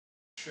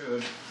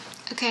Should.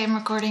 Okay, I'm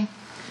recording.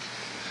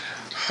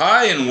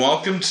 Hi, and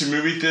welcome to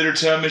Movie Theater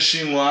Time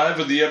Machine Live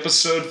with the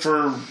episode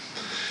for...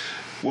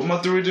 What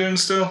month are we doing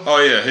still?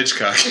 Oh yeah,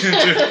 Hitchcock.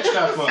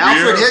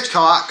 Alfred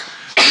Hitchcock.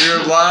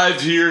 We're live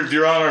here. If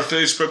you're on our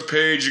Facebook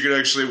page, you can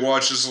actually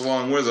watch this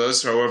along with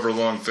us, however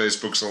long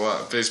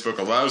Facebook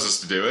allows us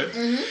to do it.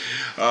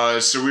 Mm-hmm.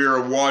 So we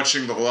are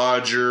watching The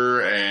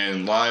Lodger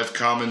and live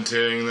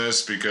commentating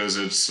this because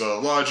it's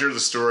Lodger,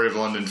 the story of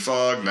London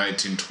Fog,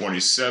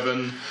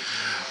 1927.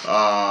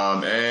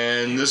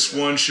 And this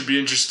one should be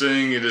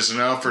interesting. It is an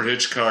Alfred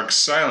Hitchcock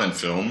silent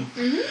film,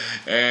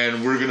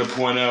 and we're going to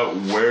point out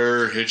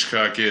where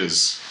Hitchcock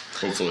is,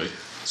 hopefully.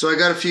 So I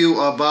got a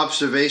few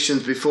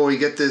observations before we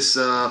get this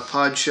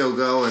pod show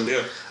going.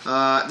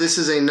 Yeah. This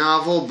is a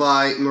novel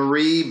by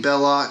Marie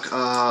Belloc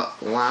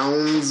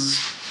Lowndes,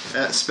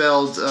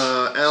 spelled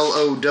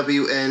Lowndes.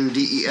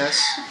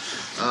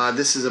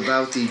 This is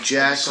about the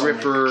Jack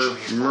Ripper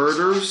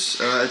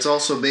murders. It's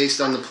also based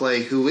on the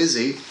play Who Is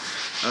He?,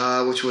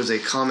 which was a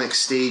comic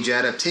stage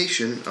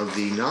adaptation of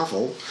the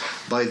novel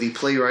by the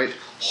playwright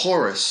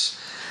Horace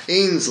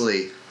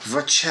Ainsley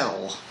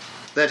Vachel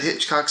that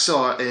Hitchcock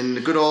saw in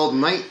the good old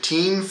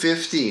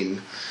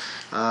 1915.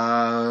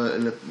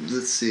 And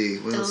let's see.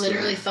 What I else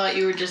literally thought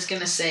you were just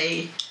going to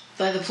say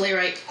by the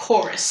playwright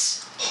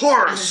Horace.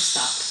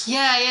 Horace!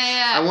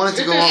 Yeah. I wanted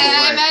to go all the And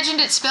I way. imagined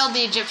it spelled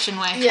the Egyptian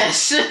way.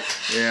 Yes.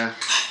 Yeah.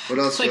 What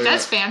else? It's like, we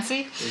that's got?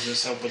 fancy. Does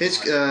this help with That's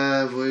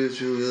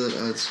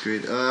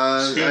great.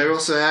 I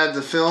also had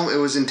the film. It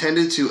was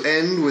intended to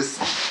end with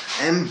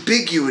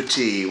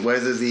ambiguity,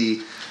 whether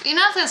the... You're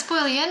not going to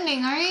spoil the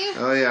ending, are you?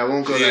 Oh yeah, I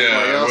won't go that far.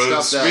 Yeah, I'll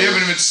well, stop that. we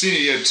haven't even seen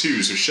it yet,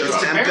 too, so shut It's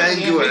up.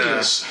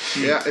 ambiguous.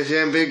 Yeah, it's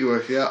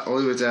ambiguous. Yeah, I'll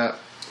leave it at that.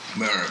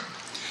 Alright,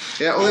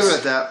 Yeah, I'll leave it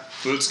at that.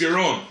 let's get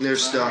rolling.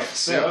 There's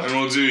stuff. And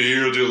we'll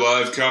do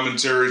live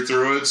commentary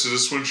through it, so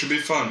this one should be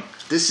fun.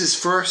 This is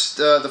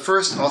the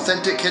first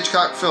authentic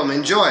Hitchcock film.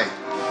 Enjoy.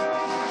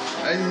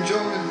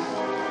 Enjoy.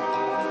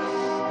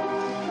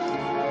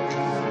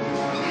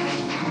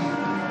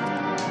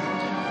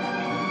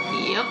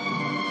 Yep.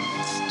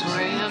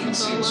 Story of the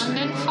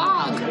London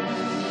Fog.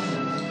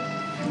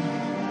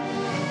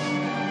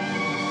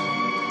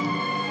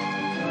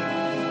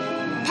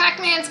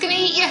 Pac-Man's gonna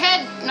eat your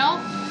head. No?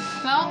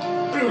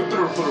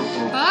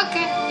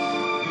 Okay.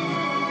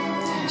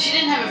 She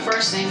didn't have a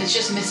first name, it's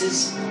just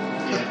Mrs.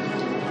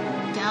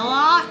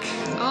 Belloc?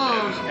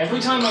 Oh. Every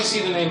time I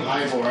see the name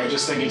Ivor, I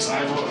just think it's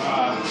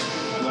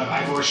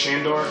Ivor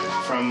Shandor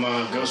from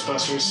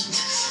Ghostbusters.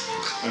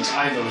 It's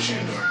Ivor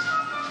Shandor.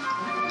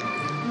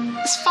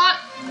 This font,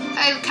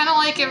 I kind of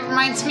like it.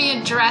 Reminds me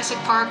of Jurassic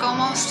Park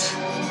almost.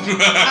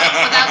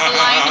 Without the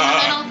line in the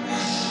middle.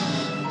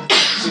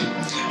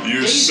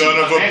 You son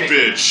of a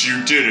bitch,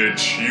 you did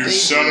it. You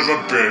son of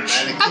a bitch.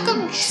 How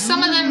come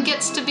some of them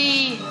gets to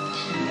be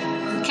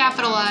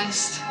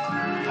capitalized?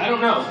 I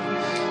don't know.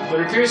 But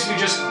it appears to be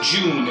just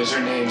June is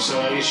her name, so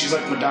I guess she's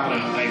like Madonna,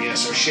 I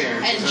guess, or Cher.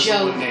 And That's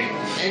Joe. one name.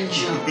 And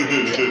Joe.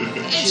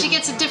 And she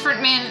gets a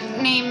different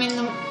name in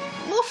the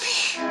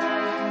movie.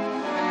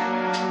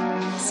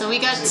 So we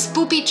got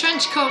Spoopy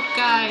Trenchcoat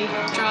guy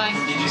drawing.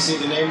 Did you see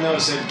the name though?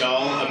 It said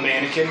doll, a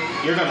mannequin.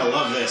 You're gonna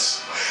love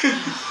this.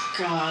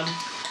 God.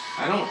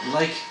 I don't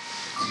like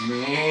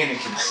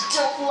mannequins.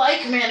 Don't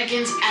like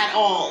mannequins at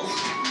all.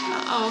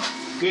 Uh-oh.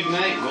 Good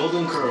night,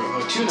 Golden Curl.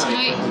 Oh, tonight,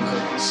 Tonight. Golden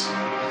Curls.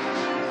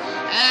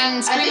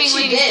 And I think Screaming she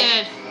Lady's did.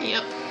 dead.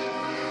 Yep.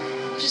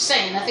 Just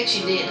saying, I think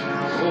she did.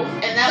 Oh.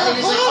 And that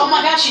lady's like, oh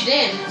my god, she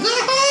did.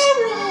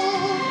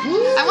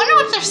 I wonder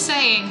what they're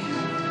saying.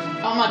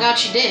 Oh my god,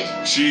 she did.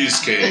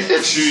 Cheesecake,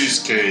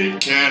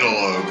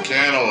 cantaloupe.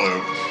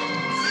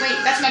 Wait,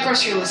 that's my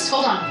grocery list.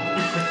 Hold on.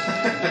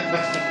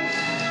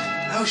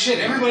 Oh shit,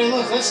 everybody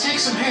look, let's take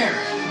some hair.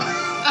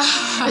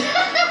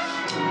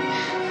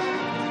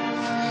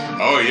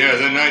 Oh yeah,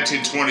 the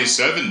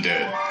 1927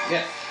 dead.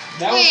 Yeah.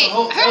 That was Wait, the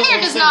whole, her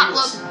hair does not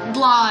look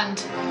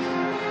blonde.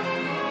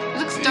 It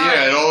looks dark.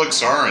 Yeah, it all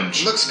looks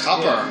orange. Looks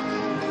copper.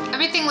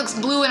 Everything looks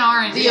blue and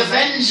orange. The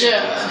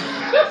Avenger.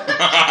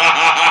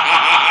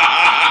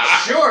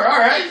 Sure,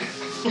 alright.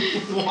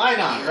 Why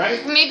not,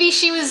 right? Maybe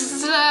she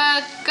was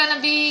gonna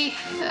be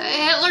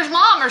Hitler's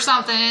mom or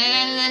something,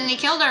 and then he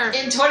killed her.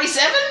 In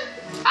 27?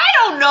 I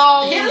don't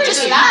know. Hitler's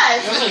Just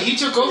alive. I was like, he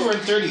took over in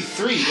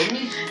 33, didn't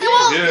he?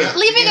 well, Yeah.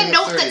 leaving Yeah, a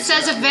note that 30s,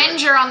 says yeah.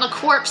 Avenger on the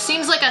corpse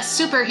seems like a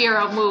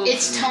superhero move.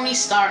 It's Tony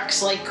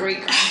Stark's, like,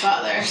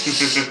 great-grandfather.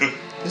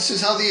 This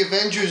is how the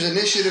Avengers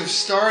Initiative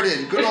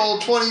started. Good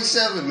old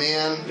 27,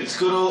 man. It's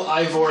good old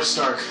Ivor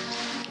Stark.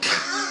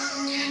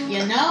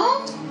 You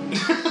know?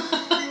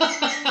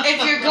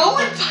 If you're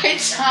going by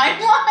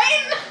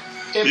timeline,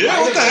 Yeah,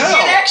 what the hell?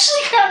 it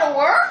actually kind of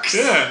works.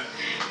 Yeah.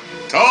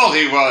 Told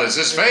he was.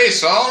 His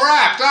face all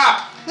wrapped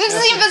up. This is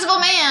the Invisible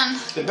Man.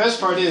 The best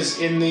part is,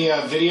 in the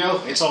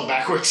video, it's all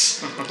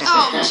backwards.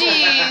 Oh,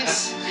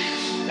 jeez.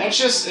 That's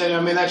just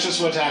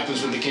what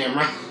happens with the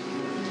camera.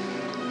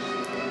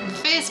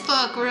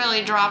 Facebook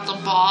really dropped the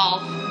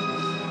ball.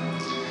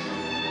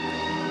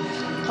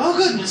 Oh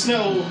goodness,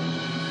 no.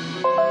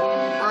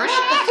 George.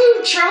 Not the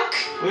food truck.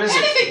 What is it?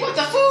 Anything but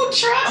the food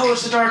truck. Oh,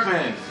 it's the Dark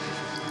Man.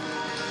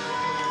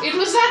 It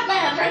was that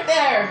man right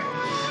there.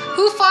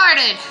 Who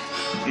farted?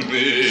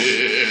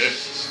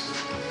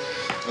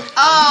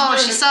 Oh,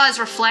 she saw his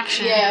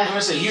reflection. I'm Yeah.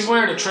 gonna say he's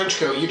wearing a trench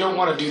coat. You don't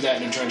want to do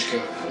that in a trench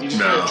coat. You just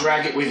No. want to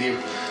drag it with you.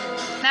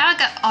 Now I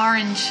got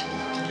orange.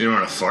 You don't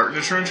want to fart in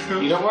a trench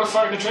coat? You don't want to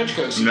fart in a trench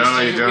coat. So No, just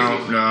take you it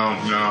with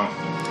don't. No.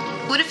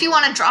 What if you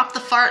want to drop the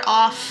fart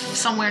off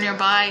somewhere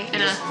nearby at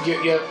a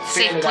You fan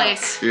safe it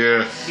place?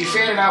 Yeah. out. You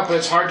fan it out, but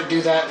it's hard to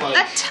do that. Like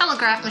That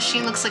telegraph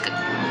machine looks like a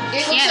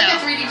It looks piano. like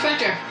a 3D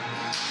printer.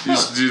 You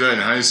used to do that in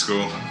high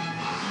school.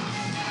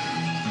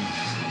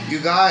 You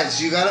guys,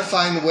 you gotta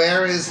find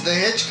where is the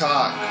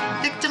Hitchcock.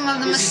 Victim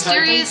of the Is he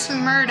mysterious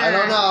murder. I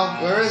don't know.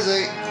 Where is he?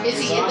 Is it's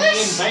he in on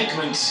this? the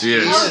embankment. He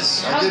Yes.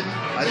 is. I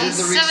did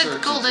the research.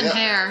 Seventh golden Yeah,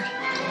 hair.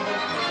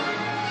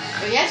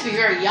 Well, he has to be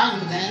very young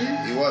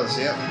then. He was,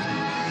 yeah.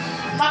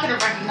 I'm not gonna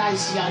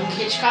recognize young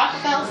Hitchcock.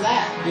 What the hell's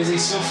that? Is he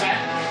still fat?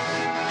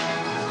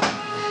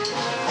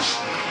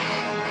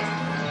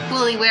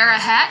 Will he wear a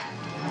hat?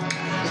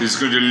 He's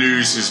going to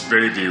lose his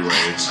baby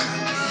weight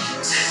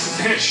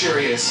Sure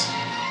he is.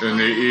 in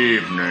the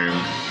evening.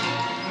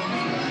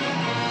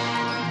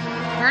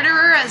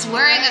 Murderer is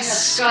wearing a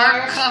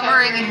scarf scarf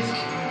covering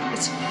covering-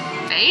 his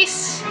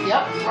face.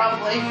 Yep,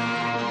 probably.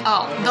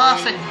 Oh,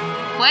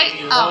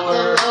 wait. Oh,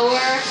 Lower The lower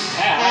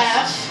half.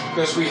 half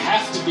Because we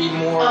have to be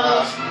more.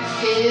 of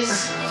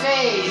his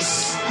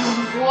face.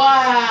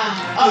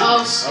 Wow.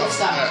 Uh-oh, it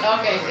stopped.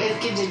 Okay,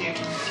 it continued.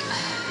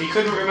 He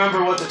couldn't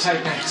remember what to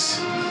type next.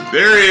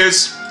 There he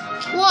is.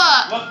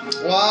 what?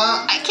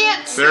 What? I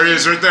can't see. There he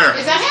is right there.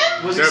 Is that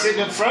him? Was Yep. he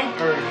sitting up front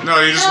or? No,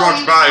 he just No, walked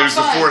he by. He walked was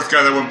the by. fourth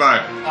guy that went by.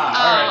 Oh,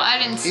 Alright. I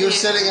didn't see He was it.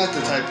 sitting at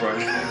the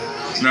typewriter.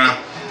 No.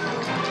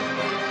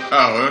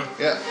 Oh,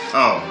 Yeah,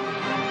 oh.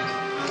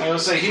 I will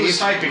say he was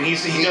typing. He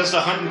does the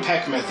hunt and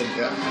peck method.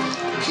 yeah.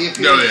 Keep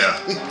Oh, yeah.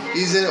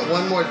 He's in it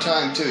one more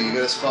time too. You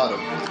gotta spot him.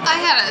 I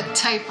had a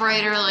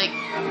typewriter like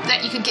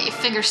that you could get your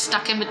fingers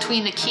stuck in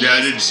between the keys. Yeah,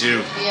 I did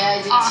too. Yeah,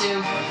 I did Ah.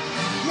 too.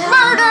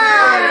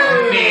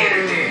 Murder!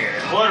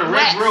 What a Wet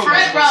red room, from-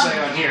 I will say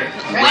on here.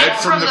 Red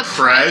from the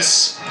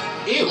press.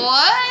 Ew.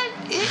 What?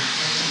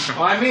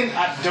 Well, I mean,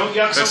 don't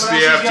yuck That's someone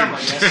the else's after. yum, I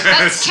guess.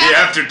 That's the Cap-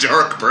 after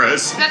dark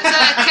press. That's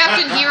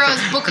Captain Hero's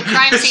Book of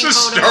Crime It's Scene the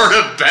photos. start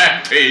of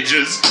back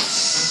pages.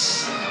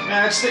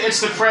 Nah, it's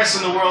the press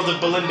in the world of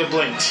Belinda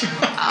Blinked.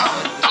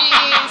 Oh,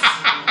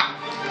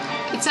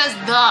 jeez. It says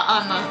the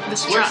on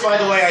this Which, truck. by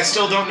the way, I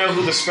still don't know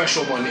who the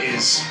special one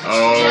is.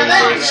 Oh,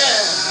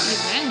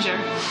 Avenger. Avenger.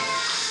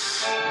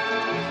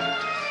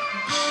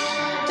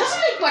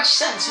 Doesn't make much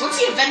sense. What's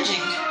he avenging?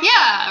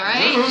 Yeah,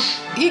 right.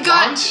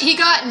 Bond? He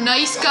got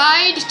nice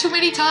guide too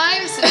many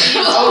times. And he-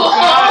 Oh,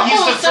 God, he's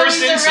the so first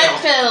he's the incel.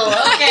 red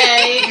pill.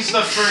 Okay. He's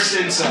the first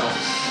incel.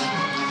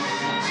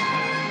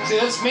 See,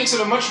 that makes it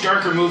a much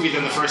darker movie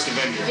than the first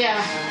Avenger.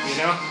 Yeah. You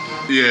know?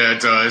 yeah, it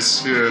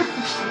does. Yeah.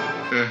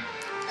 Yeah.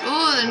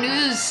 Ooh, the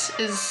news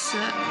is.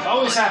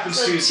 Always happens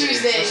So Tuesdays.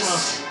 Tuesdays.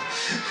 That's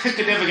why I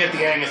could never get the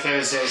gang of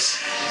Thursdays.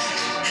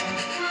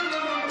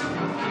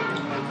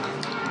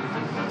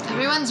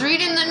 Everyone's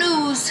reading the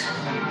news.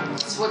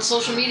 It's what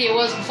social media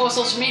was before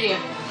social media.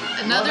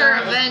 Another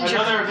Avenger.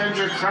 Another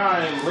Avenger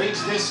crime. Late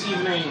this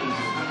evening.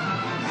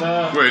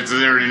 The Wait, do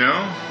they already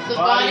know? The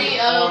body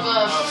of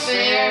a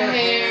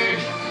fair-haired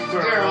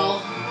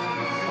girl.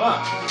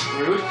 Ah,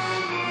 rude.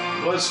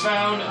 Was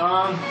found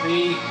on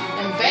the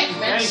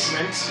Embankment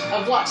embankment.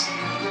 of what?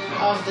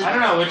 Of the I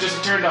don't know. It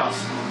just turned off.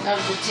 of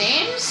the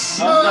Thames?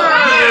 Of the-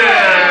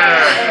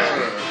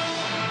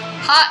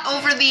 Hot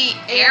over the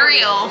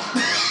aerial.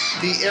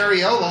 The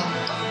areola.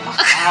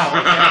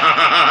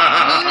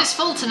 Wow. Moon is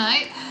full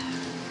tonight.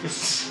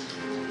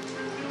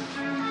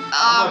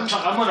 I'm gonna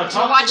talk We're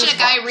to watching this a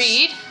guy box.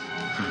 read.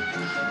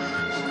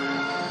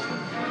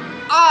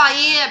 Oh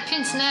yeah,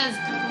 pince nez.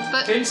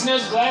 But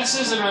Pince-nez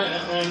glasses and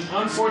an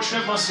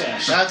unfortunate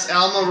mustache. That's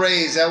Alma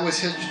Reyes. That was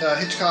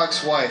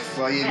Hitchcock's wife.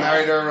 He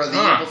married her the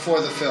year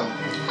before the film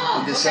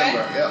Oh, in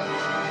December. okay.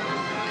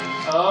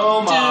 Yeah.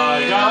 Oh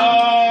my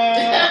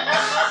god!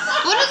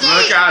 what are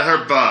Look they? at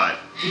her butt.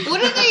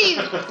 What are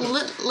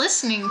they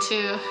listening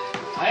to?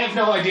 I have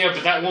no idea,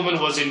 but that woman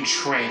was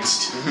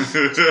entranced.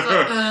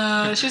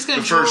 She's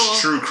gonna The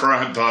first drool. true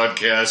crime podcast.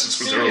 That's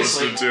what they're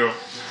Seriously. listening to.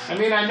 I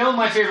mean, I know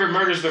my favorite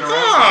murder's been around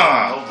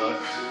Ah. for a while,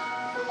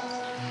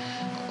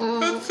 Ooh,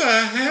 What the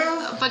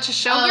hell? a bunch of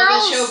The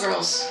showgirls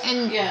showgirls.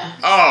 and Yeah.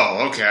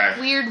 Oh, okay.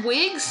 weird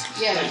wigs.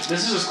 Yeah. but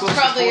this is as close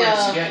Probably, to porn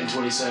as you get in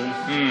 27.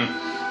 Hmm.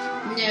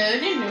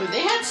 No.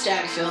 They had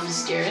stag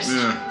films, dearest.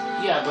 Yeah.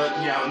 Yeah, but,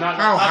 you know, not...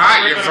 Oh, not hi,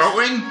 that we're you're gonna-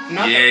 voting?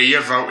 Not Yeah,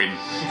 you're voting.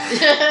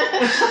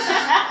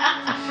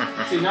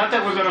 See, not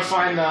that we're gonna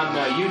find on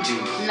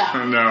YouTube.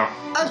 No. No.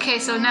 Okay,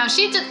 so now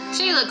she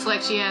looks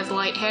like she has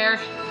light hair.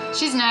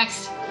 She's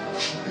next.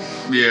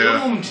 Yeah.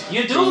 Doomed!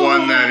 You The doomed!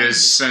 one that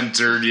is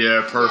centered,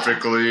 yeah,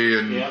 perfectly,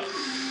 and Yep.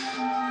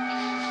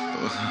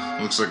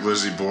 looks like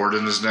Lizzie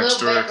Borden is next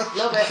to her.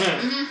 Little bit.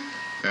 Mhm.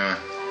 Yeah.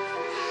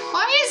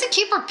 Why is it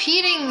keep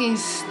repeating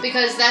these?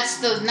 Because that's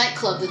the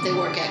nightclub that they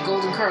work at,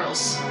 Golden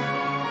Curls.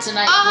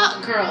 Tonight,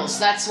 Golden Curls.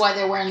 That's why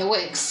they're wearing the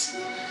wigs.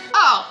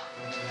 Oh,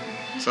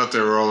 I thought they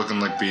were all looking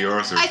like B.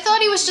 Arthur. I thought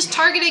he was just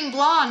targeting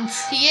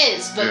blondes. He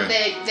is, but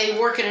Yeah. they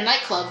work at a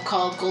nightclub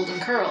called Golden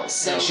Curls.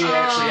 So, She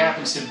actually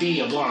happens to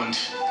be a blonde.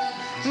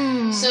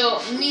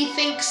 so me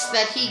thinks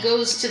that he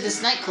goes to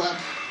this nightclub.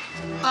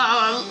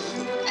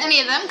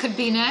 Any of them could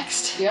be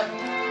next. Yep.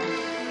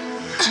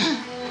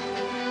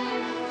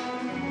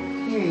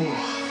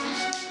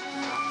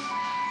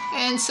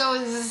 And so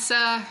is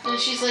And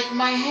she's like,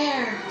 my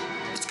hair.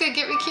 it's gonna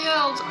get me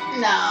killed.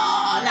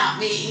 No, not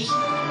me.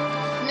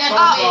 Never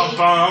Bum, me.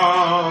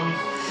 bum.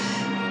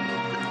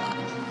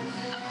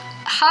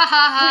 Ha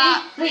ha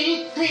ha.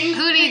 Me.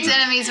 Who needs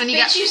enemies when you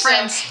Bitch, got you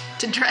friends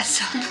to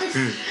dress up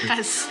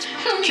as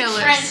Who needs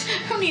killers? friends?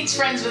 Who needs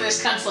friends when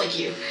there's cunts like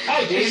you?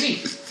 Hi, Daisy.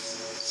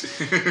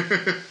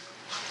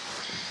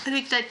 I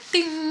think that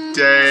ding.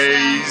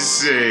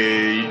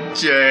 Daisy.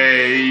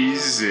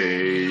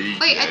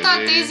 Wait, I thought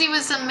Daisy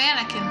was a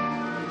mannequin.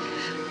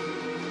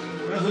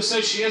 Well, who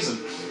says she isn't?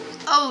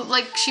 Oh,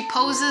 like she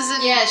poses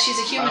and. Yeah, she's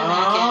a human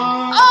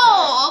mannequin.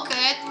 Oh,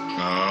 okay.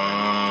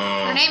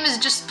 Her Oh. name is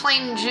just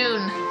plain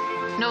June.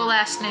 No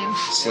last name.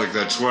 It's like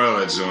that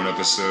Twilight Zone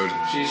episode.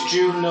 She's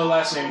June, no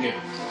last name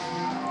given.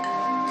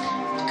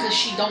 Because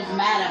she don't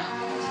matter.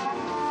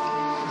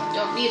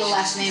 Don't need a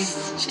last name.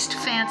 She's too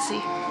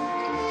fancy.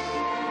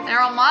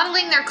 They're all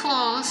modeling their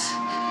clothes.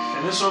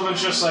 And this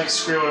woman's just like,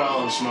 screw it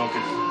all, I'm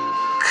smoking.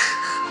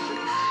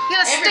 You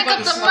gotta stick up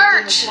Everybody the smoked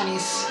merch. in the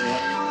 20s.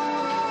 Yeah.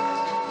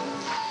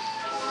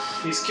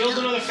 He's killed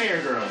another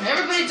fair girl.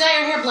 Everybody dye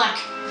your hair black.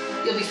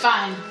 You'll be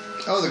fine.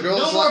 Oh, the girl's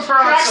No more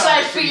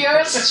Peroxide peroxide for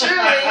yours,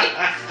 truly.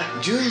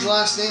 June's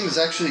last name is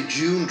actually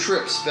June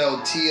Tripp,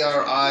 spelled Tripp.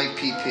 I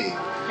didn't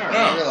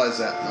Oh. realize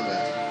that. My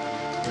bad.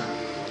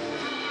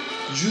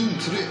 June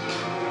Tripp.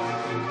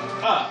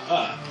 No.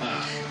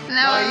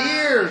 My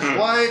ears.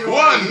 Why do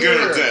I One hear?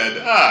 good dead.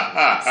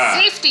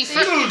 Safety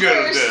first. Little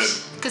good dead.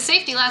 Because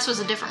Safety Last was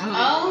a different movie.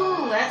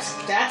 Oh,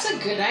 that's a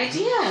good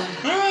idea.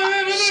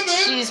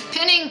 She's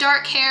pinning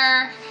dark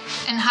hair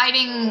and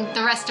hiding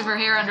the rest of her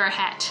hair under a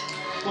hat.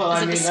 Well, As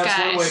I a mean, that's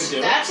one way to disguise. do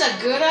it. That's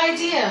a good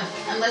idea.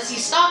 Unless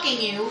he's stalking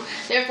you,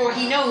 therefore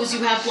he knows you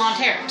have blonde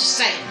hair. Just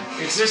saying.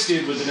 It's this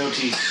dude with the no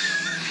teeth.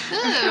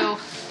 Ooh.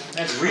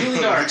 That's really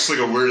dark. Looks like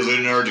a weird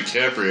Leonardo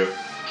DiCaprio.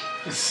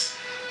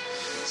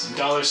 It's a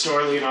dollar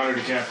store Leonardo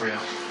DiCaprio.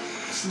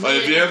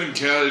 If you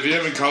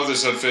haven't caught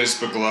this on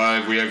Facebook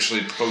Live, we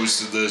actually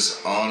posted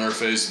this on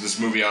this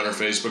movie on our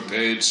Facebook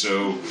page,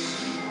 so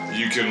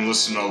you can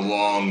listen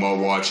along while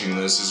watching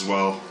this as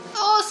well.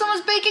 Oh,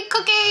 someone's baking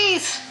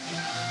cookies.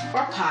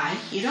 Or pie.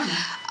 You don't know.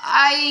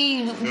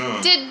 I Yeah.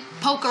 did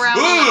poke around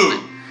a little bit.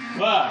 Ooh!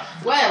 Wow.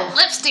 Well,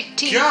 Lipstick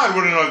teeth. God,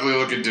 what an ugly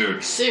looking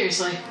dude.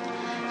 seriously.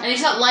 And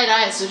he's got light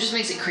eyes, so it just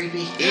makes it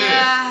creepy.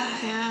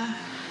 Yeah.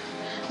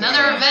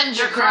 Another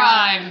Avenger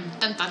crime.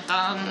 Dun, dun,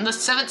 dun. The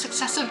 7th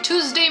successive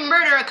Tuesday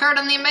murder occurred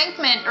on the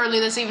embankment early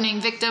this evening.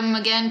 Victim,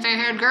 again,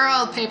 fair-haired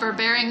girl.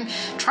 Paper-bearing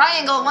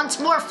triangle once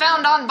more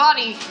found on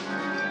body.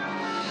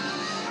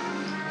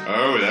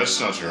 Oh, that's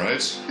not right.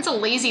 It's a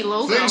lazy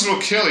logo. Things will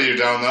kill you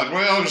down that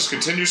way. I'll just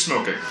continue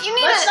smoking. You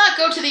need Let's a, not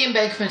go to the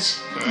embankment.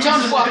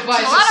 Don't walk by.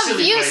 a lot of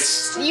silly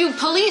use. You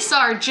police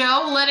are,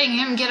 Joe, letting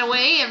him get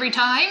away every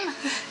time.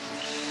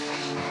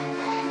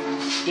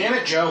 Damn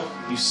it, Joe.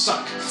 You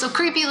suck. So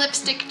creepy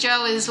lipstick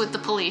Joe is with the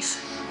police.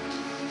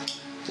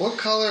 What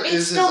color It's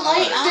is his the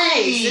light eye?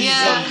 eyes.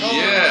 Yeah. What color?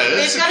 Yeah, They've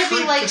that's got a to be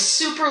creep- like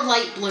super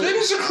light blue. That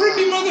is a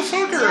creepy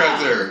motherfucker out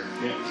there.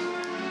 Yeah.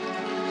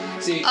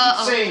 See,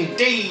 Uh-oh. saying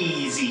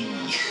Daisy.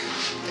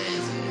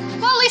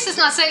 Well, at least it's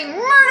not saying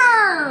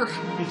murder.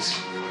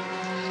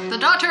 The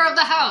daughter of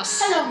the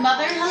house. Hello,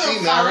 mother. Hello, She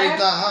father. married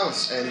the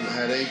house and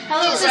had a.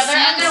 Hello, This is brother.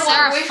 I'm gonna walk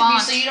Sarah away from you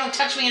Font. so you don't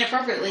touch me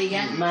inappropriately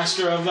again.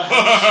 Master of the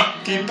house.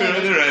 Keep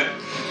it in it.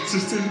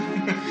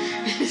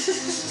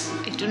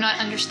 I do not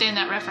understand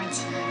that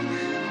reference. I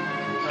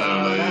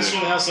don't know Master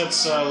of either. the house,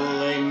 that's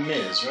Les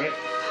Mis, right?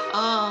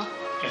 Oh.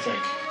 I think.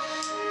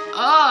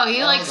 Oh,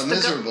 he Oh, likes the the,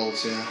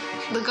 Miserables, yeah.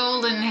 the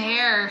golden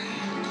hair.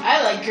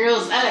 I like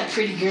girls. I like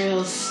pretty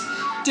girls.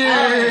 Dude.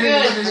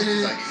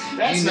 Good. Like,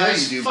 That's you know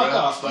nice. you do, Fuck bro.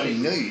 off, buddy.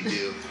 You know you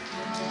do.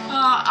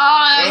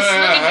 It's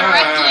looking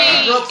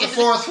directly Broke the into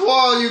fourth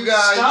wall, you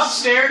guys. Stop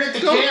staring at the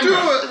Don't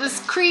camera. do it. this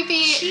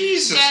creepy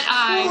Jesus dead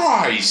eye.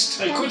 Christ.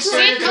 Like, quit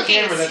staring at the Cookies.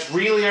 camera. That's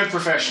really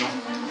unprofessional.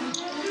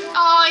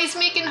 Oh, he's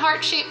making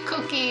heart-shaped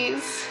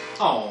cookies.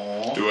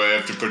 Aww. Do I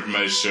have to put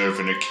myself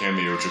in a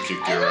cameo to kick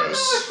I your don't know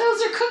ass? if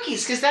those are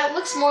cookies, because that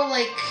looks more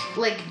like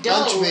dough.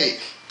 Lunch meat.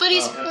 But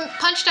he's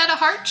punched out a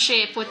heart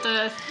shape with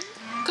the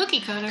cookie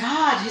cutter.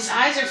 God, his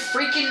eyes are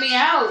freaking me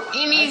out.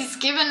 And he's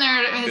given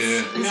her Yeah. his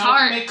You know, I can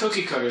heart. make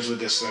cookie cutters with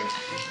this thing.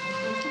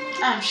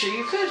 I'm sure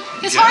you could.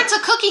 His Yeah. heart's a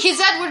cookie. He's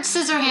Edward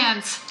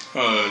Scissorhands.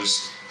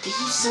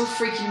 He's so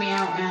freaking me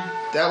out, man.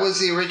 That was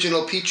the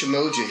original peach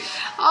emoji.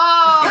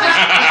 Oh,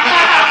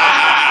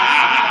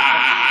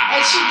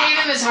 And she gave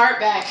him his heart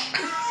back.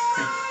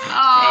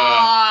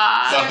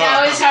 oh. So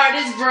now his heart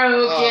is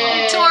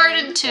broken. Torn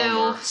in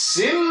two.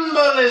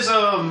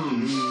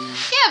 Symbolism.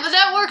 Yeah, but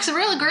that works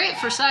really great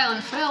for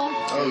silent film.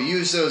 Oh,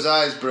 use those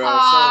eyes, bro.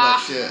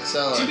 Aw. Sell that shit.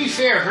 Sell To it. be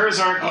fair, hers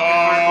aren't. Oh,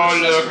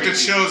 aren't much less look, the creepy.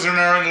 children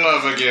are in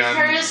love again.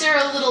 Hers are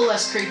a little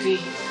less creepy.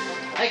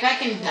 Like I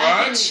can.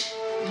 What?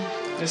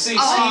 And see,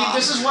 Aw. Steve,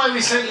 this is why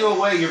we sent you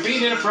away. You're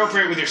being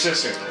inappropriate with your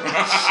sister. Is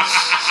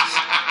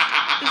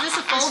this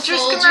a Folgers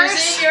Folgers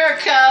commercial? in your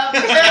cup.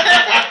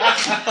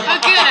 Oh,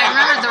 good, I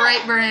remembered the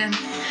right brand.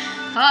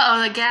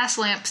 Uh-oh, the gas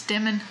lamp's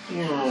dimming.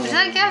 Is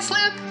that a gas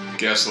lamp?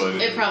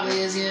 Gaslighting. It probably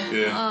is, yeah.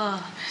 Yeah.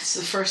 It's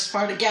the first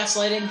part of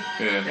gaslighting.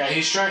 Yeah. Yeah,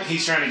 he's trying to The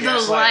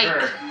gaslight light.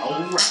 her.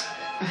 All right.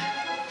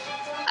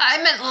 I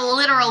meant the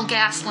literal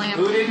gas lamp.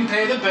 Who didn't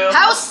pay the bill?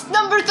 House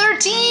number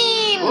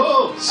 13!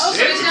 Whoa! Oh, so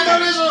he's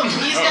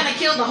Symbolism. gonna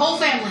kill the whole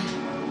family.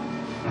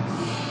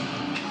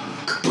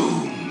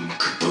 Kaboom!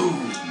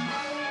 Kaboom!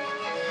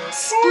 We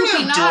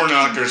Spooky don't have door knocking.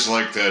 knockers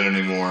like that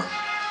anymore.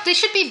 They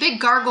should be big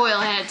gargoyle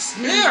heads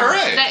Yeah,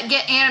 right. that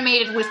get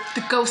animated with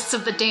the ghosts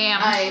of the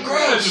damned. I agree.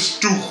 Yeah,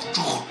 just do.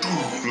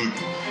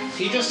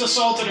 He just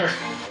assaulted her.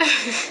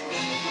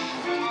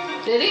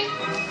 Did he?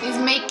 He's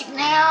making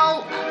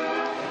now.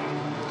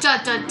 Da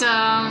da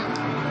da.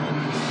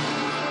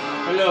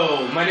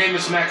 Hello, my name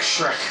is Max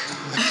Shrek.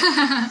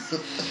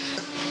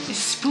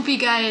 This spoopy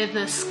guy with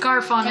the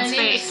scarf on My his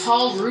name is face.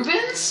 Paul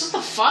Rubens? What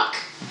the fuck?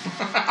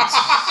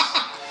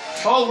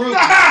 Paul Rubens.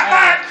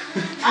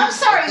 I'm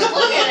sorry, look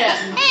at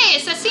him. Hey,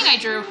 it's that scene I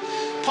drew.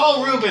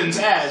 Paul Rubens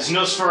as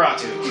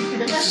Nosferatu.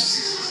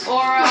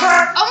 Or,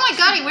 Oh my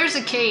god, he wears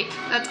a cape.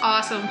 That's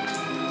awesome.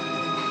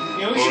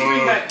 You know, we should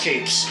bring back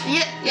capes.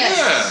 Yeah, yes.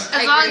 Yeah.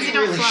 as I long agree. as you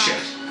don't Really fly.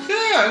 should.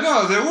 Yeah,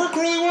 no, they work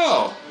really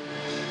well.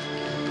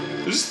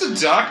 Is this the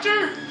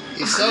doctor?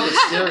 He's so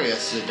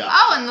mysterious, the doctor.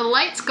 Oh, and the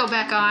lights go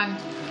back on.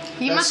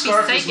 He That must be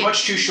scarf is psychic.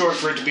 much too short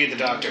for it to be the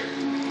doctor.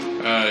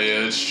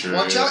 Yeah, that's true.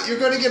 Watch yeah. out, you're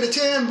gonna get a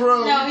tan,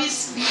 bro. No,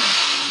 he's.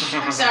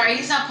 I'm sorry,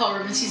 he's not Paul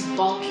Rubens, he's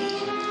bulky.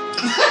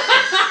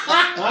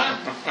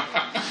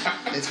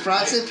 It's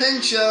Bronson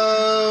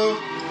Pinchot.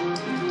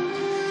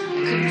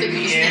 Couldn't think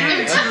of his Yeah.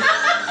 name.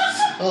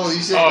 Oh,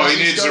 you said Oh, Bronson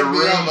he needs a started me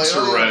room out by, to oh,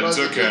 yeah, rent,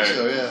 Bronson okay.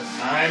 Pinchot, yeah.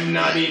 I'm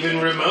not even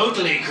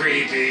remotely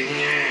creepy.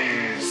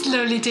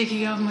 Slowly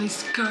taking off my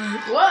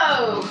skirt.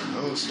 Whoa!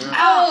 Oh, snap.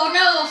 Oh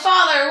no,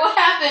 father, what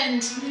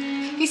happened?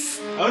 He's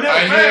Oh no,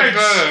 I hear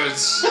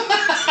birds! birds.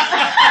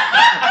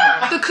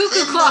 the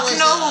cuckoo clock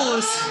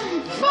knows.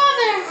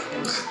 Father!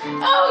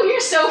 Oh, you're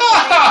so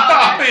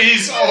funny.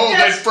 He's old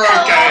Just and broke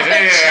fell off out the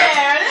here. chair.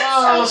 That's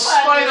Oh, so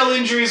funny. spinal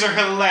injuries are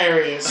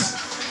hilarious.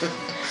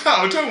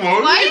 Oh, don't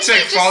worry. Why We is can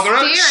take he just father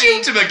out and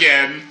staring? shoot him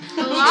again.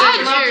 The Take him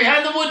out lodger.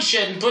 behind the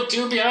woodshed and put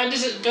two behind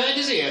his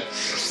ear.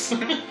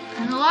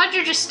 And the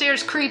lodger just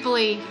stares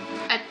creepily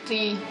at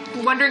the,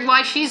 wondering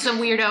why she's the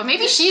weirdo.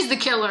 Maybe she's the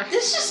killer.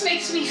 This just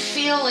makes me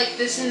feel like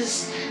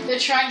they're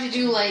trying to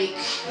do like,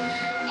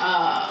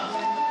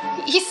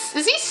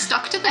 Is he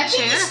stuck to the I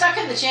think chair? he's stuck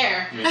in the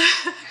chair.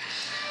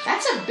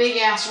 That's a big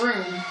ass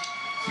room.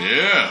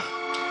 Yeah.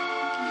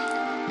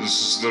 This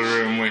is the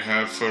room we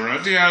have for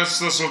it. Yes,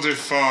 this will do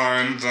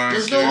fine, thank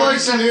There's you. no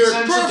lights in here.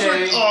 7 cents a day.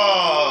 Perfect.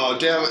 Oh,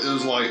 damn it,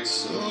 there's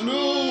lights. Oh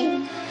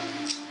no.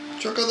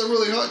 Check out that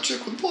really hot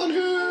chick with blonde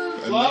hair.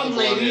 And Blonde not the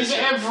blonde ladies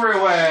hair chick.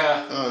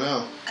 everywhere. Oh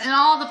no. And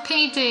all the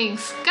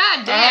paintings.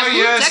 God damn, Oh, who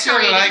yes, you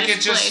decorated like this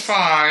it just place?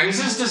 fine. This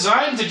is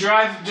designed to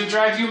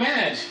drive you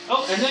mad.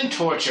 Oh, and then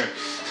torture.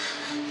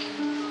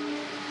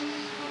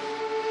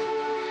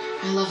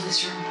 I love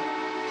this room.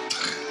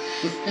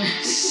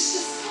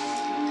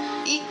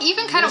 He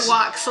even kind of This-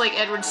 walks like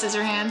Edward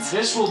Scissorhands.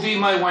 This will be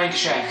my wank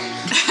shack.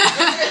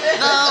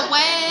 The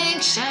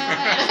wank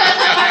shack.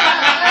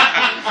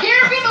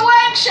 Here be the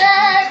wank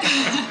shack!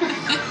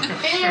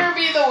 Here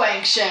be the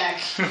wank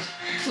shack.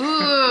 Ooh.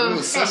 Ooh,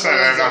 That's not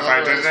enough.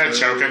 I didn't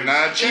choking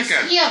that Is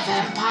chicken. he a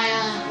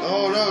vampire?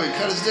 Oh no, he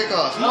cut his dick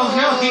off. Oh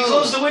no, he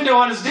closed the window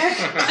on his dick.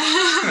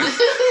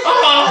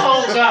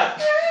 Oh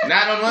god.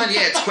 911,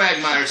 yeah, it's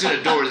Quagmire. It's in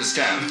a door this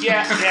time.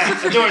 Yeah,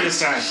 a door this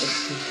time.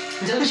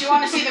 Don't you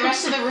want to see the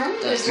rest of the room?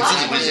 There's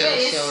lots more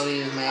space.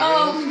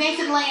 Oh,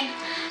 Nathan Lane.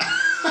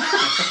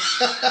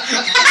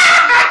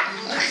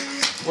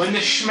 When the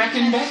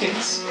schmecken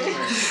beckons.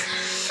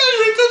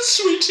 Henry, that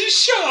sweetie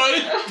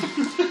shy.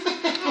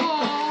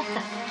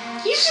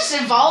 He's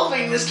just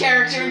evolving this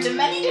character into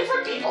many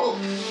different people.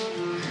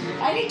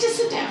 I need to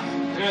sit down.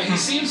 He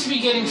seems to be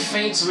getting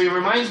faint, so he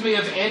reminds me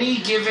of any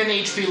given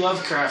H.P.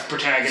 Lovecraft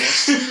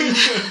protagonist.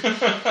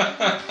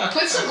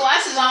 Put some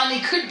glasses on and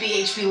he could be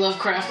H.P.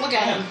 Lovecraft. Look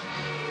at him.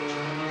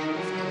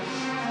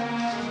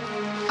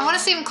 I want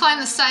to see him climb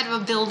the side of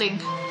a building.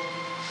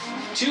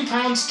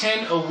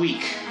 £2.10 a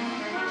week.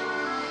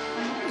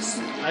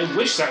 I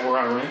wish that were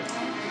our rent.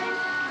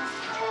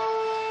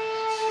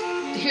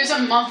 Here's a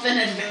month in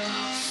advance.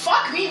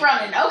 Fuck me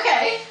running.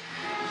 Okay.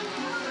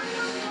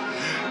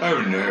 Oh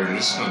no,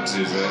 let's not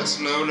do that.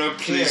 No,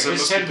 please, Here, I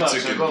here's must be $10. Now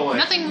particular. go away.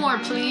 Nothing more,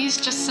 please.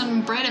 Just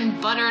some bread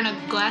and butter and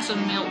a glass of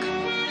milk.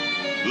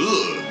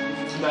 Ugh.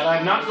 That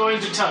I'm not going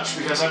to touch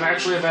because I'm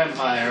actually a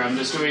vampire. I'm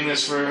just doing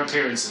this for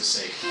appearance's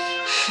sake.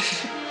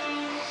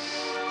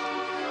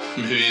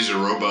 Maybe he's a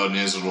robot and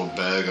he has a little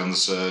bag on the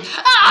side.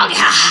 Oh,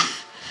 God!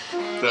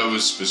 That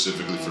was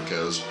specifically for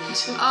Kaz.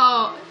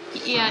 Oh,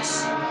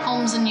 yes.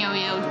 Holmes and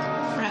Yo-Yo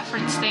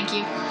reference, thank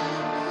you.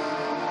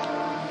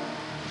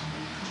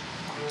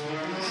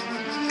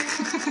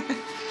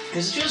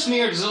 Is it just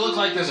me, or does it look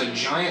like there's a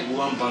giant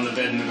lump on the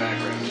bed in the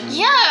background?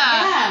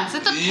 Yeah! Is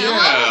it the pillow?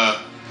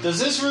 Yeah. Does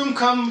this room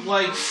come,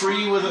 like,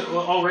 free with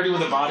already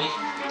with a body?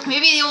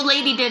 Maybe the old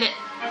lady did it.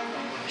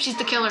 She's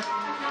the killer.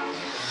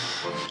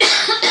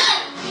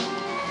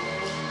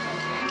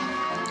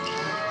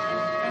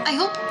 I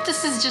hope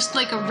this is just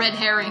like a red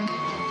herring.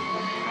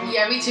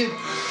 Yeah, me too.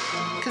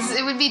 Because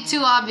it would be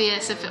too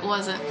obvious if it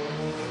wasn't.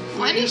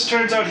 Why It did just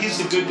turns out he's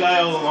the good guy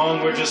all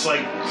along. We're just,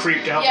 like,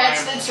 creeped out Yeah, by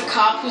him. it's the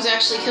cop who's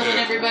actually killing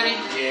everybody.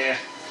 Yeah.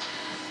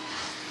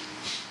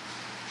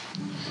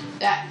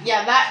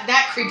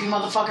 That creepy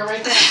motherfucker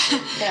right there.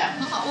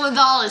 Yeah. with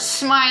all his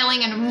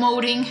smiling and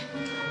emoting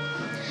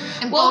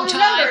and Well, bow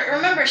tie?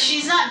 remember,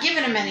 she's not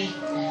giving him any.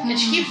 And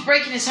she keeps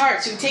breaking his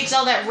heart, so he takes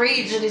all that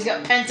rage that he's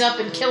got pent up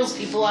and kills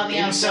people on the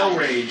outside. Incel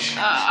rage.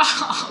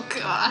 Oh,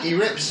 God. He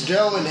rips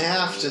Joe in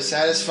half to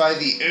satisfy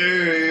the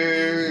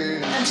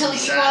urge. Until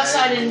he can go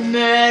outside and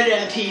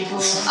murder people.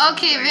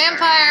 Okay,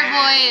 Vampire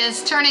Boy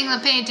is turning the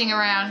painting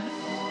around.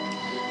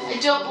 I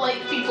don't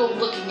like people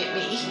looking at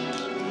me.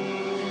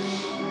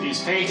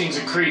 These paintings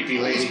are creepy,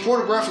 These lady.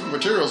 pornographic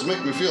materials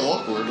make me feel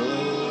awkward.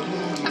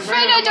 I'm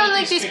afraid I don't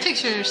like these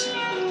pictures.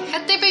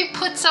 Had they been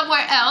put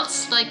somewhere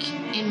else, like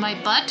in my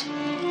butt?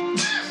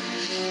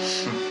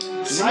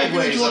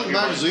 Sideways Like up a your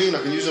butt. magazine,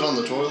 I can use it on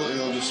the toilet,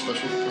 just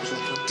special.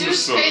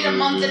 Dude's paid a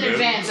month in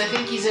advance. I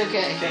think he's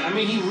okay. Yeah, I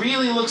mean, he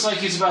really looks like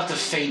he's about to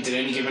faint at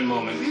any given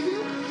moment.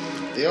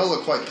 They all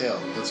look quite pale,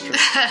 that's true.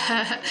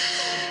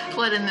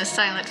 What in this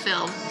silent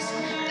film?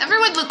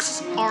 Everyone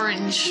looks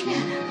orange.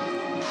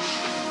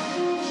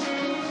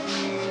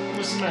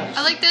 What's the matter?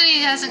 I like that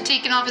he hasn't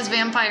taken off his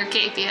vampire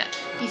cape yet.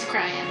 He's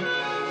crying.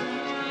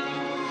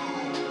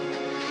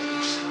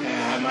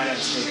 Yeah, I might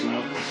have to take him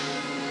out.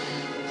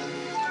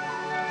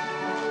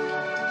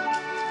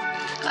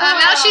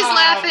 Now she's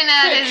laughing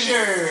at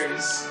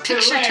pictures.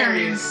 his picture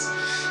Hilarious.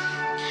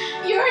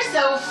 You're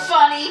so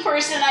funny,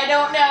 person I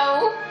don't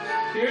know.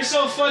 You're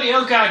so funny.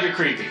 Oh God, you're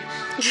creepy.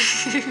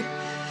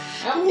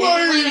 Oh,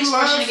 Why are complete you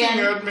expression laughing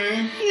again. at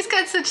me? He's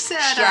got such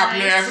sad Stop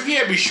eyes. laughing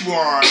at me,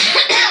 Schwan.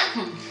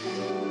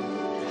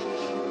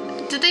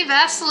 Did they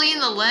Vaseline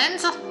the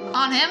lens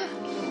on him?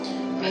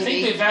 I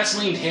think they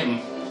Vaselined him.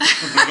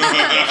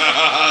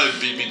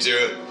 Beat me to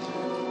it.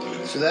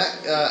 So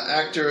that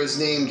actor is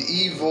named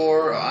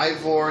Ivor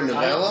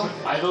Novello.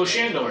 Ivo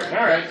Shandor.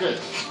 All right, good.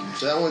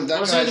 So that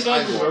Was he guy's the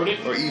guy who Ivor, wrote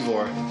it? or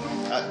Ivor.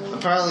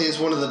 Apparently is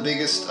one of the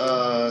biggest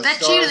Bet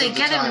stars you they of the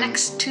get him time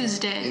next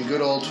Tuesday. in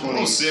good old 20.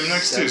 We'll see him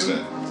next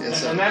Tuesday.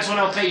 Yes, And that's when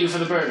I'll pay you for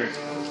the burger.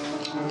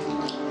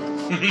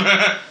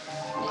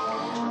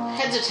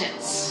 Heads or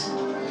tits?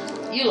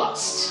 You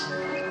lost.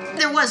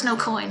 There was no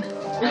coin.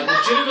 I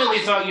legitimately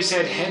thought you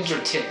said heads or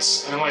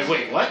tits. And I'm like,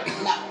 wait, what?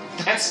 No.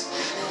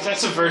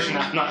 That's a version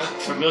I'm not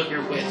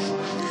familiar with.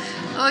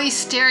 Oh, he's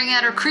staring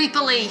at her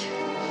creepily.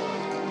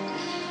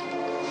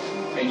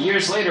 And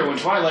years later, when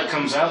Twilight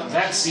comes out,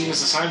 that scene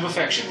is a sign of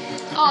affection.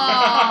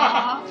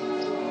 Aww.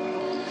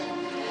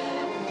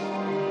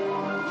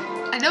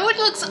 I know it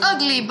looks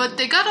ugly, but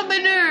they got on my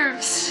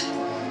nerves.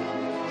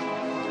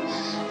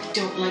 I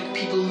don't like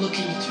people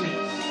looking at me.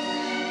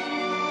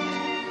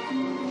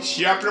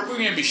 Stop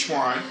looking at me,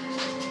 Schwan.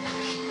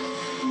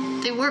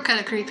 They were kind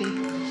of creepy.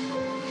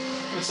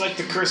 It's like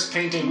the cursed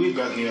painting we've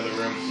got in the other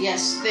room.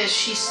 Yes,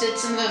 she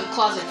sits in the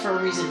closet for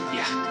a reason.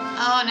 Yeah.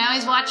 Oh, now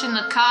he's watching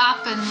the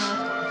cop and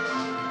the...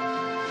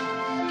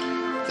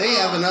 They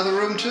have another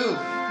room too.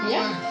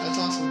 Yeah. That's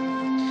awesome.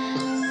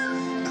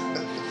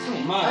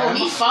 Oh my. Oh,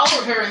 he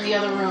followed her in the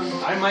other room.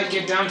 I might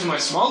get down to my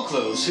small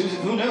clothes.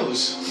 Who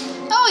knows?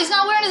 Oh, he's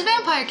not wearing his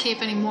vampire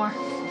cape anymore.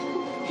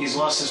 He's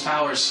lost his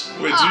powers.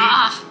 Wait,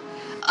 Ah.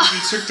 you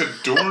took the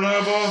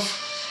doorknob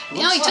off?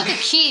 You know, he took a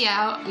key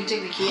out. We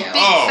took the key out.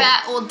 Big, Oh.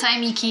 fat,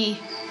 old-timey key.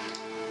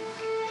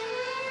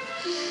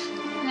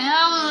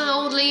 Now the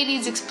old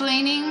lady's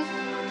explaining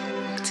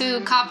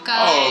to cop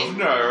guy. Oh,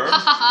 no. Ha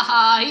ha ha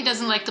ha, he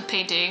doesn't like the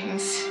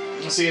paintings.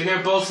 See, and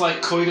they're both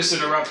like coitus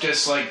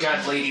interruptus, like,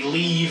 God, lady,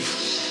 leave.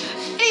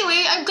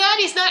 Anyway, I'm glad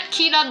he's not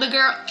keen on the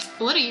girl.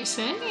 What are you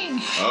saying?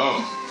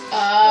 Oh.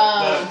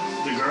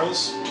 The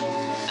girls?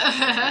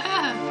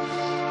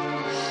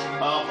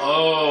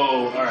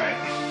 Alright.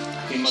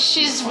 He must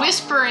be She's a cop.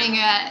 whispering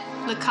at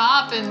the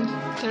cop and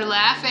they're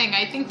laughing.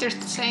 I think they're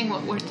saying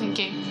what we're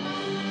thinking.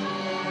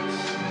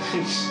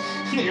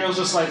 The girl's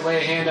just like, lay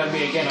a hand on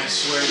me again, I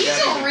swear to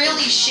He's God. a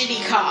really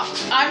shitty cop.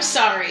 I'm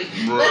sorry.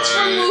 Let's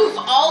Right. remove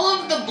all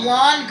of the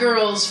blonde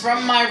girls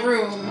from my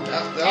room.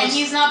 That And was-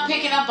 he's not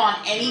picking up on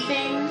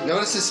anything.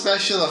 Notice the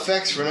special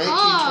effects for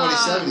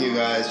 1927, you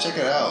guys. Check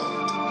it out.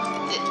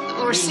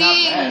 We're not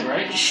seeing bad,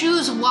 right?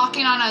 shoes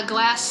walking on a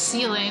glass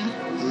ceiling.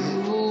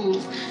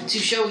 Ooh, to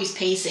show he's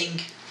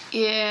pacing.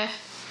 Yeah.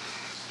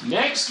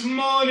 Next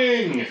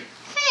morning!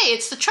 Hey,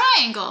 it's the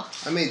triangle.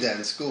 I made that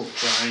in school.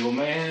 Triangle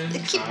Man.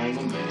 Keep-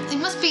 Triangle Man. They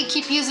must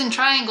keep using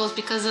triangles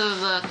because of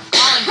the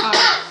calling card.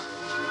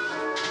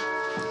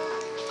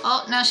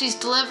 Oh, now she's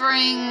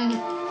delivering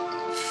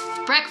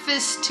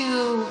breakfast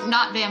to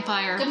not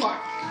vampire. Good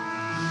morning.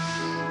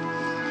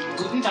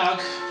 Guten Tag.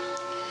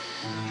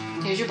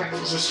 Here's your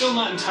breakfast. We're still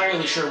not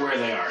entirely sure where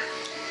they are.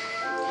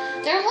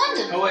 They're in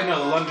London. Oh wait, no,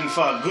 the London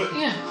Fog. Good.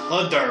 Yeah.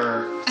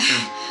 London.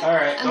 All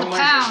right, And the don't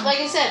mind. pound. Like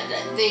I said,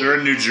 They're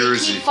in New They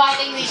Jersey. keep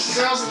finding these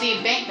girls at the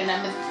embankment.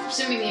 I'm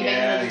assuming the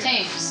embankment of the Yeah.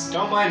 Thames.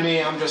 Don't mind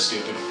me. I'm just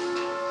stupid.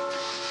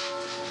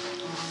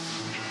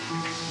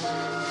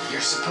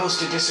 You're supposed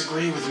to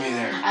disagree with me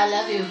there. I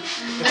love you.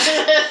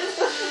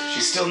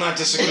 She's still not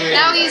disagreeing.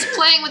 Now he's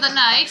playing with a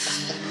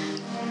knife.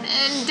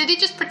 And did he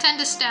just pretend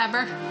to stab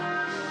her?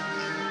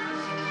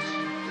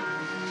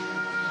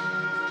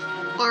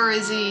 Or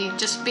is he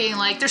just being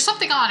like, there's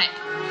something on it?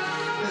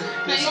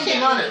 There's you something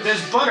can't on it.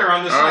 There's butter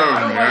on the side. Oh, I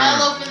don't no. want.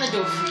 I'll open the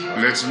door for you.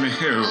 Let me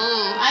hear.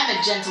 Oh. I'm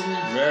a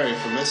gentleman. Very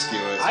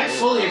promiscuous. I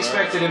fully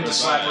expected him to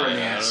slap her in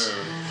the ass.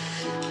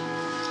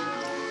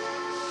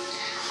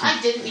 I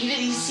didn't.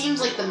 He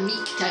seems like the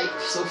meek type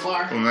so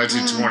far. Well, in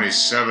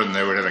 1927,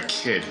 they would have a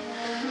kid.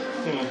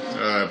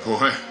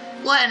 Boy.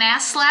 What, an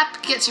ass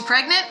slap gets you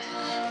pregnant?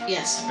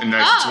 Yes. In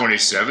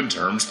 1927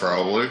 terms,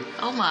 probably.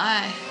 Oh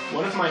my.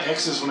 One of my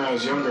exes when I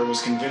was younger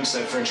was convinced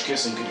that French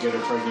kissing could get her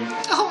pregnant.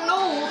 Oh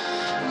no.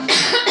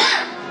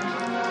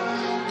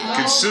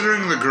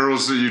 Considering the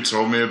girls that you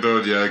told me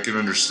about, yeah, I can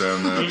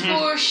understand that.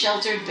 Poor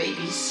sheltered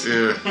babies.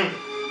 Yeah.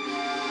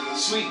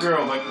 Sweet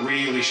girl, but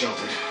really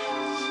sheltered.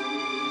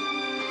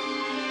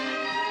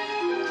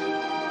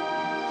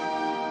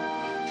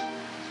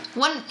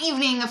 One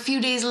evening, a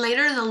few days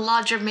later, the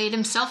lodger made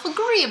himself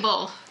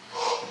agreeable.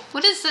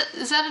 What is that?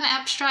 Is that an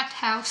abstract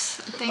house?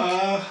 I think.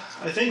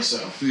 I think so.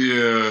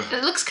 Yeah.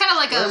 It looks kind of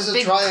like Where's a the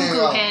big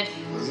triangle? cuckoo head.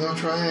 There's no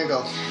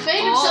triangle.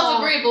 Made himself Oh.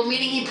 agreeable,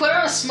 meaning he put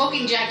on a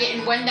smoking jacket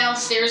and went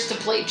downstairs to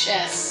play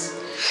chess.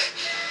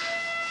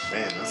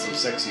 Man, that's some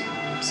sexy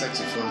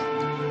fun.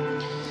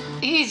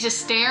 He's just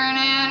staring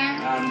at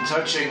her. I'm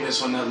touching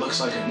this one that looks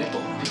like a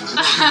nipple.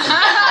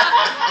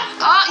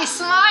 Oh, he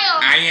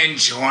smiled. I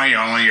enjoy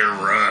all your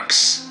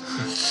rooks.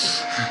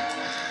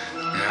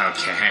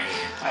 Okay.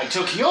 I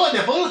took your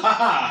nipple.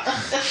 Haha.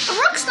 The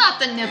rook's not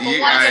the nipple. Yeah,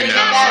 What's I it? know, Get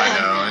I that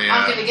know, one. yeah.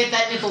 I'm gonna get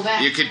that nipple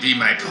back. You could be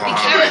my pawn.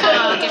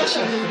 I'll get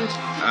you.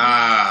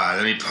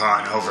 Let me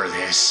pawn over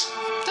this.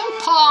 Don't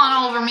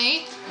paw on over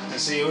me. I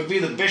see. It would be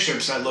the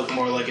bishops that look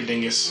more like a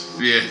dingus.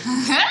 Yeah.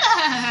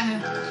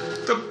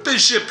 The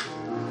bishop.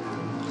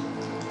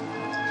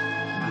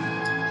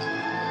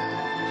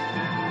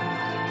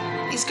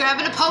 He's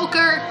grabbing a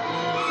poker,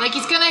 like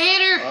he's gonna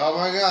hit her, Oh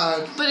my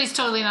god. but he's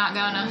totally not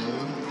gonna.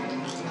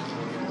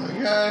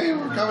 Okay,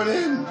 we're coming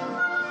in.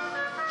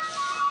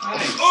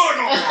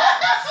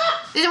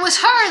 Oh It was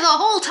her the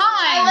whole time.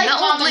 I like the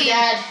mom old and lady.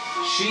 dad.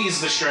 no!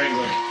 She's the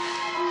strangler.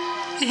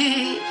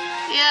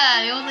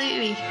 Yeah, the old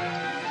lady.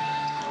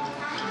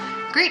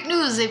 Great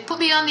news! They put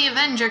me on the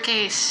Avenger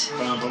case.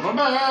 Bum, bum, bum,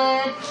 bum.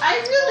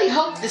 I really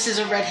hope this is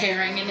a red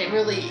herring and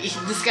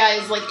this guy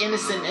is like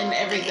innocent and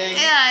everything.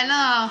 Yeah, I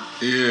know.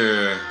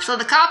 Yeah. So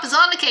the cop is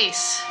on the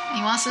case.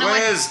 He wants to know what.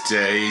 Where's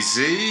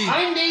Daisy?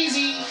 I'm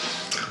Daisy.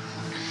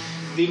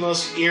 The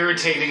most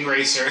irritating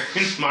racer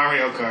in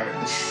Mario Kart.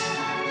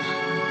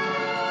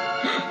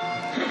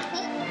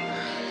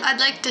 I'd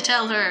like to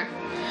tell her.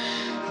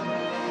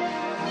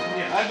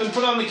 Yeah, I've been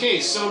put on the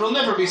case, so it'll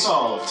never be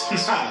solved.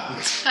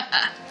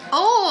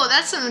 Oh,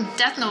 that's some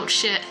Death Note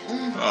shit.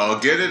 I'll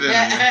get it in.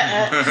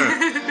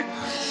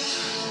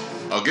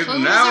 I'll get it in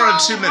an Those hour are and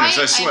 2 all minutes,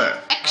 I right.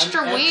 swear.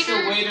 Extra An waiter.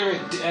 extra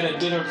waiter at a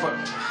dinner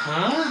party.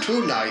 Huh?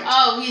 Tonight.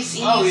 Oh, he's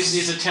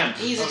He's a temp.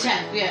 he's a Okay.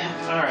 temp, yeah.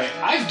 Alright,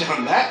 I've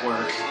done that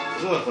work.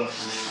 Ugh.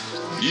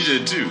 You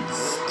did too.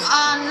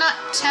 Not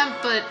temp,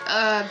 but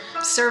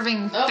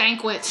serving Oh.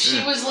 banquets.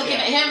 She was looking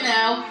at him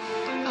now.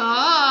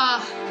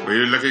 Oh, Were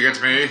you looking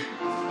at me?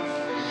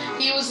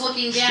 He was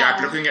looking down. Stop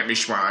looking at me,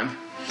 Swan.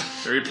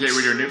 Let me play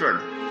with your nipple.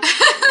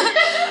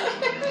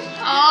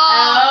 oh.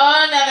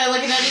 Oh, now they're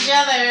looking at each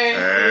other.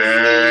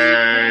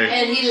 Hey.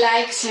 And he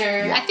likes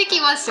her. I think he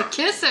wants to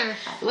kiss her.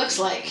 Looks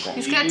like.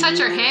 He's gonna touch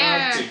her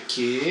hair. Want to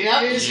kiss?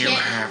 Nope, he You can't.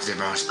 have the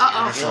most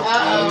Uh-oh. beautiful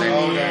Uh-oh.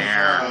 golden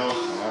hair.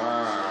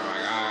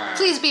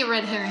 Please be a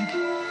red herring.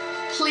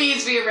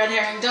 Please be a red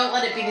herring. Don't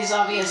let it be this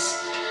obvious.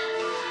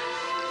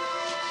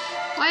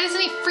 Why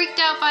isn't he freaked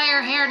out by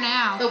her hair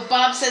now? Though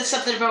Bob said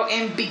something about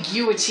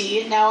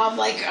ambiguity, and now I'm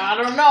like, I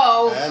don't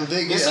know.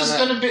 This is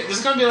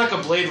gonna be like a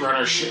Blade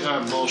Runner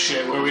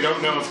bullshit where we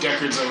don't know if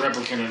Deckard's a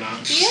replicant or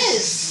not. He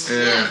is.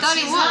 Yeah. I thought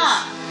he He's was.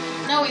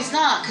 not. No, he's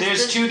not. 'Cause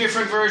There's the- two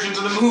different versions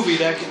of the movie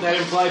that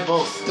imply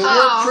both. The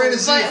Oh, work print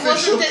is the But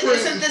official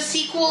isn't print. the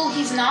sequel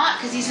he's not?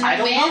 Because he's an I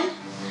old don't man? know.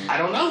 I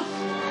don't know.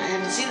 I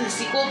haven't seen the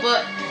sequel,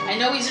 but I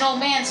know he's an old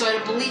man, so I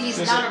don't believe he's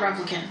Listen. not a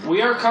replicant.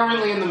 We are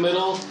currently in the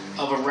middle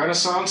of a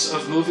renaissance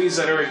of movies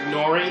that are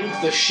ignoring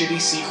the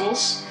shitty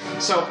sequels.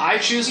 So I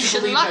choose You to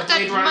should believe lock that that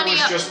Blade Runner money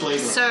was up, just Blade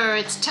Runner. sir.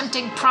 It's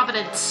tempting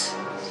Providence.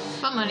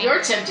 What money?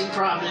 You're tempting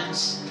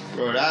Providence.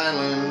 Rhode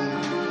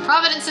Island.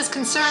 Providence is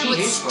concerned She with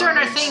hates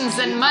sterner Providence. things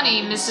than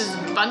money,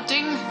 Mrs.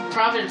 Bunting.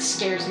 Providence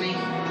scares me.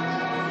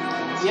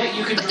 Yeah,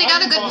 you can But drive they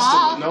got a in good Boston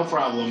mall. with no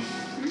problem.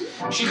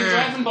 She can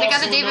drive in They got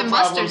Boston a with Dave no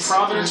problem. Buster's.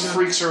 Providence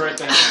freaks her right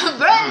the hell.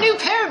 Brand new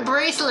pair of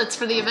bracelets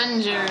for the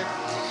Avenger.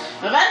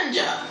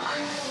 Avenger.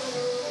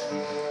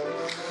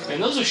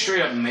 And those are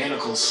straight up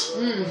manacles.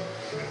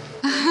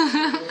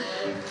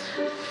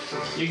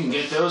 You can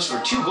get those for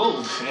 2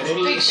 gold at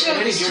any, Big show at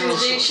any this general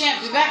Tuesday. store.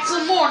 Shan't be back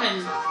till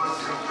morning.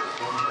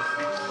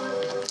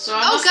 So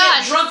I Oh, must God.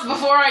 get drunk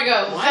before I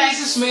go. Why Thanks.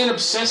 is this man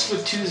obsessed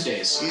with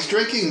Tuesdays? He's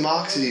drinking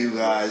Moxie, you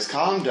guys.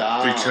 Calm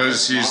down.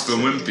 Because he's the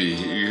Moxie.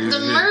 wimpy. The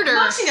murder.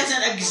 Moxie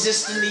doesn't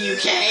exist in the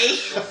UK.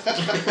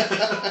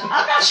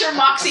 I'm not sure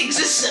Moxie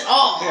exists at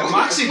all. Yeah,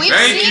 Moxie. We've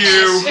Thank seen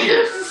you.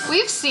 it.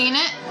 We've seen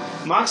it.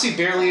 Moxie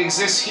barely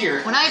exists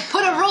here. When I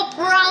put a rope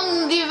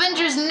around the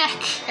Avenger's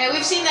neck. Hey,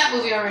 we've seen that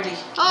movie already.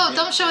 Oh,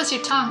 don't show us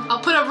your tongue. I'll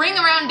put a ring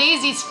around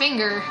Daisy's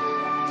finger.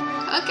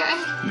 Okay.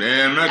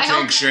 Yeah, I'm not I King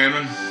hope-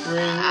 Shannon.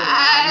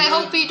 I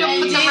hope you don't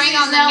put the Daisy's ring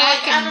on the now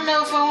neck like, I and don't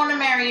know if I want to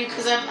marry you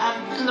because I'm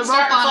And the rope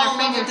starting to on her fall in love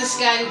finger. with this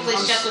guy who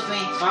plays chess with me.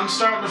 I'm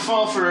starting to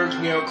fall for,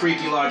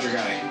 creepy lodger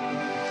guy.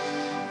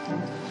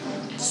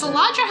 Does the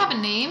lodger have a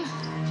name?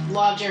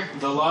 Lodger.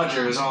 The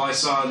lodger is all I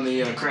saw in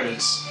the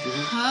credits.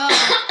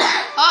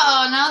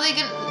 Oh. Now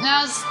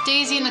now's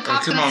Daisy and the Oh,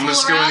 cop come gonna on, fool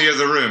let's go around? in the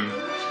other room.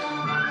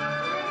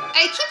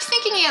 I keep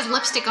thinking he has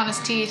lipstick on his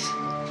teeth.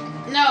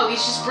 No,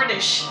 he's just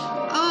British.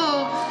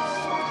 Oh.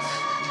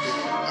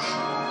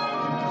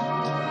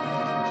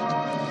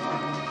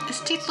 His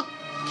teeth look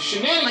like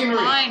Shenaniganry.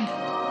 mine.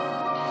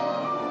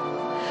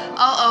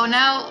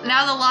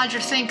 Now the lodger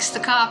thinks the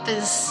cop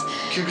is,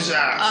 Kick his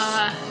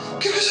ass.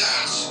 Kick his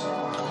ass.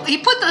 he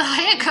put the Put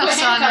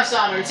handcuffs on her. handcuffs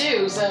on her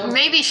too, so.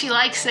 Maybe she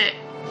likes it.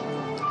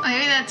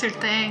 Maybe that's her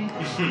thing.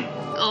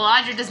 The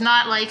lodger does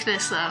not like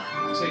this, though.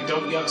 Say,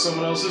 don't yuck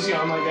someone else's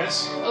yum, I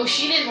guess. Oh,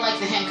 she didn't like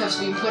the handcuffs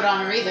being put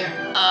on her either.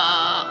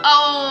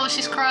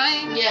 She's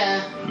crying.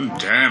 Yeah.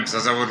 Damn,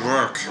 thought that would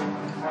work.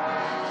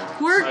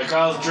 Work. Like,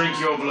 I'll drink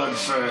your blood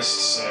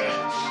first, sir.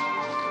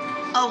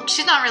 Oh,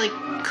 she's not really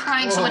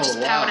crying so much as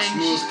pouting.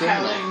 Smooth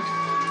criminal. Pouting.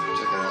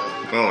 Check it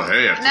out. Oh,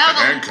 hey, I put Now the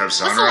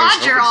handcuffs on what's her. the I was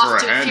lodger hoping for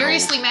off a to? handhold.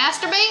 Furiously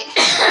masturbate?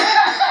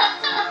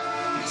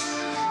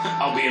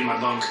 I'll be in my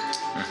bunk.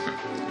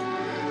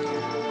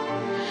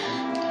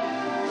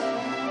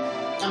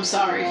 I'm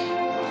sorry. I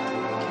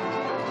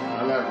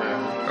love him.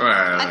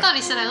 Well, I thought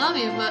he said I love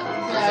you, but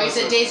No, he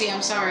said Daisy,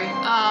 I'm sorry.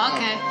 oh,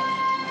 okay.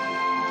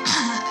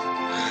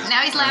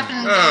 Now he's laughing.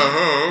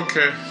 oh,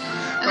 okay.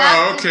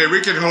 That- Oh, okay,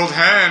 we can hold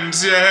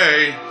hands,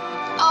 yay.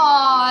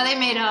 Oh, they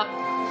made up.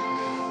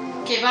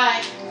 Okay,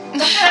 bye.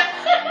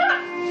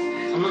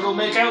 I'm gonna go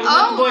make out with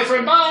Oh. my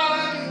boyfriend.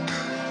 Bye!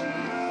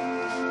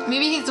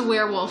 Maybe he's a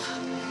werewolf.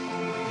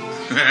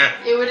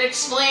 It would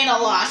explain a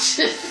lot.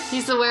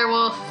 He's the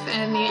werewolf,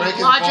 and the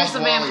Breaking lodger's the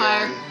the fourth wall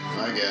vampire.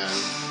 Again.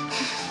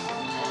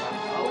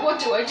 What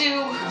do I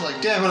do? I'm like,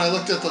 damn, when I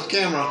looked at the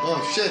camera.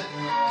 Oh, shit.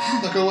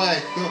 Look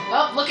away.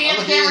 Well, looking at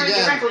the looking camera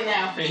again. directly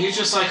now. And he's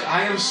just like,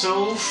 I am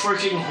so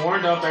freaking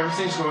horned up,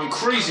 everything's going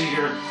crazy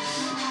here.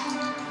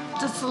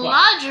 Does the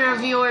lodger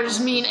of yours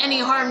mean any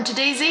harm to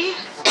Daisy?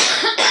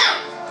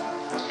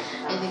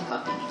 I think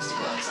Puppy needs to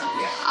go outside.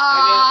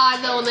 Ah,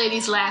 the old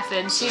lady's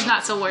laughing. She's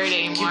not so worried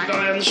Keep anymore. an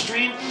eye on the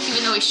street.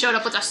 Even though he showed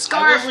up with a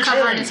scarf will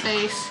covering return. his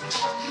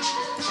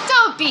face.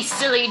 Don't be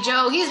silly,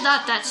 Joe. He's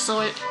not that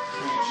sort.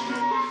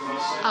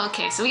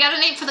 Okay, so we got a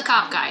name for the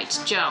cop guy. It's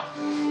Joe.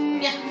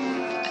 Yeah.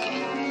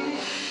 Okay.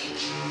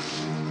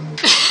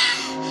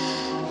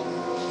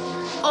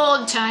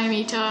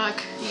 Old-timey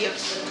talk. Yep.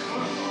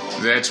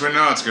 That's what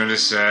Naught's gonna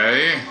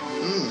say.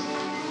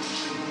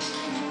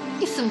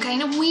 He's some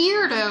kind of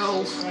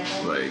weirdo.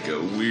 Like a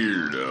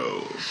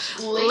weirdo.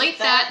 Late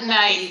that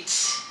night.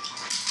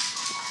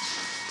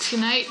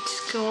 Tonight,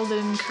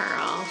 golden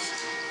curls.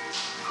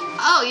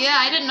 Oh yeah,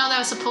 I didn't know that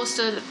was supposed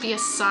to be a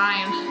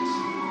sign.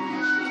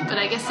 But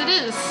I guess it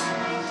is.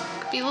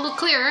 Could be a little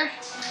clearer.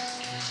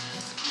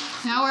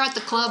 Now we're at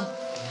the club.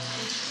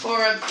 Or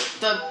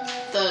the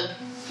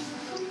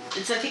I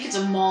think it's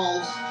a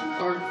mall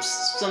or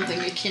something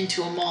akin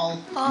to a mall.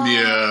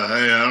 Yeah,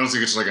 I don't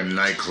think it's like a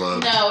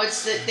nightclub. No,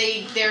 it's that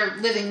they're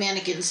living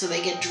mannequins, so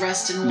they get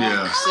dressed and walk.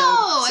 Yeah.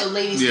 Oh, So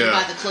ladies Yeah. can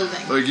buy the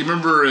clothing. Like, you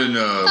remember in,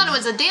 I thought it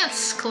was a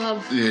dance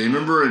club. yeah, you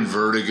remember in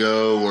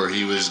Vertigo where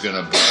he was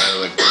gonna buy,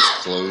 like, those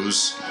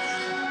clothes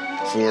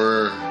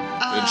for her?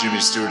 And Jimmy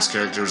Stewart's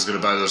character was gonna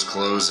buy those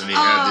clothes, and he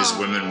had these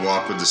women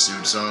walk with the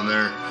suits on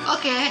there.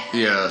 Okay.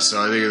 Yeah,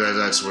 so I think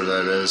that's where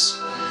that is.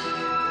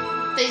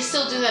 They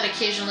still do that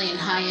occasionally in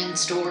high-end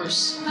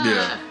stores.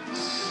 Yeah.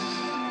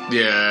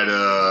 Yeah,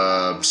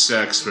 at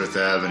Saks Fifth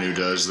Avenue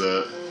does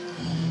that.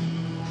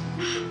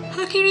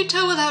 How can you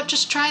tell without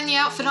just trying the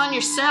outfit on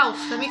yourself?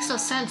 That makes no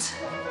sense.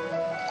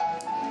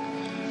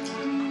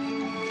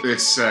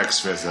 It's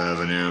Saks Fifth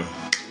Avenue.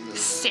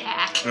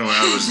 Sack. And when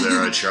I was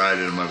there, I tried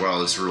it. I'm like, wow,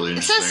 that's really It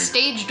interesting. says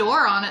stage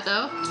door on it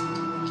though.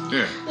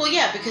 Yeah. Well,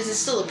 yeah, because it's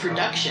still a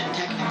production,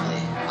 technically.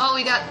 Oh,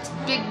 we got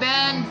Big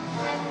Ben.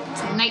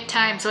 It's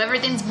nighttime, so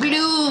everything's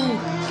blue.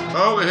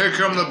 Oh, here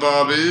come the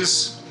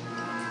Bobbies.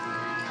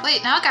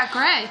 Wait, now I got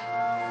gray.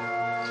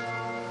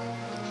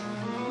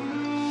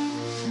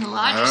 And the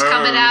lodger's Oh.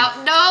 coming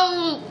out.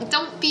 No!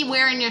 Don't be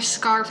wearing your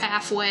scarf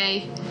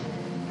halfway.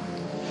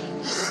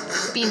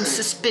 Being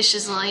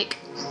suspicious like.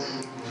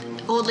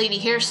 Old lady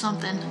hears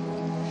something.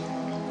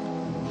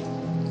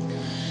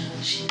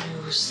 She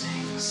knows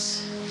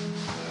things.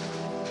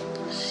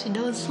 She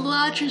knows the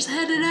lodger's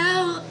headed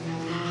out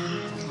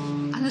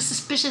on a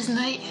suspicious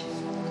night.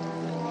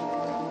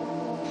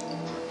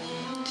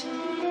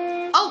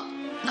 Oh,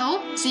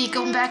 no. Is he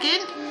going back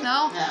in?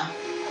 No? No.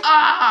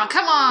 Ah,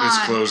 come on. He's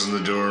closing the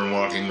door and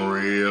walking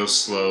real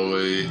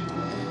slowly.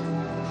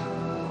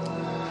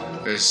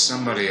 There's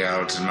somebody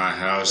out in my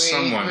house.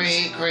 Someone's.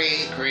 Creak,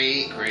 creak,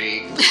 creak,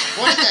 creak.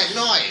 What is that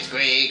noise?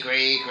 Creak,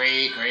 creak,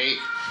 creak, creak.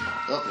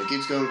 Oh, it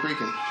keeps going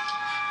creaking.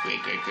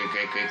 Creak, creak, creak,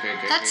 creak, creak,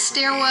 creak, That creak,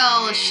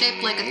 stairwell is creak.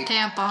 shaped like a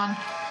tampon.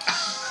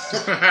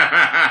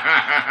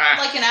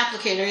 Like an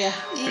applicator, yeah.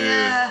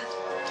 Yeah.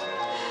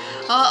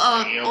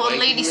 Uh-oh, You're old waking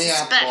lady me up,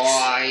 suspects.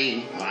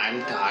 boy.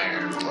 I'm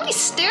tired. How many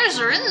stairs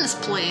are in this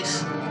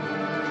place?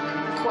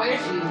 Quite a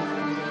few.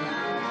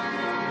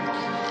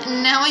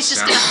 And now he's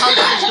just gonna hug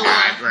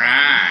the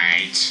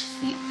Right.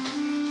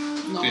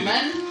 No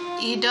men? door.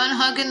 You done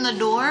hugging the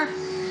door?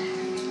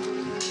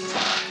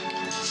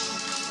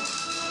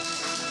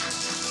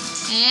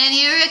 And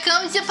here it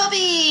comes your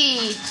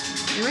puppy!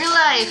 In real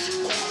life.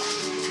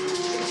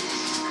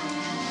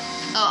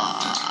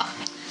 Aww.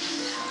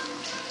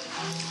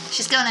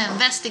 She's gonna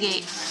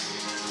investigate.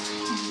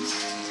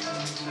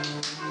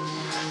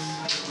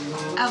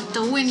 Out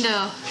the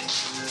window.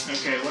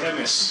 Okay, what I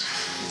miss?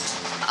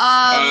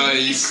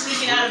 You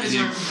Sneaking out of his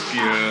room.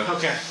 Yeah.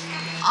 Okay.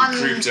 On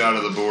Creeped out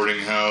of the boarding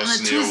house, On a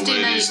and the old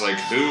Tuesday lady's night. like,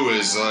 "Who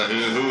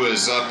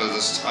is up at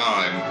this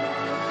time?"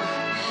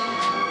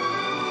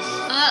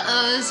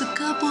 there's a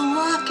couple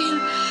walking.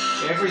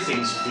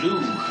 Everything's blue.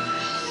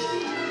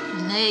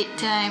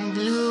 Nighttime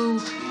blue.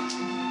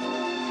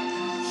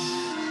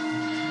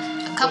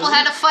 A couple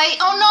had a fight.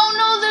 Oh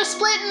no, they're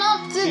splitting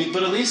up.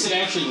 But at least it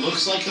actually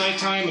looks like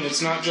nighttime, and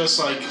it's not just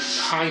like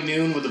high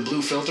noon with a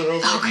blue filter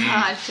over Oh it.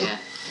 god, yeah.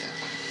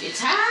 It's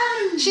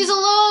time. She's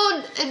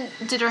alone. And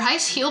did her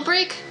ice heel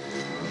break?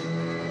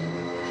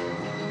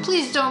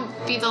 Please don't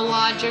be the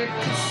lodger.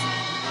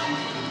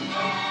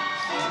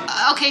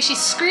 Okay, she's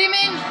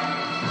screaming.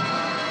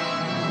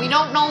 We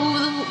don't know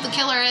who the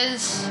killer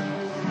is.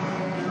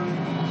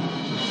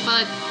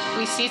 But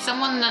we see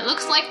someone that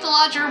looks like the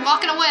lodger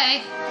walking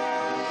away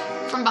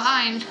from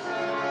behind.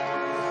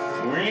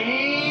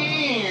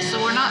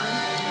 So we're not...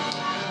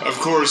 Of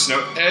course,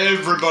 now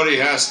everybody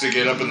has to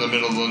get up in the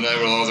middle of the night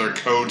with all their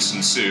coats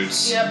and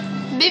suits. Yep.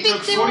 Maybe It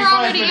took they were 45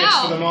 already minutes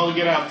out. for them all to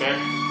get out there.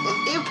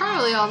 They were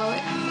probably all the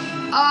way.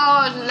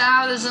 Oh,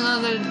 now there's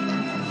another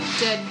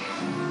dead.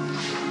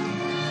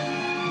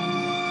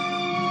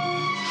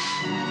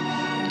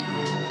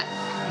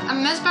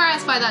 I'm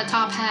mesmerized by that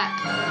top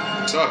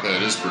hat. Top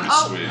hat is pretty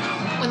Oh, sweet.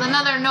 with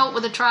another note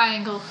with a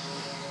triangle.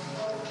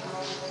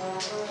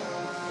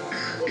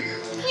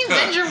 The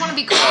Avenger want to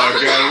be cool. Oh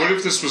god, what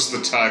if this was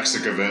the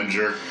Toxic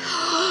Avenger?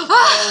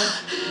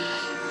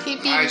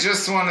 He'd be- I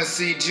just want to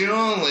see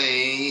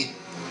Julie.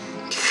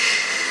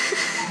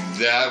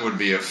 That would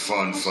be a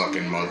fun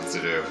fucking month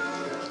to do.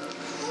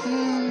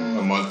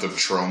 A month of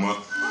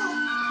trauma.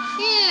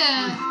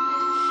 yeah.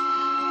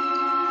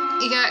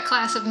 You got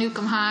Class of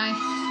Nukem High.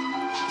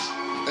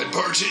 And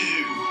part 2.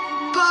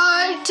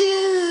 Part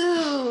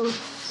 2.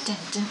 Dun,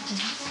 dun,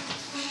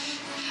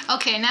 dun.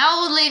 Okay,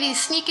 now old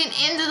lady's sneaking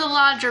into the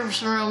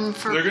lodger's room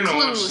for They're gonna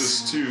watch clues.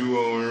 this too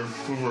while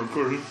we're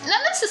recording.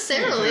 Not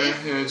necessarily.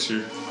 Yeah,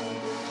 true.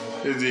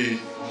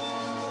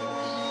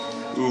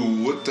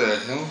 Ooh, what the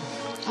hell?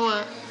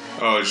 What?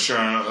 Oh, it's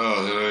trying to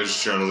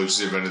look to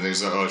see if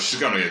anything's. Oh, she's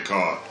gonna get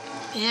caught.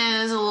 Yeah,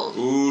 there's a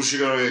Ooh, she's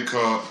gonna get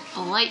caught.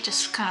 light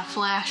just kind of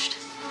flashed.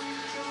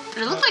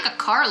 But it looked like a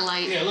car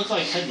light. Yeah, it looked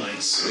like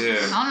headlights. Yeah.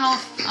 I don't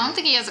know. I don't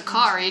think he has a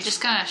car. He just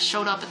kind of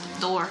showed up at the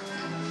door.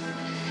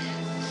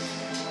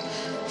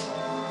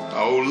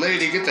 Oh,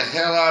 lady, get the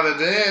hell out of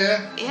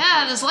there.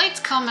 Yeah, there's lights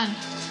coming.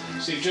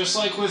 See, just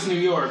like with New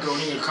York,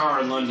 owning a car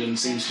in London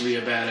seems to be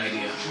a bad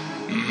idea.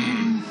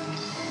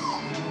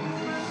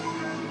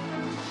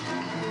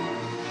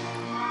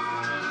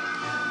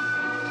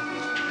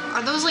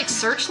 Are those like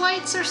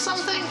searchlights or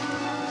something?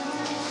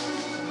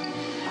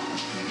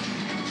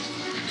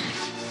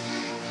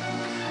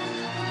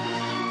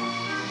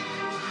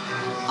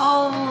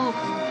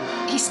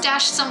 Oh, he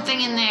stashed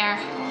something in there.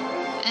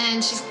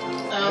 And she's...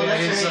 Oh,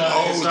 that's his, right.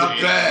 Oh, his the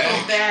dog-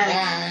 bag.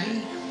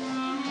 Bag.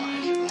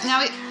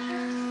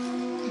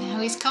 Now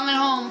he's coming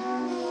home.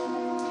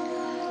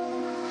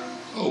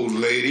 Oh,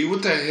 lady,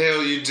 what the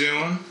hell you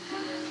doing?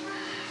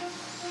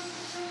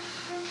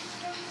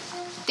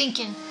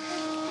 Thinking.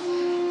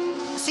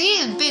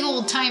 See, a big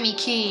old timey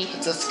key.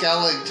 It's a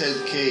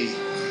skeleton key.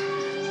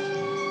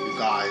 You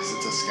guys,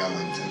 it's a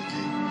skeleton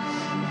key.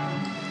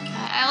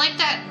 I like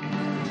that.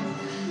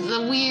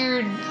 the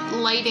weird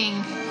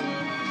lighting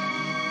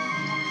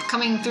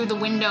coming through the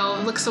window.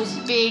 It looks so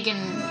big and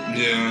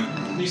Yeah.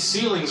 These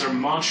ceilings are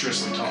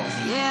monstrously tall.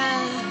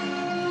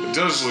 yeah. It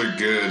does look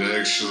good,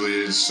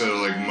 actually, instead of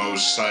like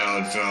most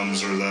silent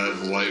films where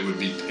that light would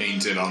be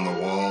painted on the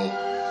wall.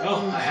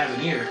 Oh, I have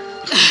an ear.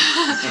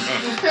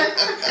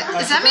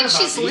 Does that mean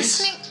she's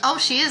listening? Oh,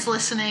 she is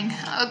listening.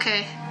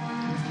 Okay.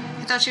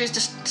 I thought she was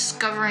just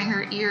discovering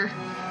her ear.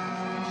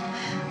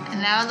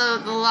 And now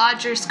the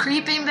lodger's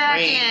creeping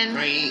back in.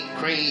 Great.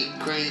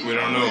 We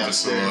don't know if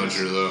it's the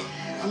lodger, though.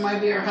 It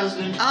might be her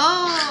husband.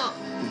 Oh.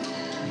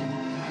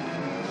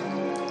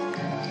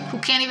 Who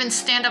can't even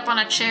stand up on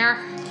a chair?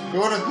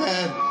 Go to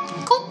bed.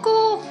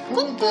 Cuckoo.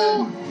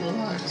 Cuckoo.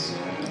 Relax.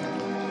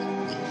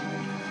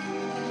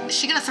 Is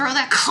she gonna throw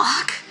that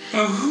clock?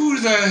 Who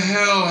the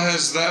hell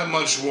has that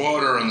much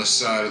water on the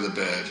side of the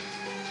bed?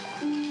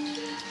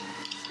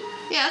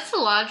 Yeah, that's the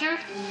lodger.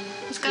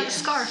 He's got a Yes.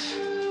 scarf.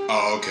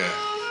 Oh, okay.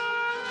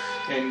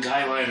 And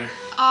Guy Liner.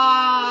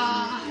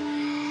 Ah.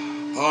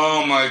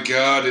 Oh my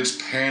god, it's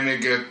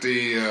Panic at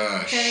the,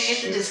 Panic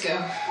at the Disco.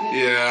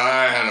 yeah,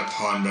 I had a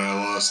pun, but I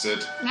lost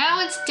it. Now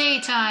it's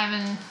daytime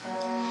and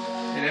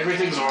And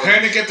everything's orange.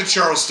 Panic at the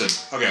Charleston.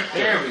 Okay.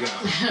 There we go.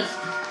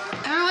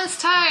 everyone's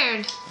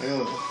tired.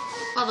 Oh.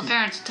 Well, the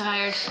parents are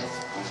tired.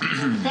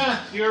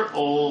 You're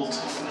old.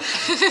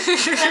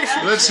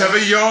 Let's have a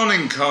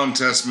yawning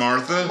contest,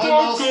 Martha. My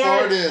mouth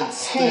farted.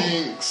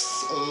 Stinks.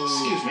 Oh.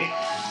 Excuse me.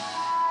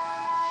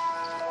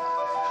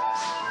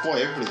 Boy,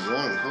 everybody's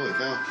wrong. Holy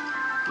cow.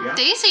 Yeah.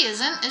 Daisy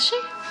isn't, is she?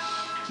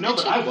 No,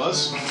 but I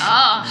was.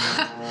 Oh.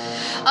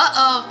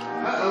 Uh-oh.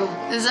 Uh-oh.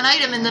 There's an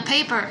item in the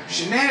paper.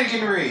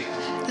 Shenaniganry.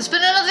 There's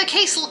been another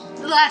case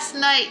last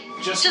night.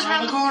 Just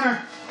around the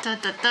corner. Da,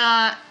 da,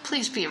 da.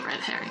 Please be a red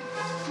herring.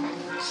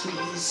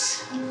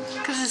 Please.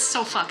 Because it's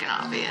so fucking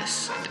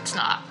obvious. It's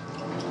not.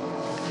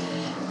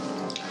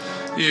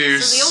 You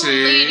So the old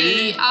see?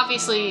 lady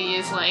obviously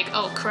is like,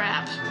 oh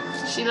crap.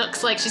 She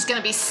looks like she's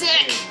gonna be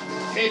sick.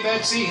 Hey,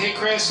 Betsy. Hey,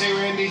 Chris. Hey,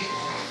 Randy.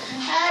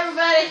 Hi,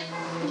 everybody.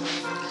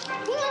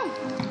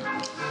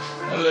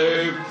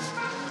 Hello.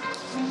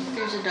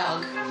 There's a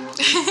dog.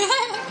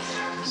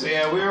 So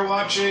yeah, we were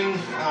watching.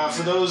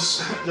 For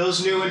those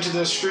new into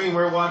the stream,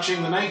 we're watching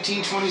the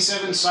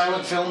 1927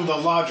 silent film *The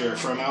Lodger*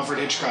 from Alfred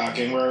Hitchcock,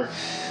 and we're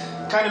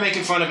kind of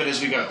making fun of it as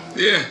we go.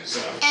 Yeah.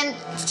 So And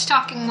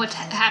talking what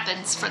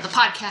happens for the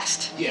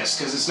podcast. yes,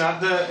 because it's not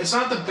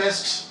the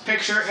best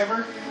picture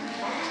ever.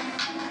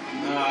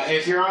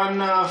 If you're on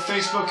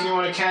Facebook and you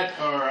want to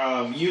or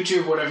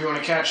YouTube, whatever you want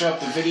to catch up,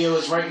 the video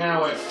is right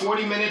now at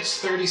 40 minutes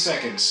 30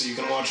 seconds, so you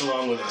can watch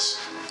along with us.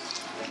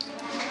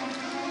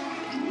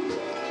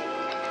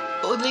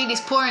 Old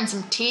lady's pouring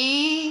some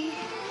tea.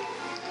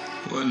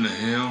 What in the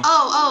hell?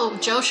 Oh,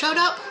 Joe showed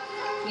up?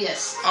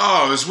 Yes.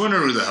 Oh, I was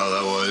wondering who the hell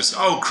that was.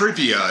 Oh,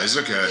 Creepy Eyes.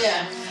 Okay.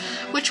 Yeah.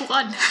 Which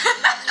one?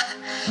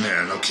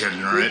 Man, no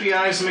kidding, right? Creepy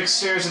eyes, mixed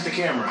stares at the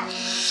camera.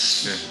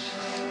 Yeah.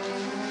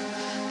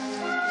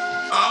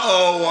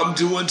 Oh, I'm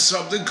doing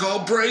something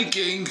called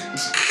breaking.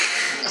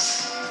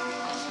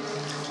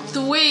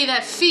 The way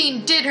that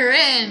fiend did her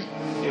in.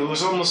 It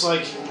was almost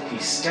like he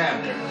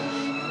stabbed her.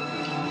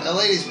 That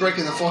lady's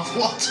breaking the fourth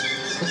wall.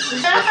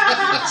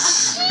 Stop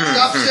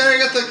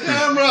staring at the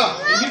camera.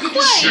 You can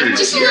just Sure,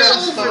 Just a yeah.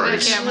 little over the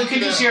Christ. camera. You can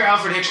just hear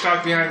Alfred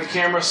Hitchcock behind the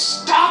camera.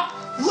 Stop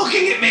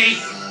looking at me!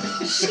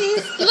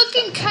 She's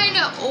looking kind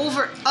of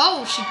over.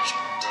 Oh, she.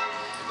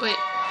 Wait.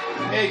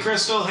 Hey,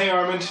 Crystal. Hey,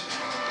 Armand.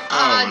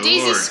 Oh, my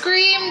Daisy Lord.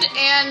 screamed,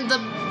 and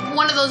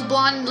one of those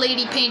blonde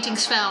lady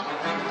paintings fell.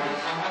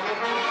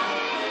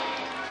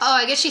 Oh,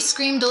 I guess she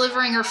screamed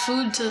delivering her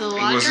food to the It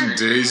lodger. wasn't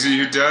Daisy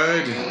who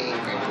died?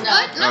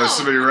 What? No. Oh,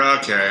 somebody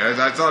okay.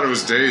 I thought it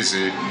was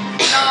Daisy.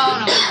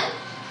 No.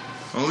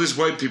 All these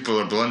white people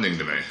are blending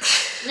to me.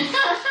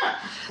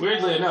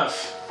 Weirdly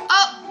enough.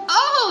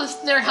 Oh,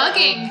 they're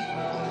hugging.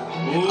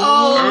 Ooh.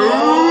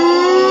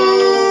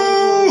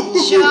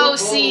 Oh, Joe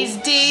sees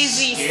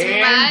Daisy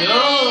Scandal.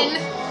 smiling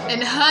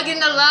and hugging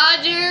the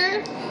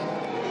lodger.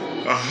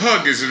 A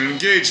hug is an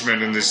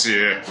engagement in this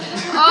year.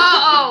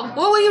 Uh-oh,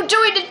 what were you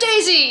doing to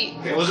Daisy?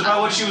 It was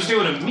about what she was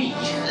doing to me.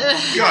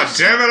 God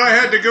damn it, I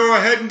had to go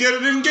ahead and get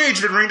an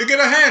engagement ring to get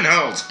a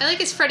handheld. I like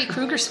his Freddy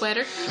Krueger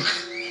sweater.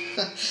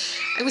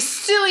 I was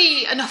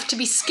silly enough to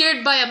be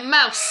scared by a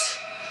mouse.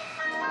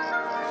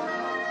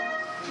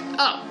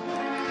 Oh,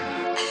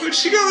 But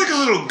she got like a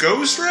little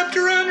ghost wrapped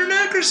around her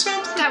neck or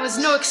something? that was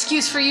no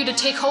excuse for you to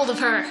take hold of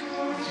her.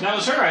 That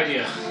was her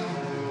idea.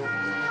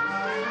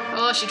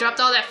 Oh, she dropped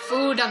all that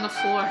food on the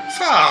floor.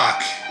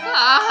 Fuck!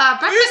 Ah, You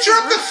breakfast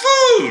dropped the is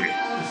food!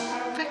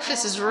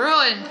 breakfast is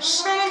ruined.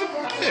 Son of a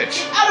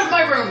bitch. Out of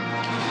my room.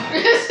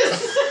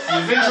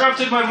 You've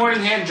interrupted my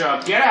morning hand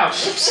job. Get out.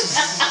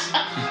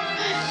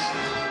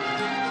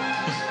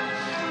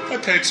 I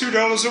paid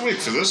 $2 a week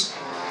for this.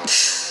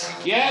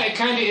 Yeah, it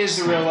kind of is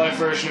the real life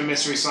version of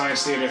Mystery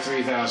Science Theater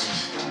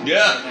 3000.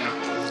 Yeah.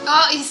 Yeah.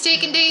 Oh, he's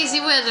taking Daisy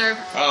with her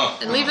Oh.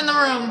 and leaving the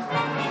room.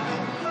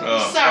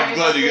 Oh, Sorry I'm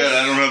glad you about got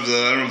it. I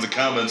don't have the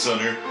comments on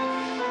here.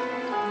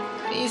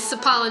 He's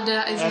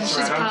apologizing. That's She's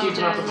right. I'm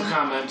keeping up with the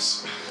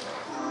apologizing.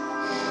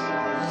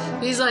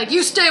 comments. He's like,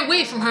 you stay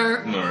away from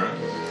her. Alright.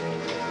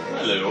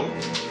 Hello.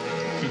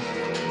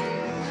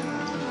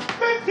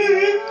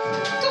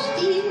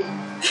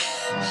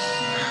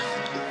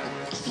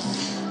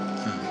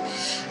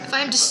 If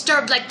I am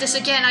disturbed like this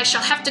again, I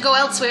shall have to go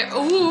elsewhere.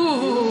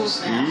 Ooh.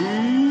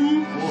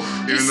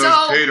 Even so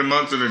though it's paid a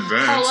month in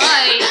advance.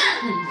 Polite.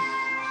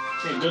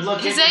 Hey, good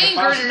luck His getting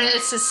the deposit.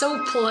 angerness is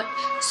so polite.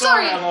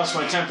 Sorry Sorry. I lost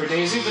my temper,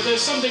 Daisy, but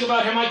there's something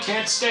about him I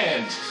can't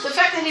stand. The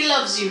fact that he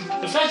loves you.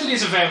 The fact that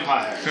he's a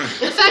vampire.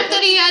 The fact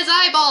that he has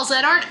eyeballs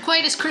that aren't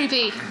quite as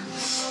creepy.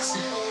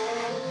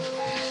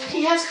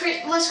 He has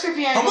less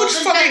creepy How eyeballs much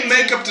than fucking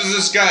Betty. makeup does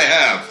this guy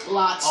have?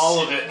 Lots.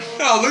 All of it.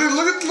 Oh,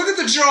 look at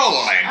the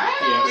jawline.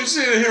 Yeah. It's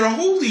in here.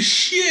 Holy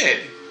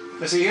shit.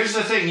 Now, see, here's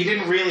the thing. He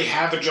didn't really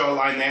have a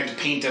jawline. They had to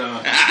paint it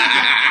on.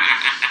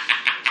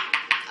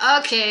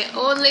 Okay,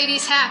 old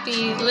lady's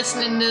happy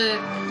listening to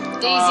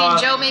Daisy and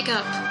Joe make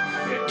up.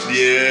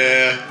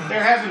 Yeah.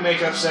 They're having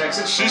makeup sex.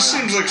 It's She fine.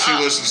 seems like she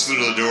listens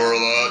through the door a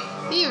lot.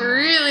 He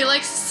really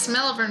likes the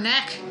smell of her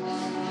neck.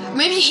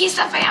 Maybe he's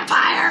the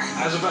vampire.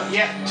 I was about...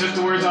 Yeah, took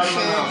the words out of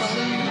my mouth.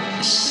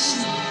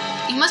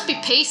 He must be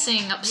pacing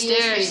He is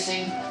upstairs.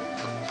 facing.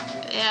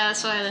 Yeah,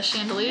 that's why the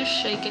chandelier's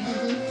shaking.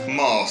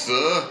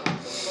 Martha.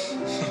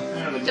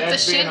 Yeah, If the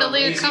dad's being a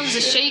chandelier lazy comes a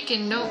shit.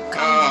 shaking, no.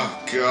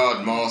 Oh,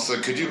 God, Martha.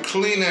 Could you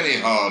clean any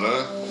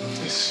harder?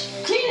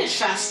 Clean it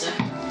faster.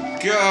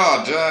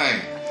 God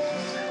dang.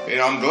 You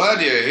know, I'm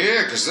glad you're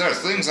here, because there are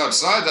things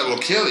outside that will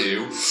kill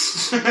you.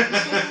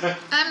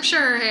 I'm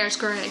sure her hair's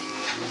gray.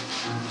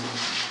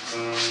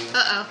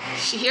 Uh-oh.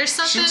 She hears She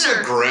something looks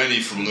like or Granny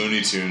from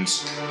Looney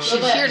Tunes. she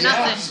hear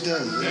nothing? She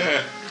does.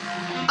 Yeah.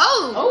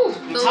 Oh! Oh,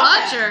 The top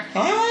hat. lodger. I just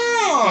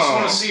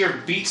want Oh. to see her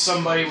beat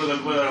somebody with an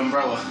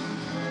umbrella.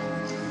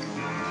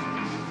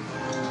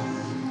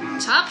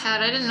 Top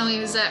hat. I didn't know he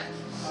was that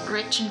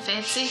rich and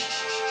fancy.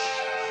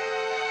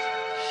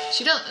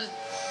 She don't.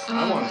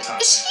 I want a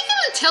top Is she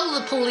gonna tell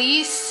the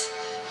police?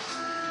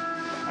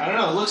 I don't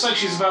know. It looks like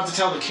she's about to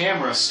tell the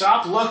camera,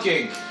 stop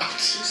looking.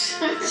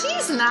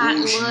 She's not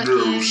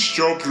looking.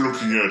 Stop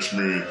looking at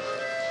me.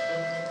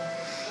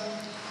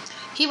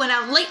 He went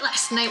out late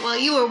last night while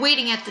you were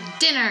waiting at the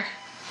dinner.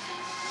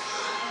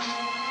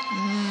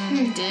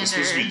 Dinner. It's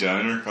supposed to be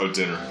diner? Oh,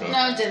 dinner. Oh.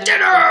 No, dinner.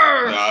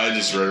 Dinner! No, I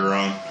just read it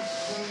wrong.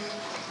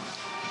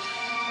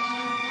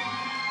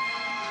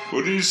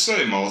 What did you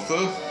say,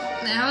 Martha?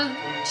 Now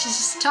she's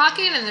just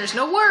talking and there's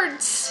no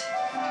words.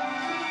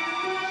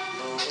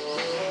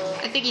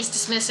 I think he's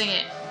dismissing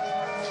it.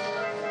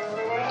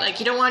 Like,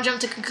 you don't want to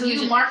jump to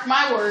conclusion. You mark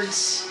my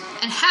words.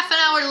 And half an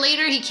hour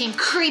later, he came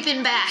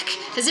creeping back,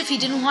 as if he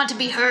didn't want to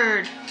be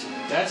heard.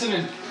 That's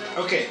an...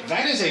 Okay,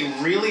 that is a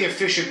really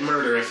efficient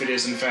murder if it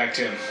is in fact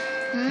him.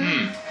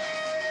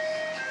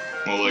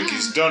 Well, like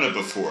he's done it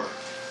before.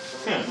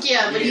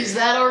 Yeah, but he's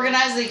that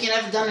organized that he can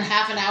have it done in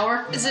half an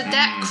hour. Is it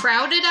that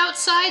crowded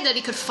outside that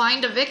he could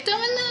find a victim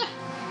in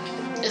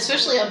there?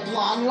 Especially a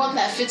blonde one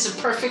that fits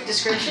a perfect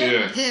description.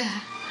 Yeah. Yeah.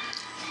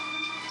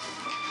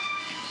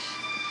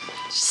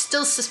 She's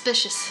still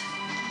suspicious.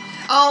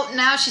 Oh,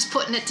 now she's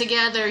putting it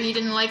together. He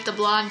didn't like the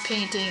blonde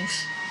paintings.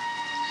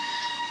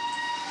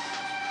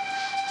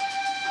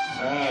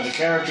 The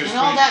character's And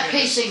all that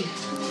putting- pacing.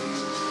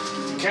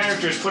 The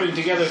character's putting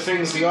together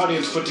things the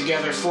audience put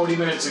together 40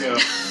 minutes ago.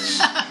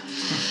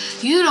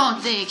 You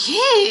don't think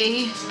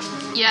he...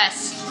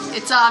 Yes,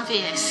 it's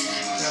obvious.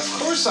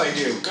 Of course I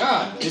do.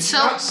 God, did It's you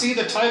so- not see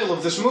the title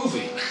of this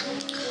movie?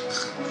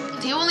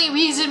 The only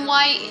reason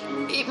why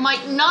it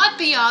might not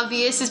be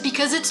obvious is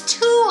because it's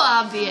too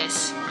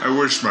obvious. I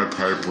wish my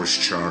pipe was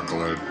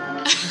chocolate.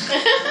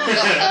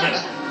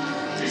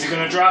 Is he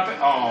gonna drop it?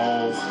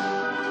 Oh.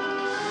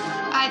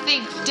 I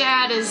think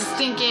Dad is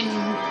thinking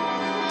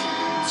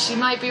she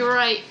might be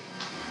right.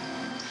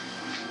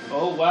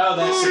 Oh, wow,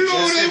 that's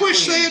suggestive.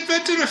 cleaning.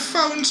 invented a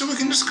phone so we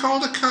can just call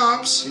the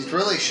cops. He's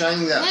really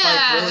shining that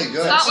Yeah, pipe really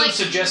good. it's not Some like-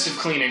 suggestive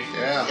cleaning.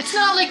 Yeah. It's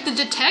not like the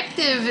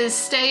detective is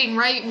staying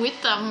right with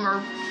them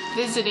or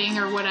visiting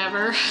or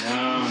whatever.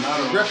 No, not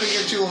a Gripping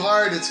it too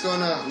hard, it's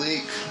gonna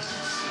leak.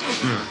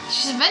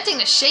 She's inventing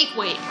the shake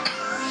weight.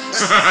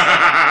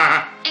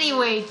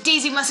 Anyway,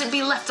 Daisy mustn't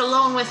be left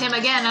alone with him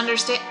again,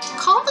 understand?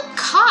 Call the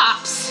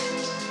cops.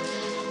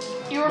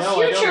 Your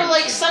No, I don't future,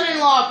 like, understand.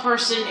 son-in-law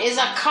person is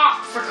a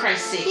cop, for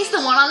Christ's sake. He's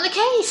the one on the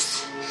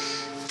case.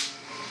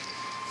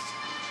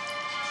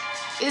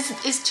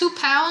 Is 2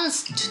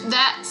 pounds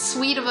that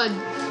sweet of a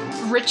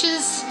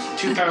riches?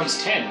 2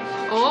 pounds 10.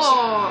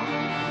 Oh.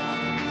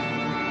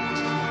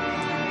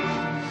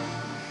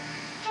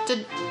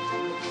 Did...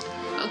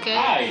 Okay.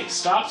 Hi,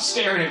 stop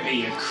staring at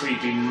me, you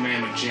creepy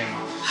mamma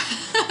jamma.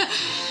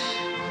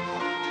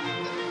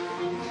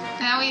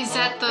 Now he's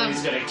at And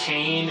he's the got a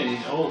cane and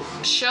he, oh,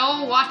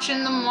 show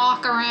watching them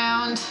walk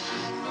around.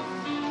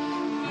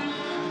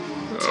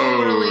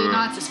 Totally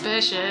not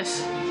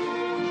suspicious.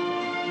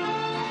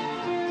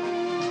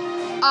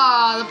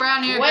 Ah, the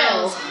brown hair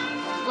Well.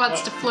 girl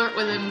wants to flirt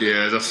with him.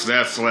 Yeah, that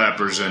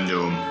flapper's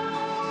into him.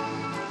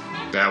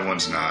 That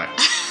one's not.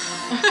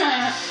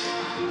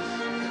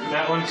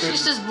 That one could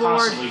She's just bored.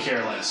 possibly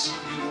care less.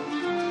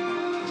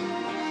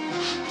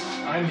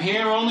 I'm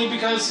here only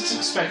because it's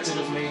expected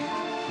of me.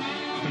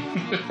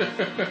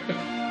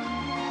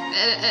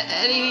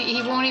 Eddie,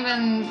 he won't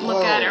even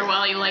look at her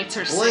while he lights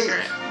her Blink,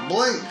 cigarette.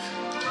 blink.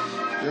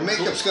 Your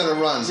makeup's gonna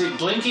run. See,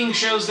 blinking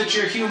shows that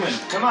you're human.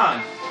 Come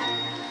on.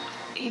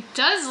 He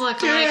does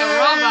look like a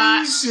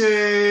robot.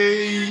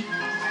 Daisy.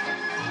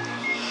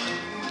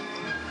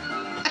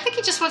 I think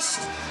he just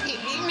wants.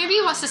 Maybe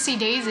he wants to see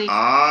Daisy.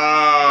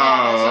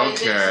 Oh,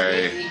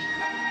 okay.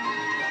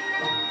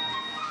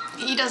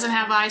 He doesn't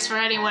have eyes for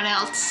anyone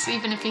else,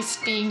 even if he's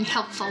being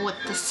helpful with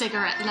the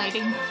cigarette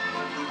lighting.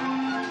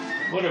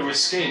 What a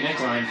risque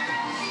neckline.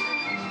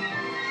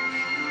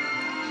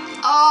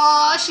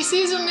 Oh, she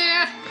sees him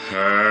there.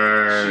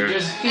 Hey.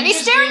 And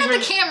he's staring at the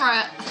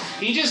camera.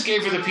 He just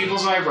gave her the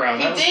people's eyebrow.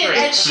 That He was did, great.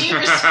 and she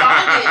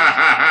responded.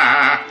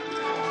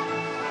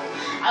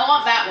 I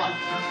want that one.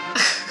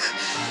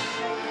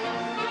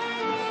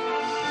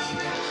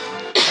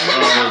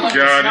 Oh It's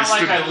God! not He's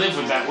like the, I live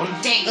with that one.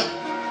 Dang it.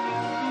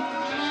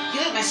 You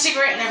lit my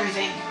cigarette and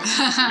everything.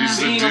 he's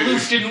the Being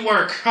aloof dude. didn't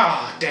work.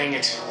 Ah, dang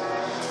it.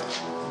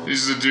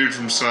 He's the dude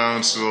from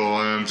Silence of the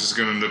Lambs. He's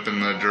gonna end up in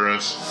that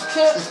dress.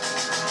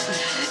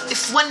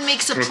 If one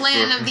makes a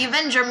plan of the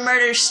Avenger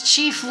murders,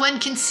 Chief, one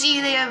can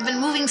see they have been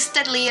moving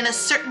steadily in a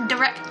certain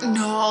direction.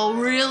 No,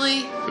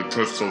 really? They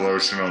put the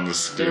lotion on the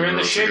skin. They're in the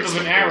rose shape against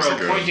of an the arrow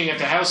cigarette. pointing at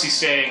the house he's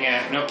staying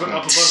at, and up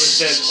above it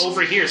says,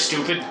 "Over here,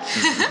 stupid."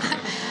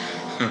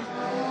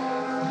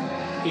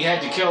 He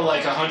had to kill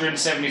like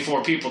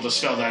 174 people to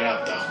spell that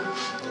out,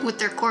 though. With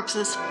their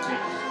corpses.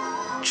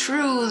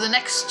 True, the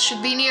next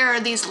should be near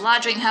these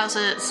lodging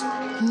houses.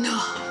 No.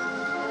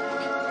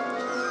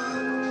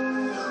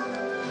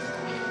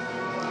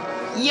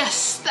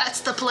 Yes, that's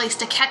the place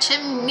to catch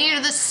him, near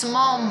the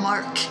small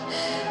mark.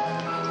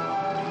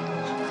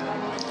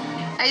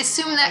 I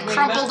assume that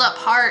crumpled up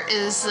heart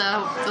is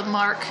the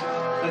mark.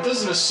 That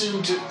doesn't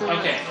assume to.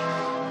 Okay,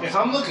 if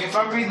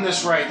I'm reading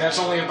this right, that's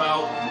only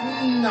about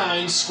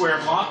 9 square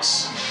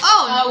blocks,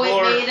 Oh, Oh,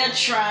 Or- it made a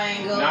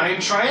triangle. 9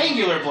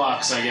 triangular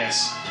blocks, I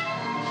guess.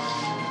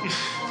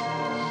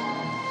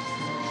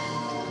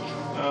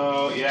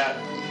 Oh yeah,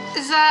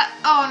 is that?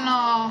 Oh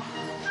no.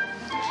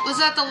 Was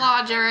that the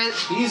lodger?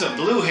 he's a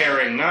blue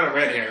herring, not a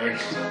red herring.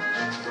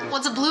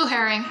 What's a blue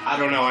herring? I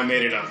don't know. I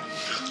made it up.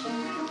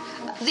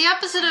 The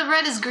opposite of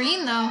red is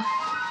green, though.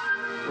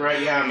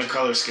 Right? Yeah, on the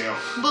color scale.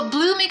 But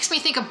blue makes me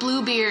think of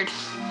Bluebeard,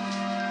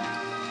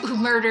 who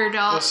murdered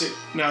all. Let's see.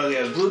 No,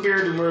 yeah,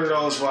 Bluebeard who murdered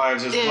all his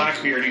wives. There's Yeah.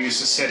 Blackbeard who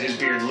used to set his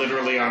beard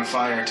literally on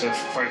fire to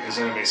fight his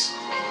enemies.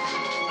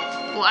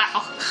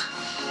 Wow.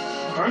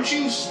 Aren't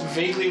you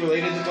vaguely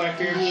related to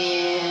Blackbeard?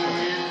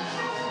 Yeah.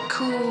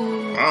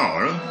 Cool. Oh,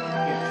 really?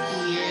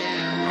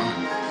 Yeah.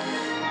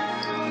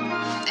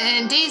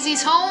 And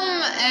Daisy's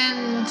home,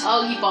 and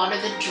Oh, he bought her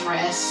the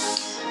dress.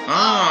 Oh.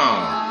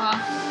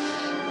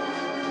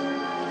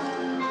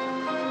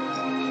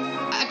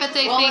 I bet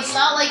they Well, think. it's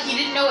not like he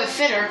didn't know it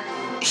fit her.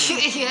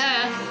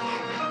 Yeah.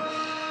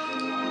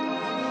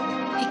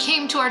 He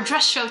came to our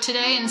dress show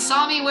today and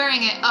saw me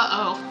wearing it.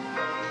 Uh-oh.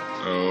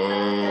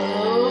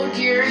 Oh. Oh,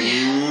 dear.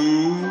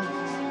 Ooh.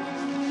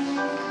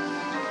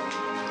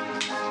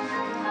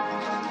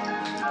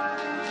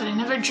 But I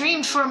never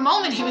dreamed for a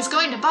moment he was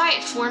going to buy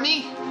it for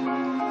me.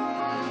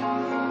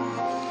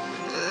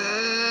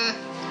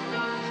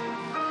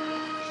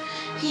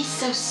 He's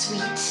so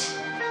sweet.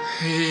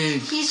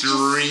 He's He's just-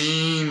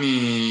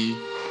 dreamy.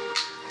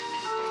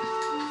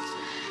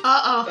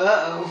 Uh-oh.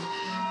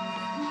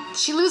 Uh-oh. Did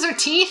she lose her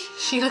teeth?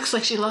 She looks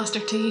like she lost her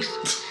teeth.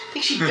 I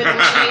think she bit her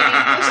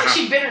cheek. Looks like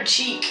she bit her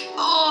cheek.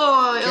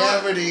 Oh.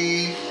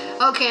 Cavity.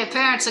 Okay,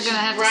 parents are gonna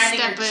have to Grinding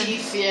step her in.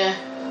 teeth, yeah.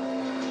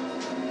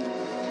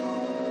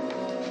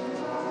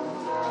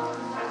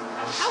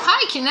 How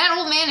high can that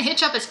old man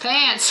hitch up his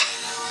pants?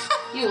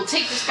 You will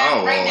take this back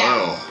Oh, right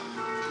now. well.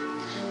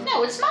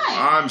 No, it's mine.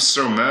 I'm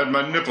so mad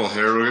my nipple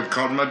hair will get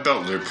caught in my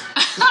belt loop.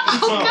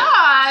 Oh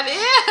God!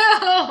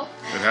 Ew!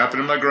 It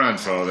happened to my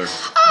grandfather.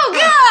 Oh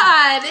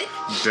God!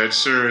 Dead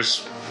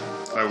serious.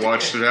 I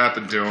watched it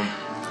happen to him.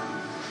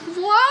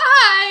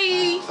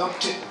 Why? Up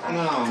to.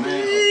 No,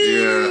 man.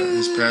 Yeah,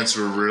 his pants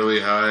were really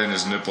high and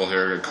his nipple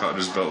hair got caught in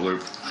his belt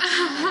loop.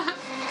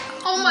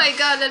 Oh my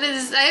God! That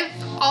is. I have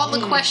all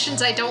the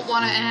questions I don't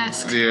want to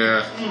ask.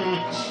 Yeah.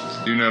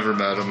 You never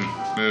met him,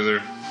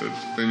 either. But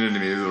they didn't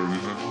meet either of them.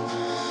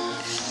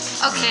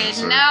 Okay,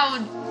 sorry.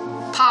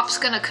 now Pop's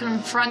gonna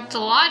confront the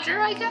lodger,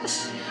 I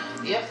guess.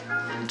 Yep.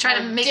 Try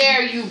to How make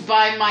dare you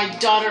buy my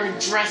daughter a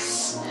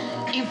dress?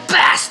 you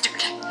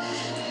bastard!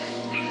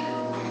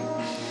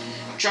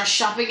 Dress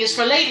shopping is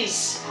for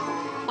ladies.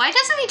 Why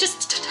doesn't he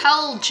just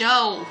tell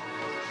Joe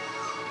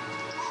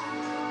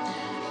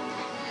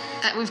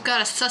that we've got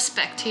a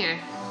suspect here?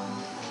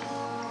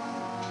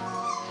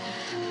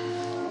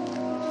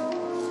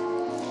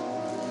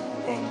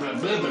 Blah,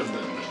 blah, blah,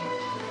 blah.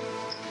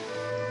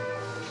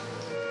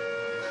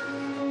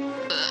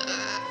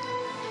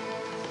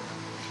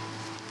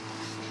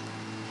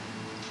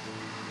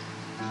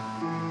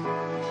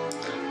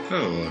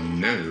 Oh,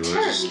 no.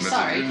 Terribly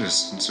sorry.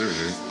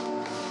 Surgery.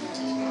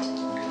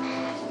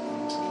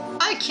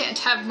 I can't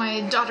have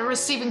my daughter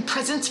receiving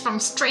presents from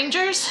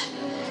strangers.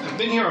 I've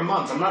been here a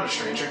month. I'm not a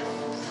stranger.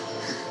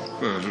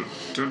 Well,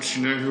 don't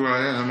you know who I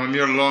am? I'm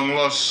your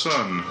long-lost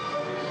son.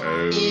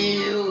 Oh.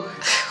 Ew.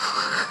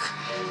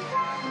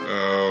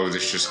 Oh,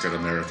 this just got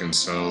American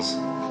South.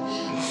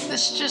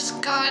 This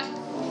just got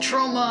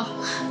trauma.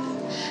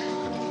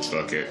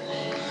 Fuck it.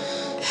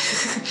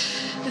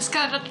 This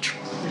got a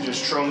You're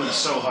just trolling it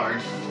so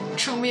hard.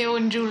 Romeo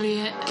and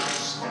Juliet.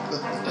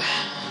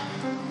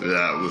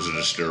 That was a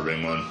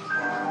disturbing one.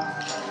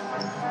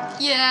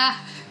 Yeah.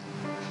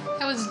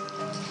 That was...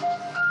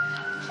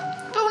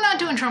 But we're not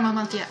doing Trauma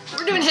Month yet.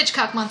 We're doing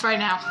Hitchcock Month right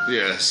now.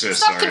 Yes, Stop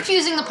sorry.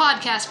 confusing the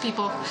podcast,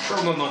 people.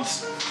 Trauma month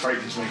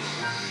frightens me.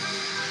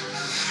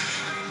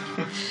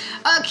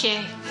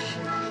 Okay.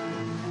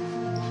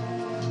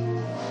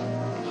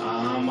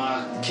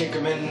 Kick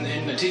him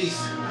in the teeth.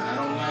 I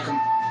don't like him.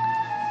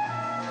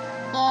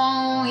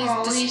 Oh,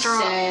 he's He's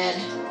distraught. sad.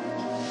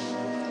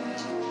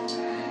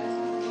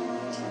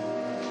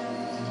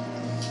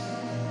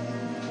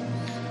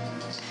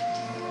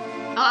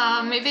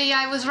 Maybe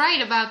I was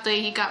right about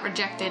he got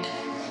rejected.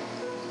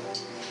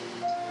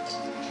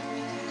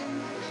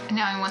 And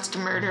now he wants to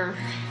murder.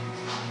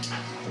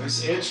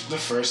 It's the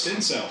first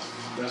incel.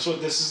 That's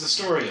what this is the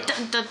story of.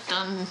 Dun, dun,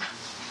 dun.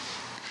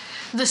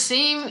 The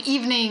same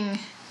evening.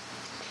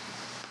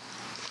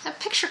 That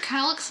picture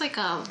kind of looks like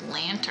a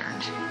lantern.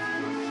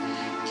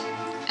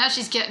 Now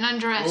she's getting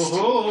undressed.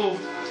 Oh,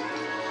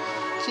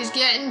 She's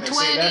getting I 20s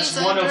say that's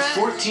one of undressed.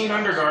 14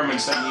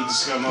 undergarments that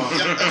needs to come off.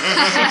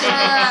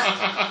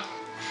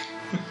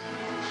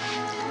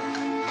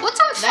 What's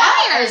on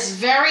That fire? is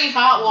very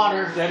hot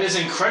water. That is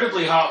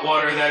incredibly hot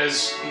water. That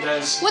is.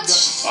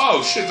 What's...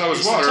 Oh, shit, that was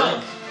It's a water.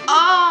 tub.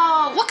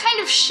 Oh, what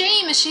kind of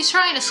shame is she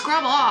trying to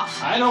scrub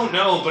off? I don't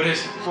know, but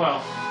it's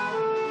well.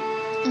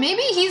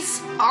 Maybe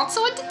he's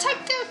also a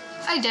detective?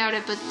 I doubt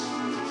it, but...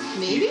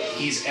 Maybe?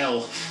 He's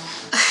L.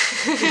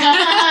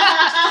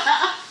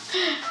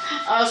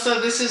 Oh,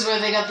 so this is where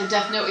they got the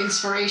Death Note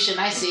inspiration.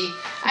 I see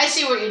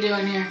what you're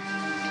doing here.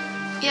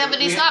 Yeah, but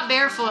he's Yeah. not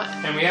barefoot.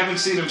 And we haven't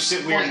seen him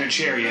sit weird in a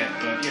chair yet,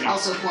 but you know.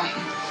 Also point.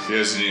 He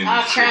hasn't even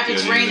Ah, crap, shit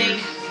it's yet either.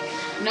 raining.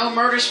 No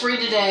murder spree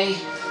today.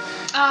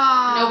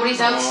 Oh, Nobody's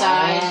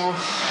outside.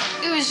 Oh,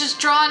 he was just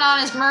drawing on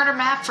his murder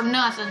map for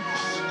nothing.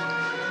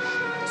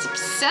 He's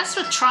obsessed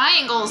with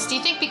triangles. Do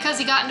you think because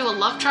he got into a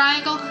love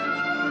triangle?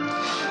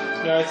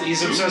 no,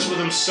 he's obsessed with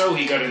him, so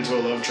he got into a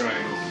love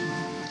triangle.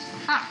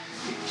 Huh.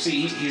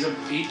 See, he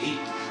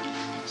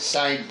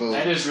Side boob.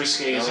 that is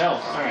risque as hell.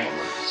 All right.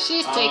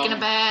 She's taking a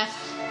bath.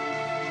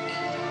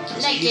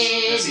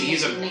 Naked.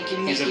 He's a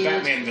naked.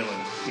 Batman villain.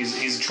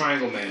 He's a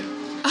triangle man.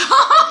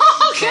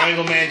 Okay.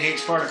 Triangle man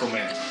hates particle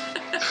man.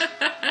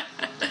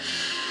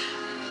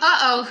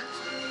 Uh-oh.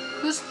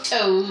 Who's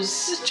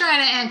Toes. trying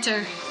to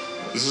enter?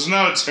 This is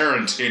not a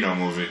Tarantino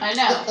movie. I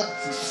know.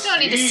 You don't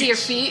need to see her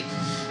feet.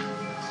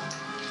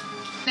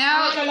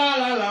 Now,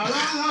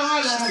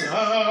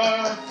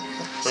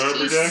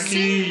 Rubber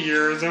ducky,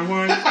 you're the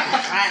one.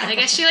 I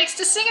guess she likes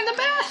to sing in the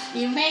bath.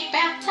 You make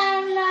bath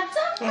time lots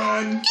of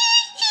Fun.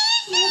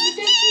 Rubber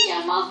ducky,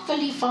 I'm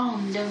awfully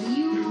fond of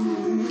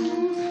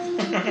you.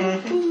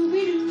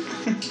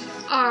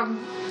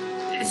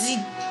 Is he...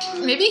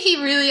 Maybe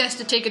he really has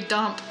to take a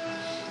dump.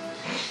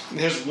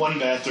 There's one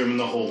bathroom in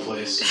the whole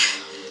place.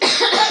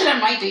 There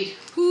might be.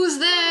 Who's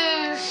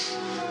there?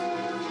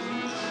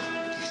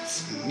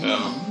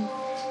 No.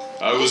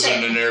 I was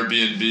in an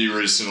Airbnb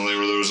recently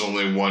where there was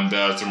only one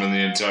bathroom in the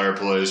entire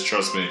place.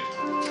 Trust me.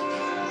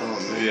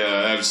 Oh, man.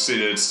 Yeah, I've seen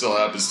it. It still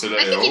happens today.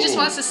 I think he just Oh.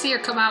 wants to see her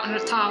come out in a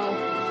towel.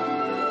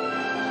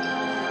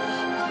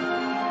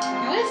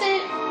 Who is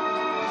it?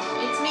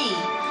 It's me.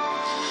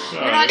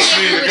 not It's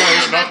me, angry the with guy me,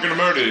 who's not but- gonna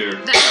murder you.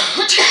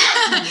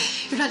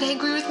 You're not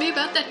angry with me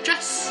about that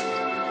dress?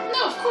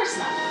 No, of course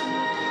not.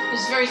 It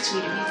was very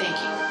sweet of you. Thank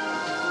you.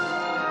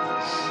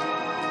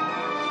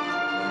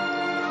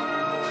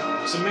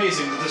 It's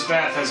amazing that this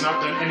bath has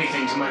not done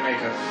anything to my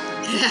makeup.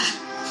 Yeah.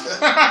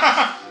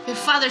 Your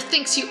father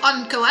thinks you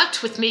oughtn't go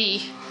out with me.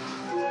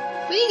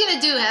 What are you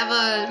gonna do? Have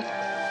a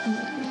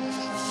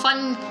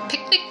fun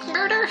picnic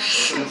murder?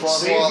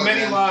 Save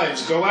many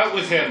lives. Go out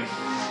with him.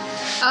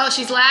 Oh,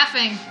 she's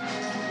laughing.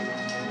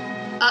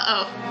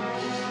 Uh-oh.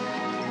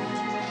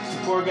 If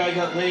the poor guy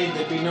got laid,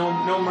 there'd be no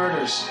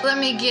murders. Let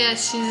me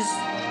guess. She's...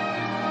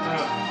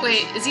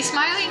 Wait, is he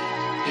smiling?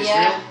 His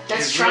Yeah, real-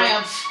 that's his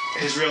triumph.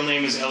 His real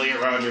name is Elliot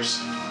Rogers.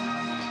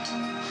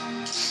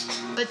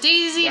 But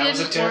Daisy That was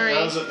didn't a worry.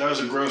 that was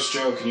a gross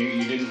joke, and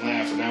you didn't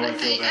laugh, and now I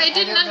feel I bad. didn't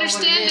don't know what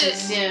understand it.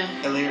 is. Yeah.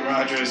 Elliot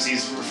Rogers,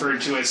 he's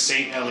referred to as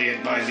Saint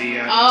Elliot by the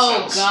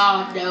Oh incels.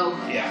 God, no.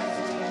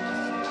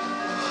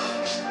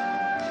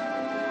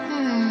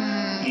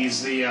 Yeah,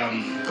 he's the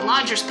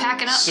Lodger's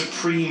packing up.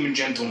 supreme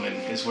gentleman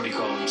is what he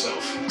called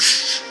himself.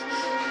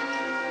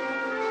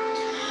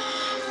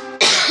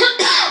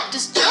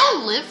 Does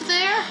Joe live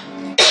there?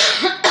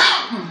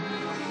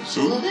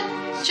 Who?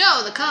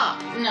 Joe, the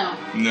cop. No.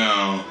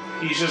 No.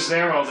 He's just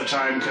there all the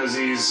time because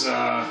he's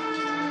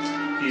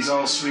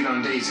all sweet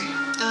on Daisy.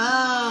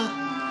 Oh.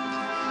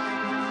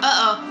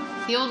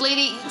 Uh-oh. The old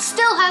lady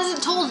still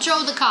hasn't told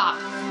Joe the cop.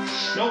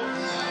 Nope.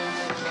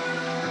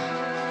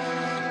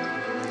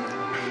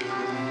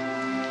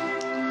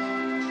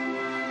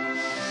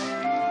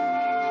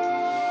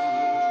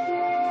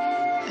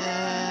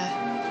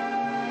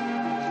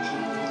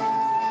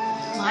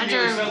 I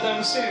nearly Roger, fell down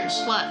the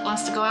stairs. what,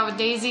 wants to go out with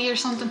Daisy or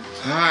something?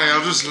 Hi,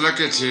 I'll just look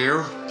at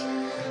you.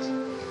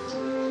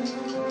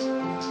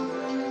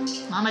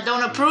 Mama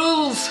don't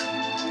approve.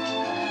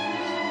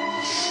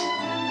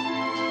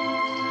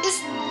 Is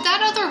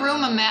that other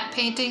room a matte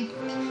painting?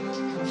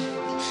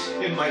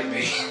 It might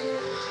be.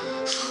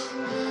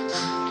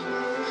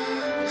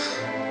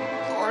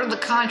 Or the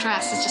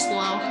contrast is just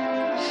low?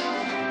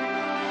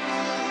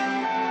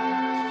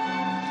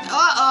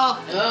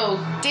 Uh-oh.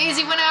 Oh.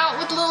 Daisy went out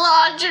with the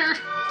lodger.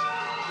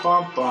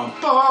 Bum, bum,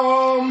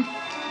 bum.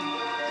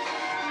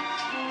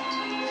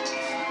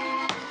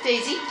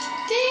 Daisy,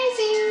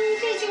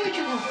 where'd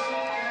you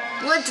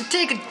go? Went to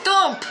take a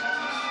dump.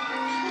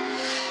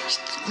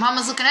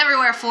 Mama's looking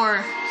everywhere for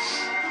her.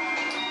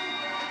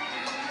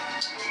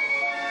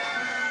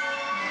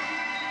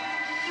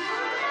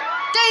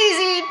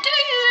 Daisy!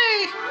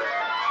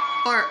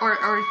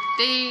 Or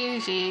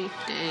Daisy.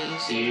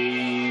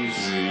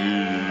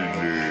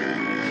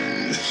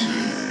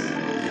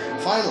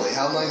 Finally,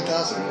 HAL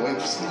 9000. We're waiting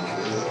for Steve.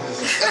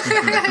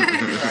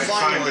 Alright,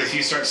 fine, but if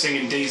you start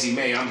singing Daisy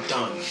May, I'm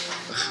done.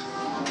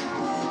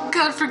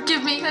 God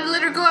forgive me, I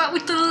let her go out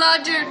with the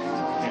lodger.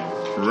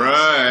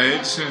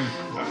 Right.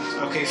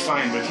 Okay,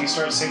 fine, but if you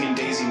start singing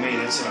Daisy May,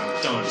 that's it,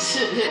 I'm done. And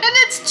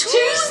it's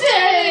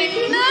Tuesday!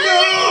 Tuesday!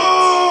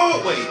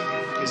 Oh,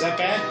 wait, is that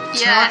bad?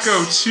 Yes.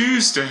 Taco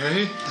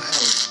Tuesday.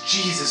 Oh,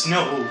 Jesus,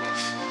 no.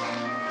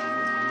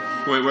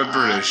 Wait, what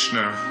British?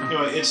 No. You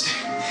know,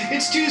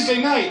 it's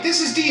Tuesday night.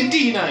 This is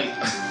D&D night.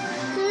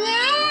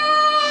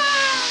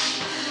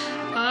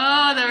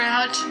 Oh, they're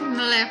out in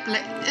the left.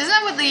 Isn't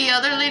that what the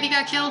other lady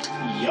got killed?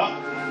 Yup.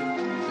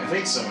 I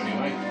think so,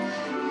 anyway.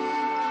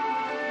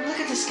 Look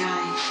at the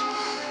sky.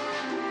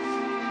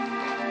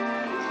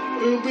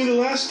 It'll be the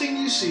last thing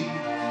you see.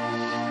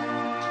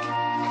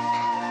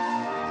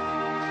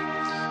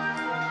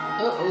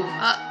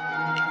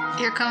 Uh-oh.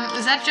 Here comes.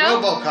 Is that Joe?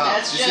 RoboCop.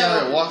 That's Did you see how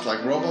Joe. it walked like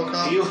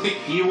RoboCop?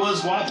 He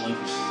was waddling.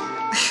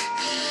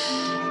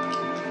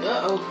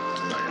 Uh-oh.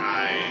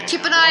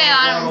 Keep an eye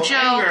on him, Waddle Joe.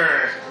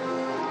 anger.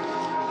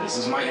 This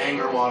is my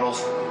anger waddle.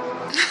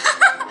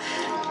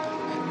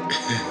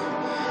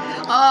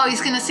 Oh,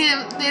 he's gonna see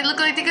them. They look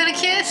like they're gonna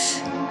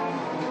kiss.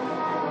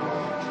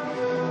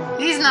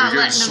 He's not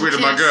You're letting getting them sweet kiss.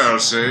 of my girl,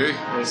 see?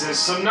 This is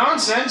some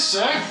nonsense,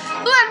 sir.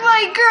 Let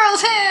my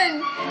girl's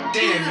hand.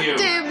 Damn you.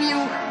 Damn you.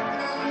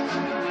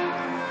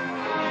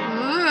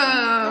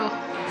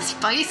 Ooh,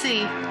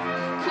 spicy.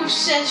 Who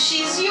says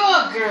she's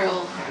your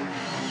girl?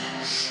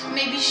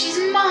 Maybe she's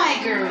my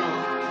girl.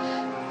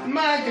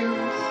 My girl.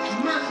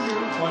 My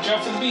girl. Watch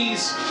out for the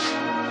bees.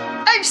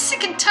 I'm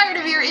sick and tired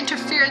of your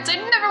interference. I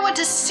never want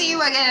to see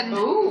you again.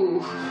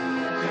 Ooh.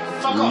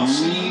 Fuck off,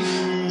 Steve.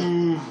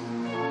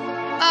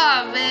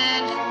 Oh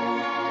man.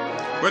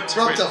 What?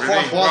 Broke Wait, the really?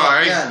 fourth wall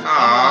Why? again.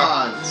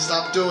 Aw. Come on,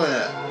 stop doing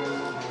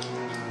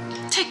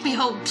it. Take me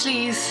home,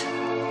 please.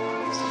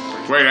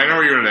 Wait, I know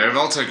where you live.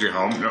 I'll take you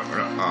home. No.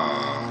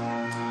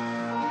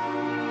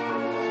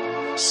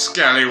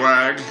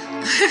 Scallywag.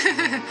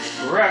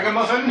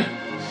 Ragamuffin.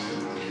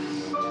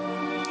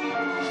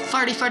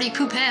 Farty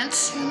poo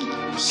pants.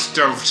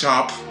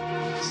 Stovetop.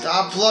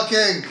 Stop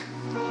looking.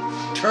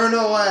 Turn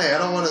away. I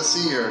don't want to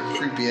see your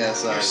creepy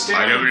ass eyes.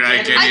 I don't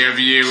like any of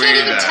you Can't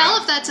even either. tell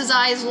if that's his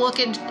eyes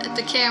looking at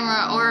the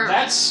camera or.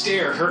 That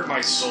stare hurt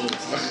my soul.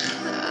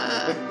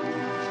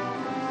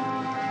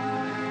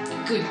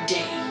 Good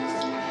day.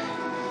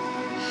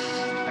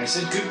 I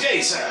said, good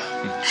day, sir.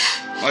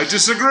 I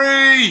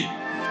disagree.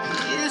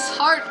 He's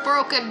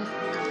heartbroken.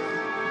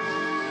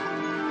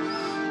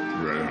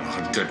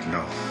 Well, good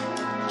enough.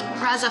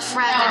 Raza I'm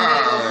Fragan.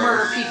 gonna go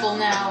murder people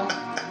now.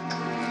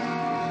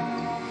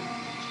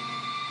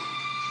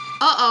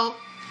 Uh-oh.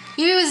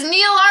 He was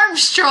Neil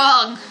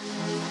Armstrong.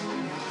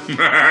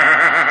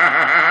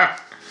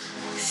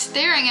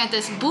 Staring at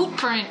this boot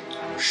print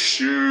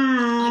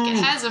Shoo. like it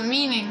has a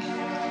meaning.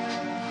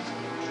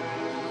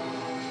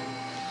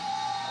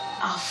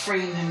 I'll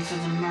frame him for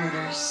the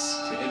murders.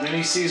 And then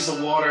he sees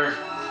the water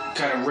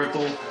kind of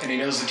ripple, and he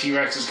knows the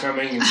T-Rex is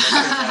coming, and he's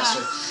much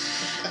faster.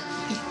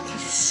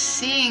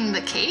 Seeing the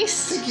I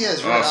case? think he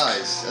has red Oh.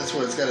 eyes. That's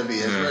what it's got to be.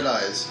 His red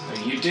eyes.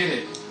 You did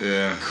it.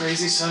 Yeah.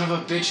 Crazy son of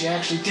a bitch, you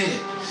actually did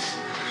it.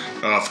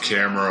 Off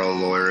camera, a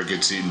lawyer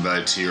gets eaten by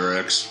a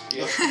T-Rex.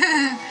 Yep.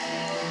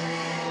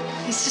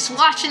 He's just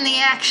watching the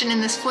action in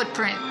this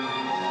footprint.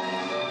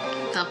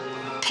 The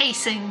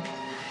pacing.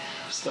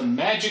 It's the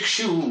magic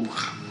shoe.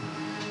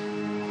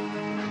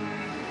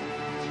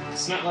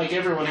 It's not like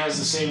everyone has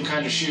the same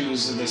kind of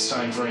shoes at this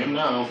time frame,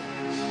 no.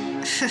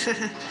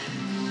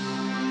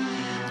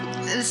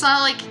 It's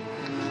not like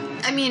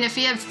I mean, if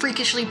you have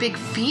freakishly big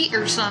feet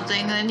or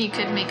something, then you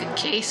could make a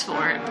case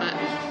for it, but...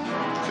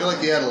 I feel like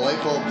he had a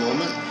light bulb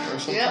moment or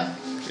something. Yeah.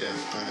 Yeah,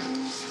 alright.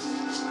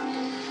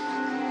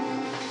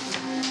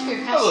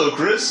 Here, Hello,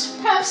 Chris.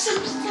 have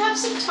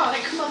some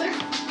tonic, Mother.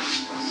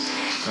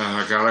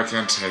 Oh God, I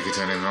can't take it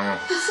anymore.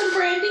 Some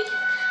brandy.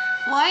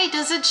 Why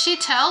doesn't she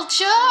tell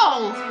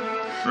Joe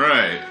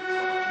Right.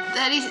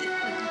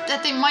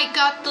 that they might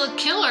got the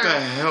killer? What the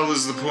hell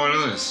is the point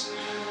of this?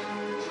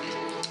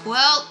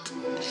 Well,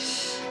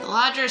 the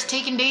lodger's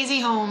taking Daisy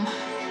home.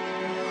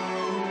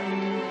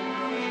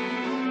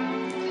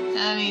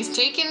 And he's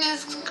taking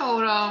his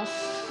coat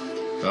off.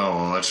 Oh,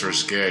 well, that's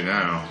risque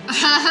now.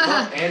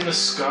 Oh, and the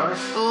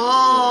scarf.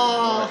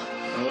 Oh,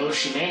 Oh,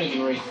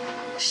 shenaniganry.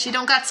 she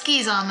don't got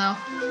skis on though.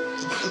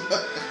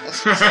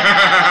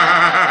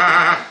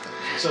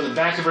 So the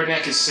back of her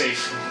neck is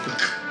safe.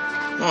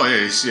 Oh,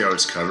 yeah, you see how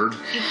it's covered?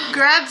 He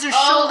grabs her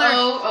shoulder.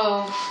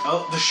 Oh.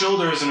 Oh, the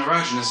shoulder is an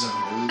erogenous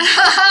zone.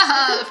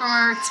 From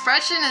her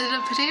expression, it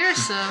appears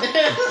so.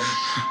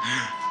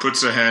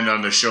 Puts a hand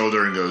on the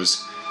shoulder and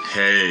goes,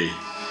 hey.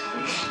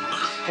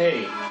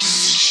 Hey.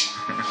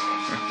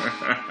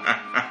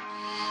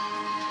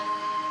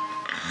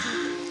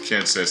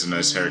 Can't say it's a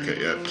nice haircut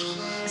yet.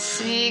 Is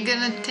he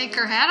gonna take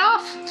her hat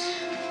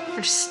off?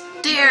 Or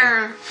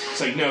stare It's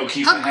like, no,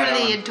 keep the hat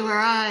hungrily on. into her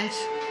eyes?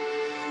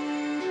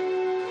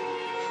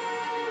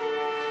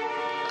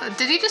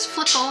 Did he just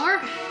flip over?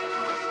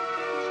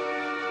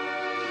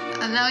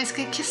 And now he's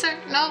gonna kiss her?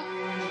 No.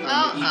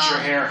 Oh, Eat your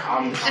hair.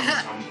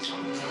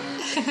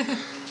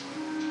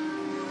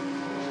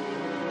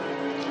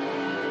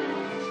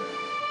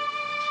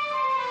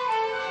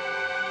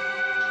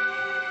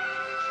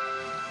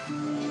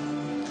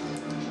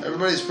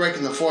 Everybody's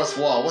breaking the fourth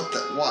wall. What the?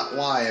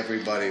 Why,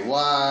 everybody?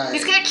 Why?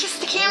 He's gonna kiss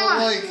the I don't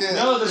camera. like it.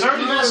 No, there's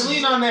already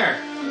Vaseline on there.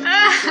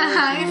 It's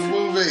a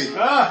movie.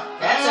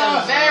 That's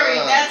a very.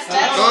 That's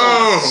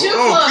Oh, too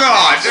oh, close.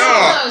 God, That's too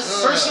oh.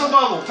 close. Personal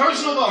bubble.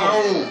 Personal bubble.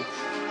 Oh.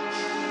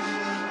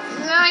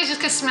 No, he's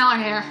just gonna smell her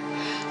hair.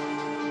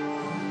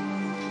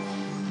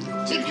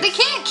 They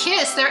can't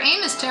kiss. Their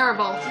aim is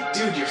terrible.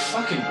 Dude, you're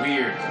fucking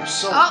weird. You're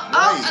so Oh,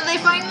 right. and they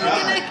finally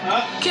gonna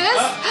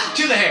kiss?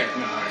 To the hair.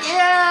 No,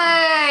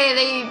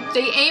 Yay!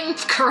 They aimed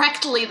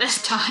correctly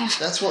this time.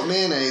 That's what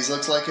mayonnaise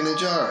looks like in a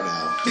jar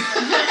now.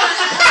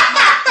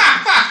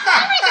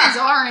 Everything's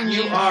orange.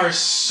 you are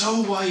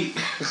so white.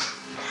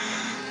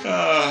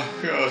 Oh,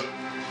 God.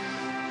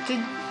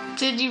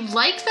 Did you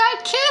like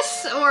that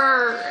kiss,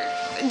 or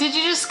did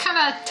you just kind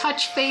of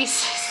touch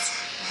faces?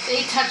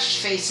 They touched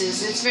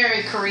faces. It's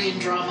very Korean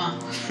drama.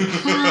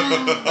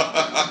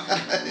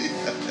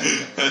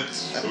 That's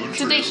so true.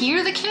 Did they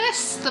hear the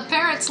kiss? The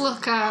parents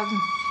look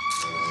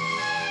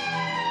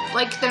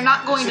like they're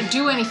not going to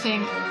do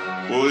anything.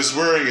 Well, he's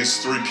wearing his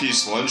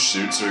three-piece lunch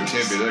suit, so it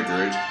can't be that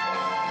great.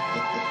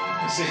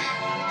 See,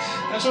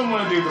 that's what I'm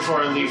gonna do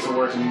before I leave for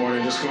work in the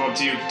morning. Just go up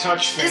to you,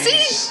 touch Is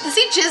face.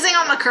 he jizzing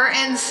on the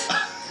curtains?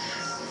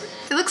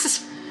 It looks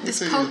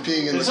So you're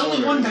peeing in There's the only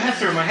corner. one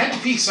bathroom. I had to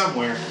pee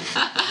somewhere.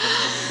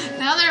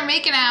 Now they're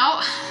making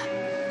out.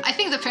 I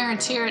think the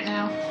parents hear it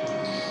now.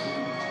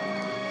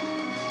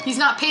 He's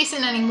not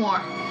pacing anymore.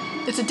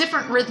 It's a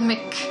different rhythmic.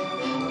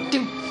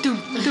 Do do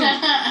do.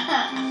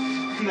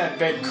 And that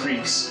bed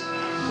creaks.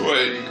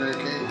 Wait, Great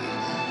cake.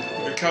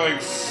 they're coming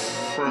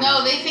from...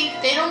 No,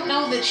 they don't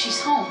know that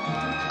she's home.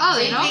 Oh,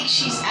 They they know. think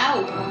she's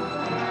out.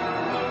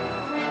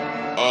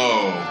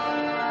 Oh.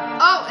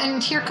 Oh,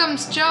 and here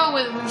comes Joe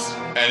with his.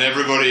 And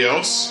everybody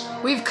else?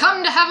 We've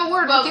come to have a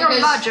word Well, with your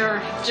because-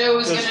 lodger.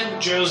 Joe's gonna.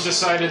 Joe's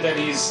decided that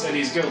he's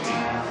guilty.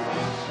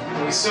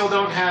 And we still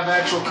don't have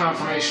actual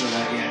confirmation of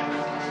that yet.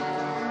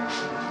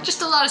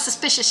 Just a lot of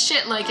suspicious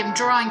shit, like him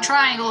drawing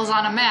triangles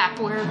on a map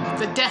where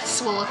the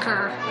deaths will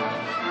occur.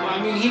 Well,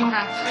 I mean,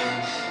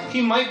 Crap.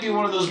 he might be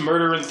one of those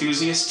murder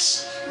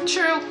enthusiasts.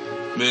 True.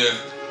 Yeah.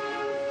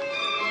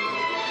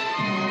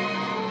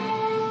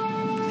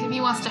 Maybe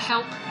he wants to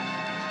help.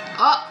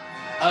 Oh,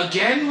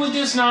 Again with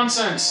this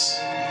nonsense.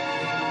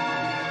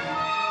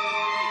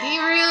 he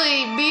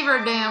really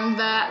beaver damned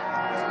that.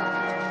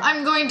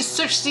 I'm going to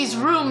search these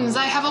rooms.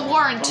 I have a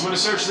warrant. I'm gonna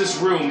search this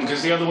room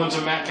because the other one's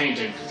a matte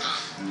painting.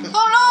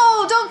 Oh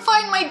no! Don't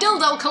find my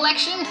dildo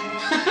collection.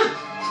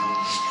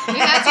 Maybe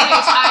that's what he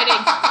was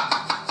hiding.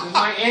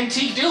 My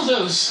antique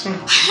dildos.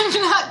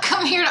 I'm not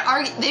come here to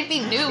argue. They'd be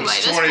new by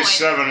There's this point.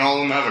 27, all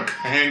of them have a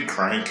hand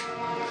crank.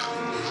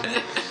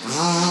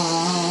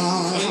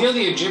 You know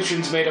the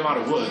Egyptians made them out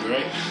of wood,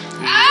 right?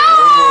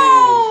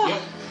 Ow!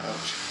 Yep.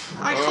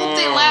 I hope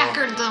they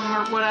lacquered them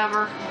or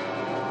whatever.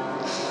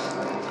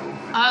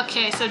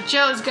 Okay, so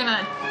Joe's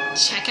gonna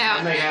check And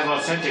out. they have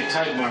authentic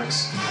tide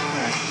marks.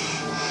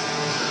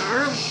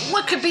 Or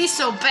what could be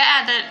so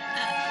bad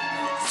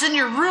that it's in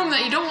your room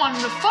that you don't want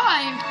him to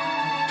find?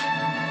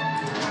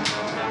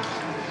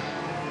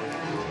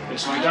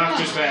 It's my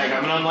doctor's bag.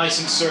 I'm an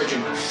unlicensed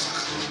surgeon.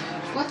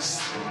 What's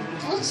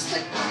the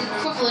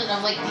equivalent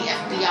of like the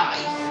FBI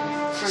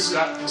for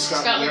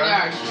Scotland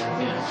Yard?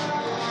 Yeah.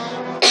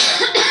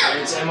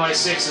 It's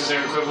MI6 is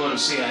their equivalent of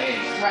CIA.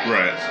 Right.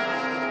 Right.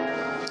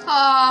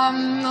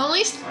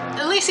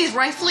 At least he's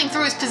rifling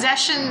through his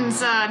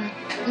possessions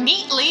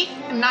neatly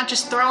and not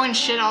just throwing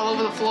shit all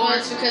over the floor. Well,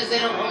 it's because they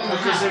don't own the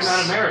Because house. they're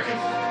not American.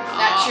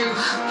 Not true.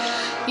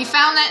 He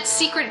found that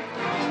secret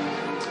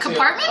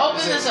compartment?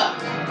 Open this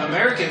up.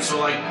 Americans will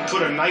like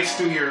put a knife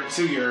through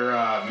your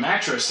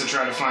mattress to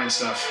try to find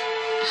stuff,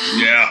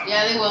 Yeah,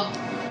 Yeah, they will.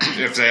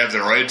 if they have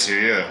the right to,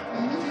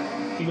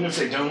 yeah. even if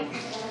they don't.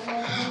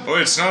 Oh,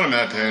 it's not a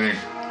matte painting.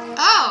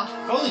 Oh,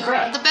 Holy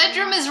crap! the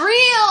bedroom is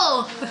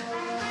real!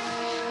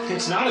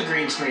 It's not a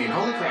green screen.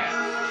 Holy crap!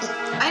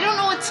 I don't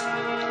know what's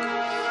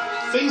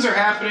Things are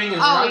happening,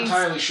 and we're Oh, not he's-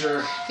 entirely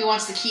sure. He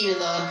wants the key to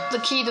the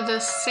key to the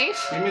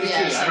safe. Give me the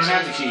Yeah, key. I don't essentially.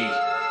 have the key.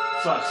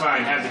 Fuck.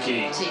 Fine. Have the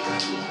key. take the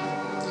key.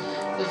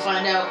 You'll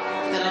find out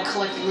that I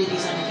collected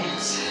ladies'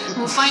 underpants.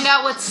 We'll find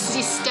out what's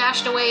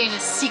stashed away in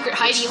his secret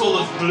It's hidey full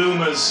hole. of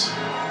bloomers.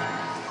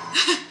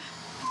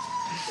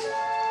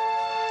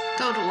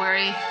 Don't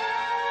worry.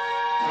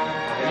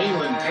 In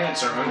England,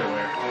 pants are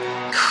underwear.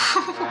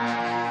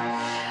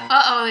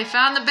 Uh-oh, they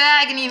found the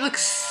bag and he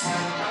looks...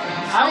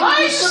 How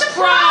are you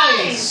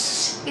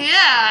surprised?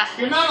 Yeah.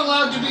 You're not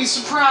allowed to be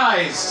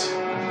surprised.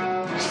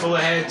 It's full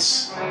of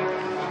heads.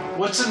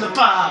 What's in the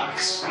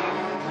box?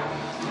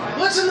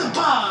 What's in the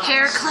box?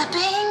 Hair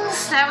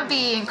clippings? That would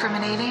be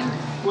incriminating.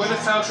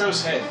 Gwyneth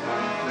Paltrow's head.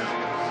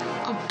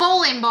 A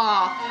bowling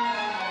ball.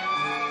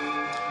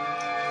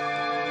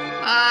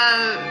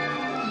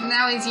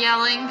 Now he's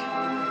yelling.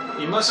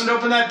 You mustn't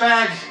open that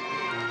bag.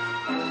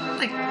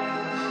 Like,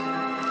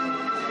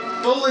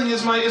 Bowling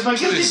is my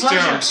guilty Please pleasure.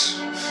 don't.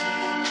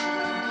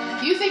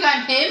 You think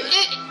I'm him?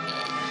 if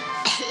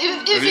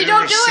you you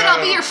don't ever do it, sat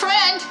I'll be on- your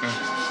friend.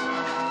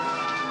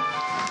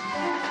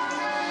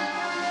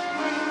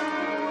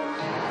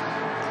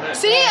 That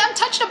See, bag, I'm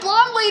touching a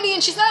blonde lady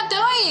and she's not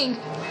dying.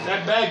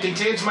 that bag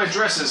contains my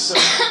dresses. So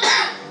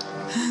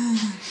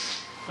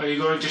are you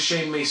going to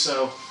shame me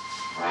so?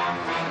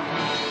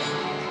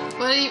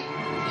 What are you...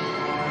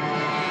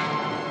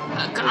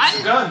 A It's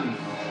a gun? gun.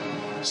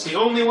 It's the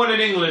only one in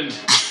England.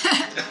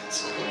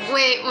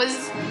 Wait,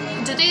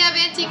 did they have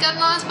anti-gun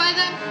laws by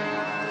then?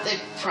 They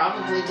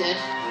probably did.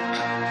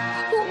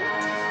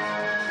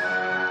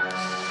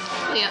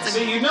 Oh, yeah,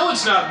 See, you know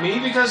it's not me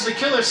because the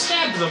killer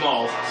stabbed them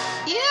all.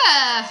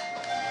 yeah.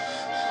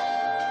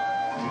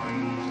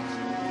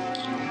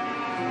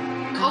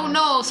 Oh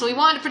no, so he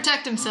wanted to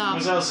protect himself.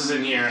 What else is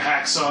in here?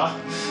 Hacksaw.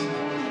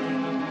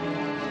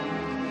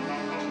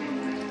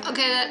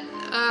 Okay, that,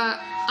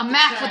 a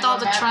map with all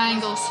the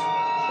triangles.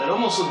 That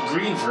almost looked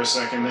green for a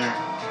second there.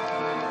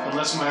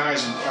 Unless my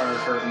eyes are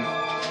hurting.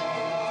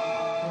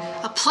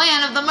 A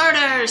plan of the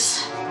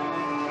murders.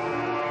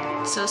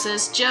 So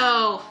says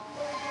Joe.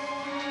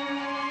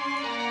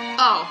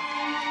 Oh.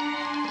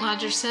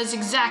 Roger says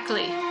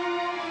exactly.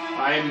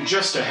 I am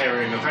just a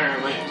herring,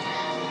 apparently.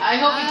 I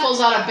hope he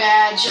pulls out a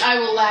badge. I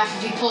will laugh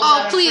if he pulls Oh,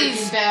 out a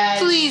please. freaking badge.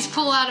 Please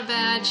pull out a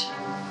badge.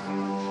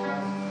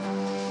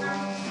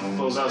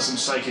 Pulls out some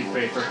psychic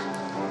paper.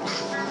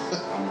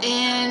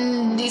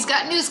 And he's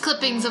got news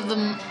clippings of the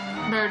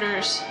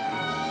murders.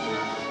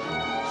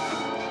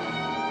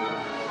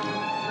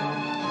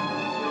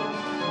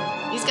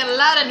 He's got a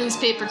lot of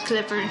newspaper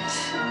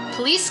clippings.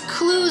 Police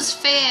clues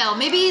fail.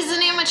 Maybe he's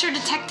an amateur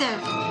detective.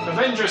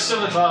 Avenger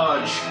still at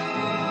large.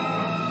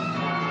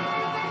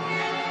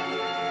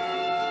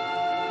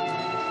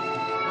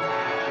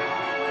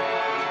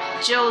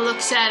 Joe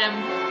looks at him.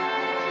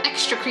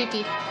 Extra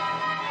creepy.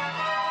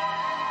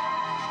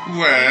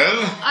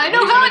 Well, I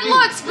know how it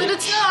looks, but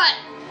it's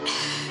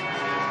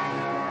not.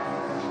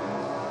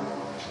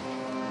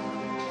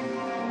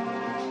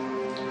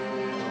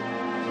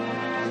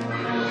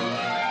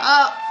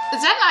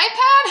 Is that an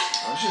iPad?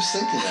 I was just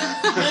thinking that.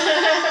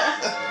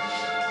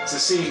 It's a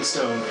seeing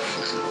stone.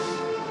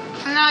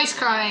 And now he's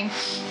crying.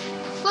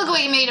 Look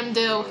what you made him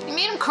do. You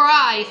made him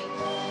cry.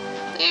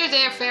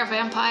 There, fair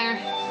vampire.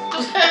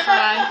 Don't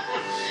cry.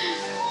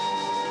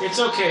 It's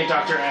okay,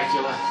 Dr.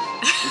 Acula.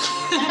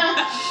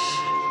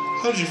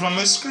 how'd you find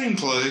my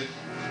screenplay?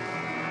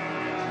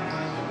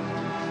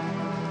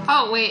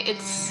 Oh wait,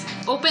 it's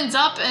opens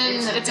up and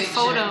It's a it's a picture.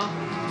 photo.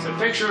 It's a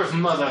picture of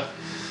Mother.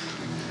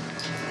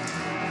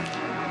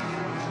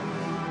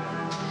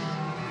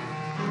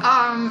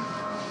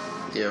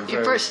 Yeah,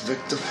 Your first-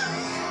 victim.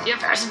 Your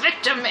first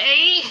victim,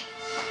 eh?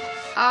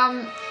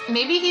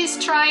 Maybe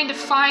he's trying to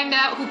find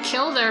out who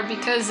killed her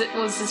because it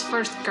was his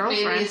first Maybe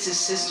girlfriend. it's his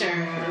sister.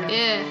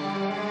 Yeah.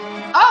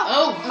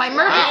 Oh, Oh, my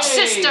murdered hey,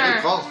 Good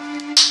sister. call.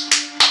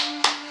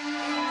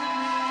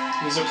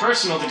 He's a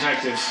personal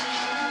detective.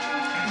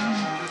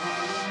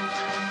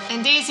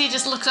 And Daisy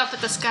just looks up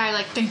at the sky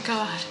like, thank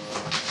God.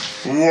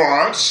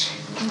 What?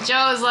 And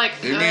Joe is like,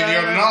 You mean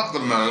you're not the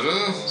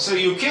murderer? So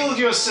you killed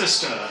your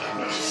sister.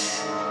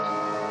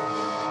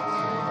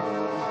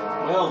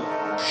 Well,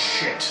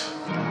 shit.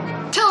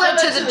 tell it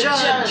Tell to the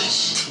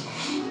judge.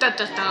 Dun,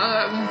 dun,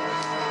 dun.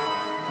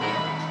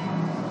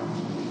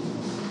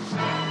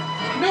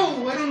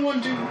 No, I don't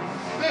want to.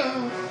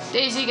 No.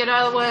 Daisy, get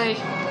out of the way.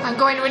 I'm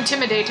going to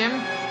intimidate him.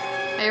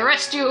 I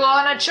arrest you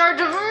on a charge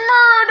of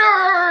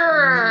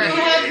murder!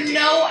 You have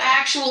no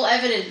actual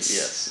evidence.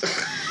 Yes.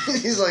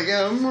 He's like,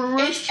 yeah, I'm gonna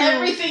arrest you.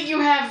 Everything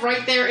you have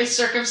right there is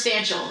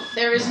circumstantial.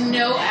 There is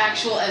no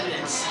actual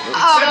evidence.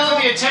 Except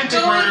for the attempted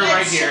murder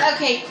right here.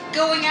 Okay,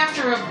 going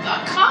after a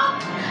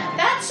cop?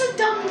 That's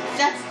dumb.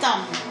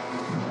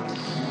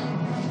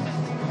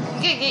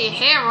 You gotta get your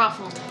hair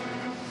ruffled.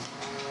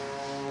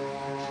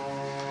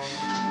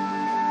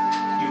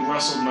 You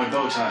rustled my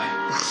bow tie.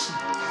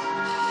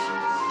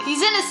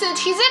 He's innocent,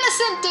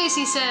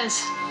 Daisy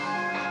says.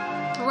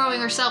 Throwing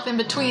herself in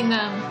between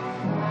them.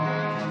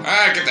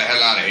 Get the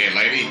hell out of here,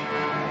 lady.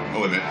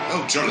 Oh, wait a minute.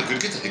 Oh, jolly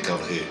good. Get the heck out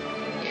of here.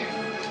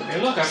 Hey,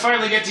 look, I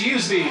finally get to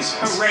use these.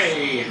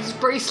 Hooray. His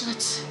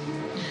bracelets.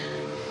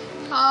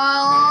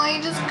 Oh,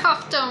 he just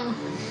cuffed him.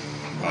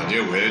 Oh,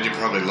 dear weird. You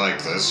probably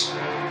like this.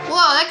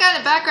 Whoa, that guy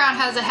in the background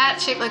has a hat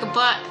shaped like a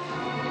butt.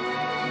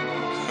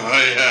 Oh,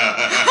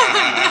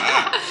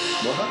 yeah.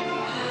 What?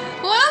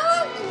 One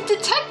of the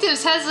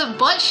detectives has a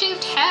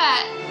butt-shaped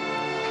hat.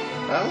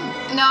 That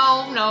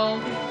one?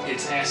 No.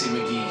 It's Assy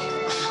McGee.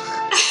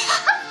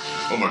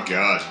 Oh, my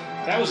God.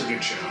 That was a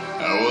good show.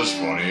 That was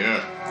funny,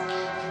 yeah.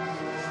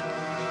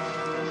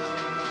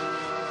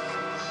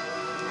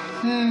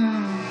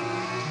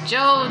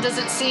 Joe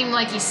doesn't seem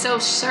like he's so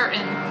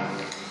certain.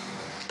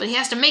 But he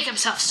has to make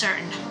himself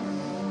certain.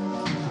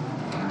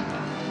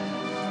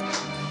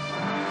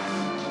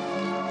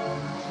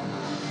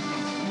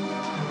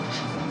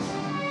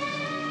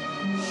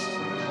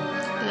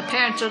 The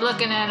parents are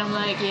looking at him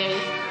like, yay.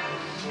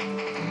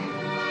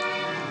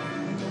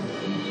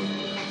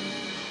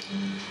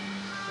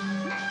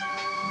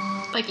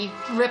 Like he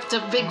ripped a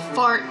big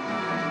fart.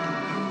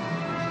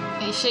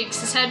 And he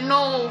shakes his head,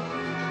 no.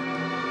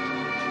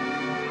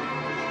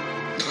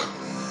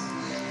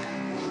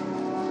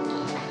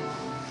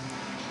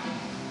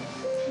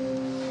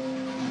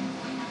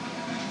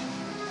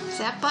 Is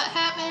that butt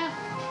hat, man?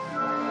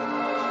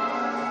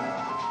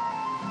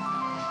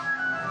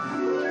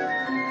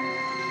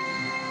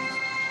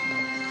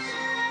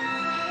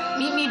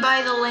 Meet me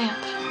by the lamp.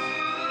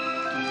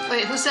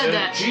 Wait, who said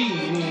that?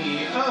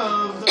 Genie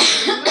of the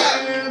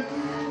lamp.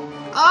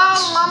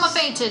 Oh, Mama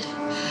fainted.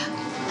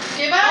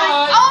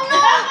 Goodbye. Oh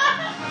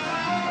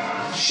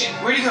Shit,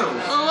 where'd he go?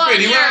 no! Look, Wait,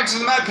 he here. went into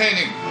the mad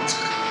painting.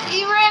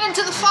 He ran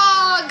into the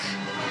fog.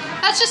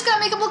 That's just gonna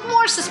make him look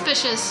more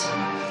suspicious.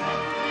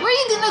 Where are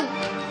you gonna?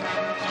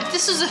 If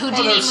this was a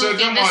Houdini Oh, no, sir,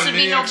 movie, don't this mind would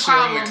be me. no Actually,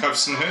 only problem.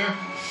 cuffs in here.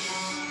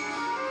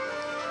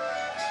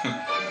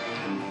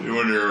 You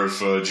wonder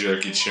if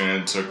Jackie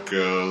Chan took a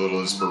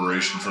little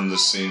inspiration from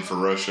this scene for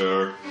Rush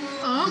Hour?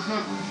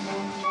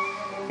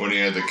 When he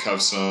had the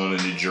cuffs on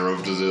and he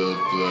drove to the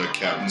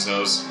captain's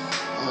house.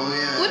 Oh,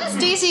 yeah. What is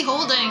Daisy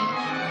holding?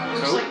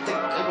 Looks like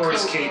a Or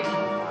his coat. cape.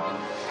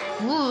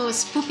 Ooh, a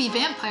spoopy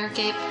vampire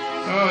cape.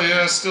 Oh,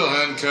 yeah, still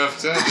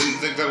handcuffed. I didn't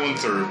think that one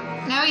through.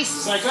 Now he's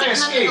It's like, I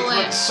sitting under escaped, the but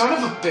lamp. son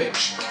of a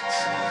bitch.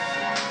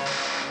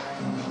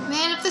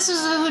 Man, if this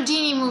was a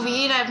Houdini movie,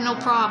 he'd have no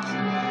problem.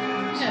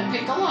 Yeah,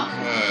 pick a lock.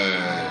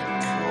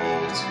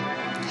 Cold.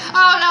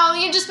 Oh no,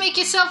 you just make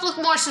yourself look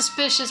more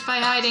suspicious by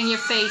hiding your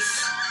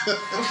face.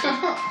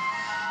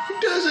 It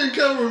doesn't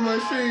cover my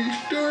face,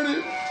 darn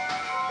it.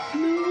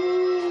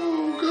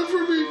 No,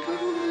 cover me.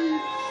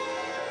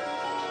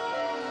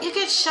 You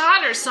get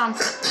shot or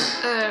something.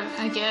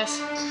 I guess.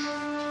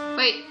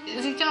 Wait,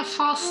 is he gonna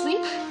fall asleep?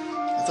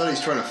 I thought he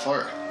was trying to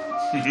fart.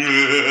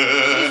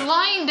 He's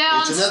lying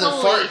down It's another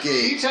slowly. fart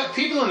gate.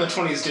 People in the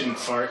 20s didn't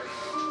fart.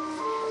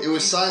 It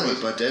was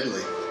silent but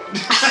deadly.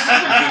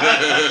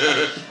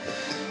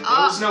 There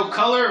was no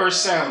color or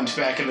sound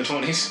back in the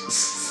 20s.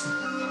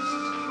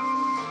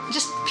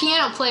 Just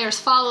piano players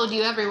followed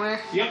you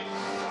everywhere. Yep.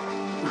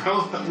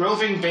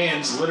 Roving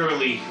bands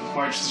literally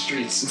marched the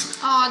streets.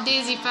 Aw,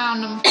 Daisy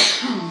found him.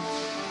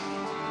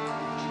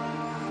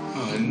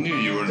 Oh, I knew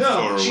you weren't No,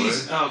 far away.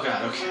 jeez. Oh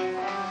god, okay.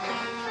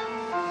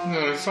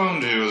 No, I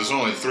found you. There's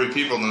only 3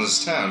 people in this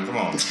town. Come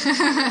on.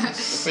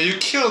 But you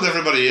killed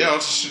everybody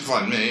else. You should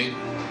find me.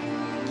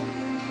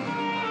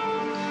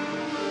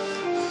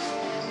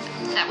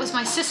 That was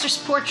my sister's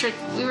portrait.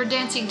 We were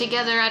dancing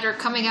together at her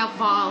coming out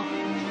ball.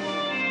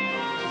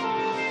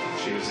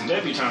 She was a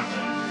debutante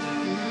then.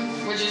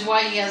 Which is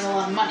why he has a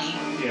lot of money.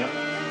 Yeah.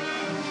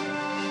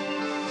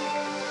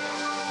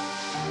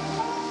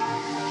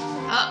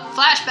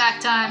 Flashback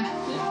time.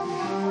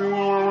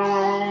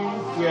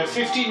 We have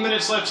 15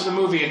 minutes left to the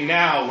movie, and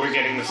now we're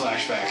getting the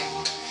flashback.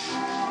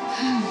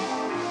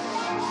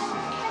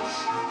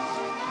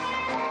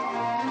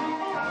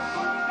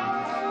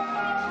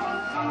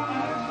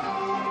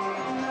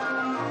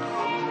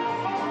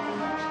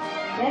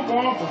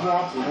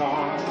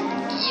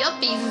 Yup,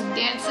 he's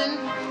dancing.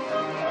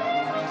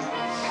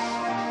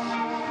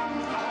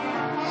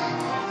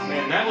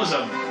 Man, that was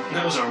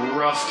a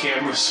rough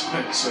camera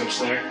switch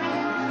there.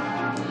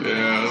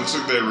 Yeah, it looks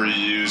like they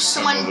reused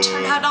some Someone of the...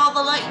 turn out all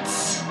the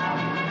lights.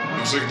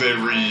 Looks like they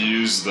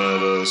reused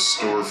that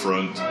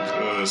storefront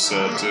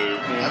set too.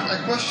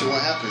 I question what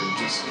happened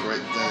just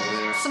right then and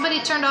there.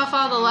 Somebody turned off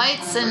all the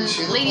lights and She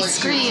looked lady like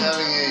screamed. she was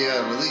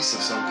having a release of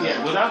some kind.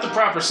 Yeah, without the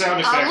proper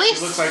sound effects, Release.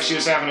 she looked like she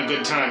was having a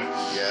good time.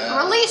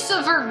 Yeah. Release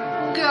of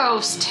her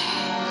ghost.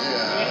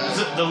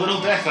 Yeah. The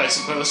little death, I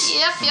suppose.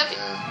 Yep.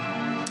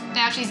 Yeah.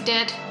 Now she's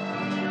dead.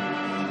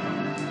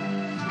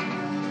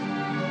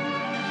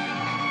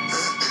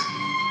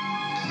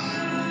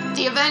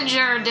 The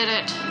Avenger did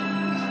it.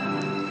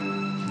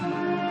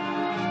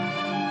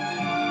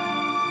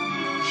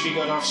 She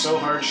got off so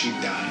hard she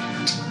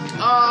died.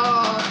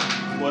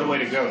 Oh. What a way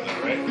to go,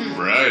 though, right?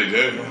 Right,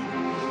 yeah.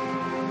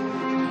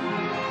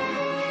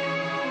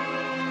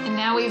 And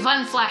now we've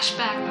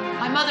unflashback.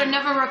 My mother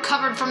never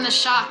recovered from the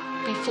shock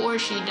before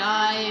she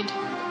died.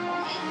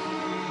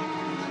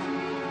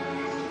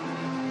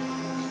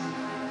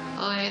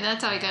 Oh, hey,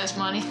 that's how he got his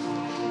money.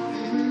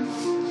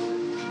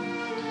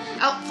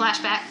 Oh,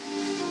 flashback.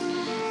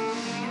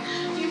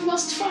 You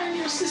must find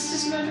your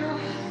sister's murderer.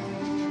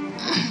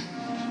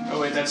 Oh,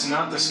 wait, that's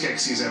not the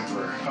Skeksis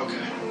Emperor.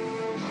 Okay.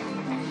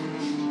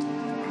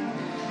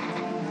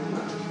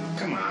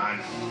 Come on.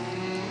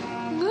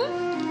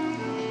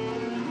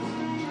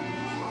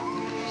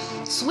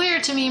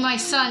 Swear to me, my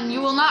son,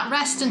 you will not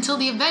rest until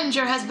the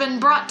Avenger has been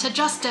brought to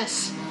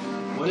justice.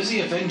 What is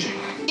he avenging?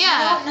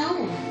 Yeah, I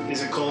don't know.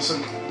 Is it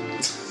Coulson?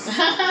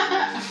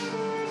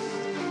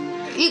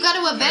 you got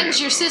to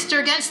avenge your sister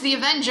against the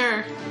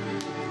Avenger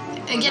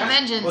and get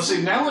vengeance. Well,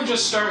 see, now we're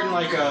just starting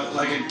like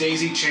a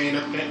daisy chain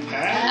of daisy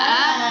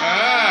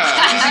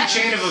Ah!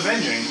 chain of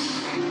avenging.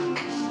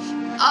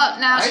 Oh,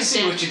 now I she's see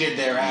dead. what you did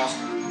there, Al.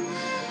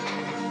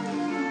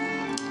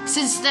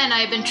 Since then, I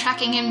have been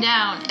tracking him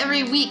down.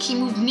 Every week, he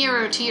moved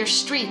nearer to your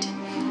street.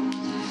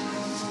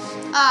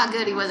 Ah,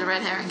 good, he was a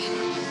red herring.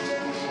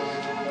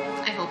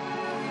 I hope.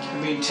 I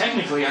mean,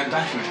 technically, I'm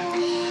Batman.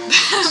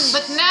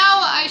 But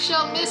now I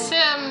shall miss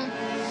him.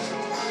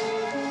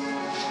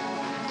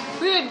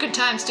 We had good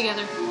times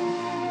together.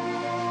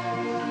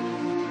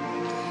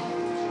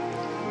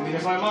 I mean,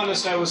 if I'm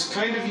honest, I was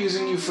kind of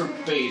using you for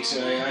bait.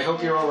 I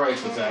hope you're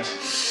alright with that.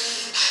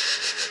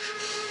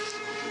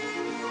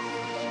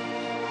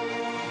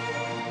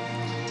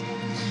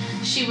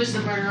 She was the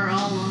murderer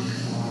all along.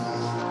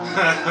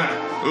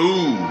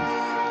 Ooh.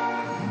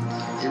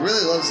 He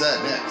really loves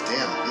that neck.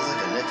 Damn, he's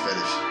like a neck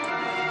fetish.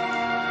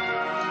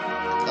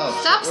 Oh,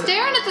 Stop shit,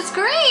 staring at the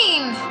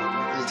screen!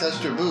 He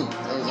touched her boob.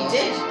 That was He awesome.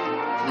 did. He's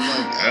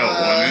like, Hell, 1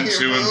 and here,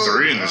 2 and boob.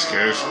 3 in this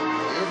case. Here, boob.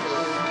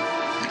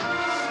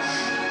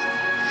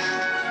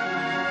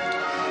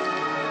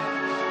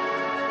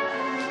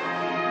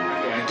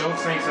 Yeah, I don't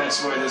think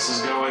that's where this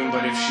is going,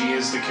 but if she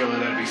is the killer,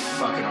 that'd be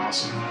fucking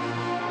awesome.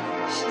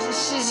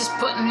 She's just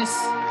putting his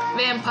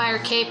vampire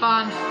cape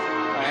on.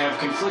 I have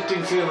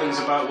conflicting feelings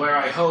about where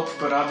I hope,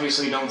 but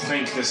obviously don't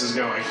think this is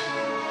going.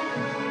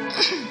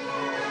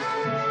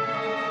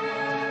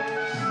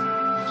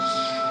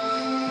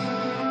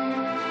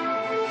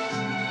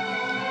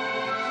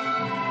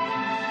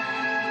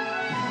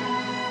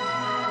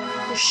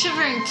 You're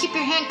shivering. Keep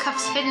your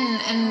handcuffs hidden,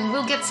 and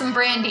we'll get some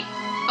brandy.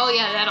 Oh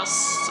yeah, that'll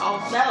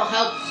solve. That'll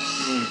help.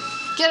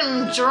 Get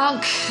him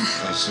drunk.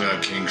 That's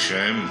not king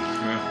shame.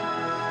 Yeah.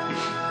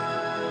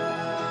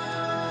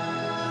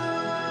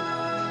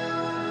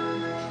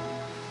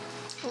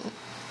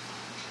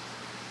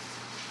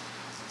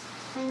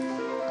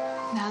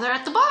 Now they're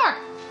at the bar.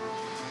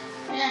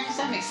 Yeah, because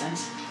that makes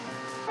sense.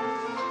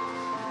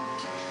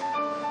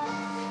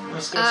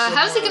 Let's go.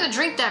 How's he somewhere- gonna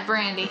drink that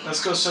brandy?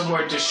 Let's go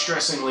somewhere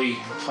distressingly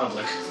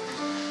public.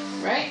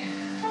 Right?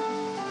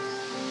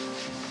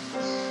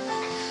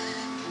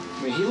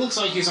 I mean, he looks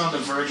like he's on the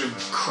verge of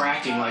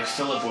cracking like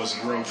Philip was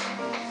in Rope.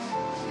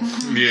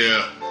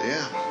 Yeah.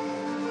 Yeah.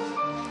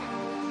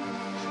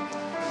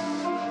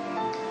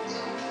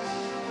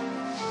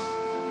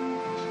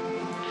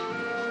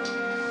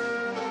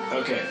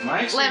 Okay,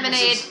 my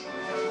Lemonade.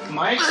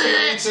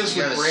 experiences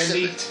You with gotta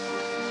brandy. sip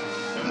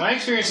it. My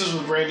experiences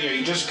with brandy are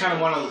you just kind of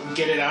want to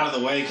get it out of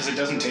the way because it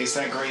doesn't taste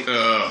that great.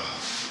 Well,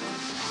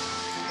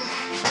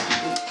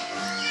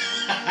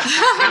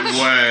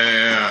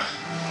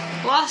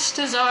 Lost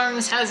his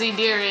arms, has he,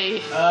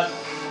 dearie?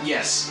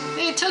 Yes.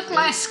 He took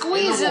my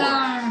squeezing war.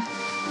 arm.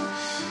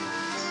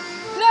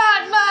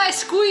 Not my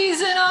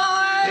squeezing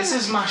arm. This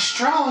is my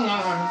strong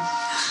arm.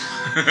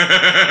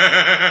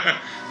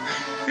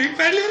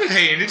 my little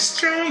hand is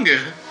stronger.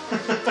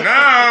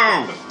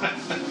 No!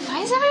 Why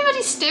is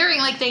everybody staring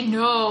like they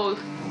know?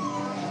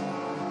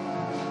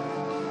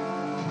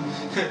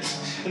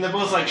 And they're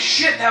both like,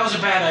 shit, that was a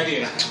bad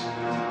idea.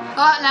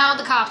 Oh, now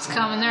the cops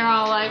come and they're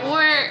all like,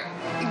 "Where?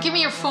 Give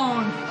me your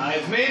phone."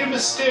 I've made a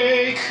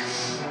mistake.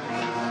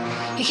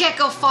 He can't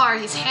go far.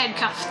 He's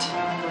handcuffed.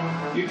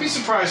 You'd be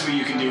surprised what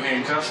you can do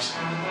handcuffed.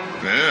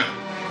 Yeah.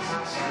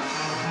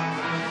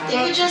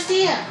 They were just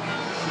here.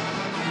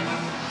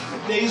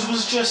 These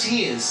was just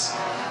his.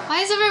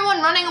 Why is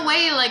everyone running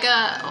away like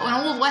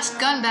an old West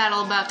gun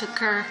battle about to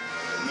occur?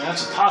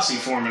 That's a posse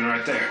foreman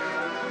right there.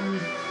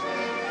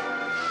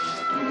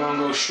 We're gonna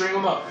go string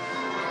them up.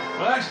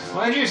 What?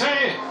 What did you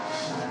say?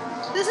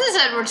 This is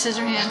Edward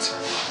Scissorhands.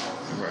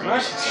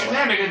 What?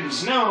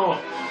 Shenanigans, no.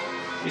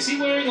 Is he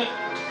wearing a...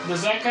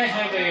 Does that guy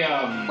have a,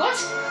 What?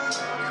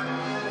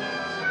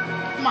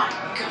 My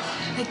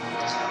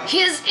God. He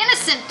is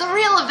innocent. The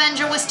real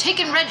Avenger was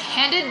taken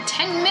red-handed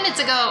 10 minutes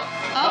ago.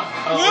 Oh.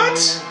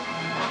 What?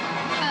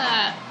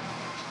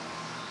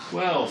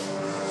 Well,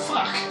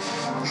 fuck.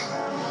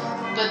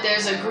 But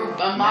there's a group,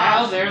 a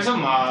Now mob. there's a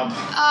mob.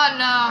 Oh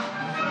no.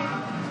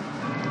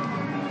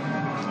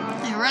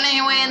 They're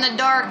running away in the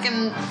dark,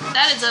 and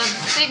that is a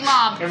big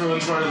mob.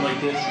 Everyone's running like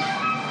this.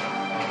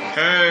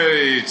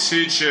 Hey,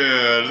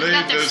 teacher, got leave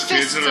their those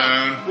kids fists up.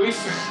 alone.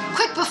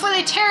 Quick, before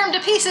they tear him to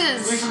We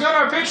pieces. forgot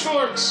our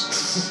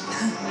pitchforks.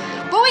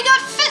 But we got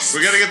fists.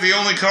 We gotta get the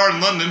only car in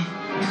London.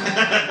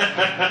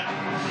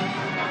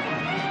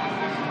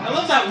 I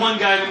love that one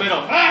guy in the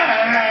middle.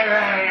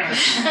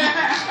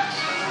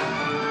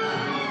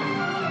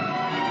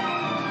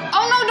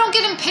 Oh no, don't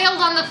get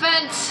impaled on the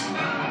fence.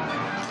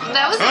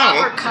 That was an Oh,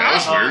 uppercut. that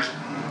was weird.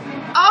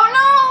 Oh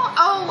no!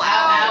 Oh wow.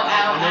 Ow,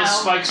 ow, And those ow,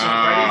 ow. spikes went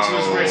right into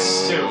his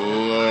wrists, too.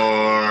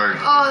 Lord.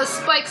 Oh, the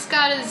spikes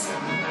got his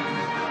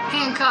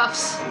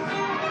handcuffs.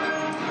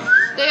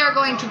 They are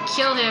going to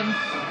kill him.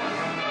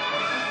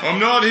 I'm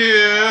not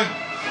here.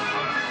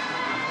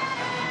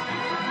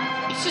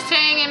 He's just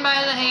hanging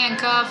by the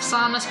handcuffs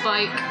on a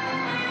spike.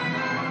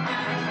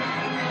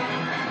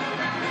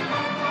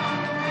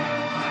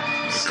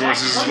 Of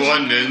course, this is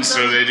London,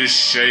 so they just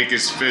shake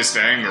his fist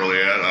angrily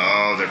at.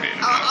 Oh, they're beating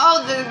him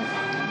up.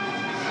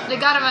 They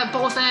got him at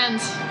both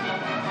ends.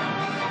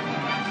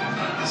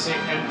 See,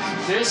 and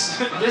this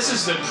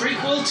is the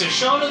prequel to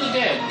Shaun of the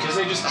Dead, because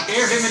they just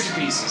tear him into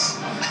pieces.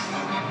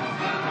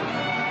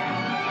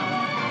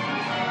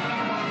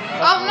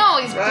 Oh no,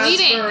 he's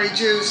bleeding. Raspberry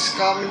juice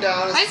calming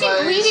down his Why is he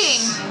face.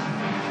 bleeding?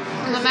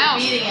 From the mouth.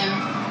 Beating him.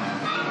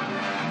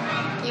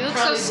 You look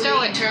Probably so bleeding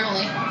stoic.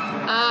 internally.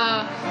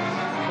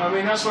 I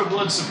mean, that's where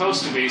blood's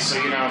supposed to be,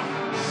 so you know.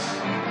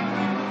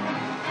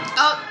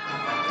 Oh,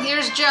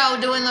 here's Joe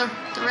doing the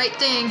right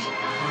thing.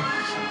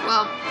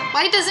 Well,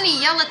 why doesn't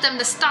he yell at them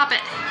to stop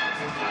it?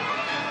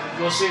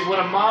 Well, see, when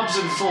a mob's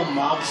in full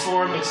mob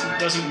form, it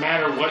doesn't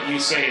matter what you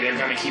say, they're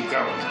gonna keep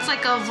going. It's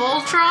like a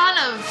Voltron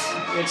of...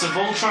 It's a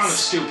Voltron of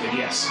stupid,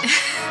 yes.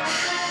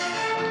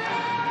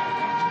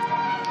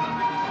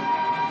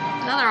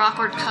 Another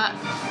awkward cut.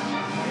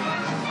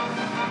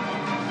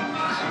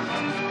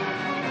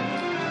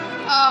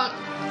 Oh,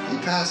 He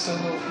passed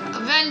out.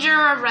 Avenger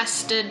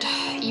arrested.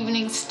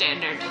 Evening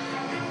Standard.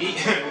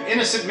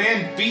 Innocent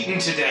man beaten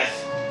to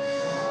death.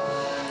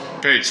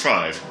 Page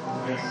 5.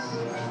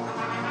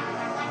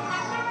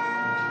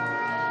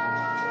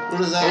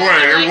 What is Oh, that?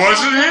 wait, it Like,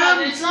 wasn't oh,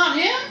 God, him? It's not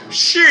him?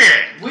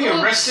 Shit! We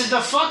arrested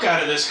the fuck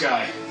out of this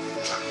guy.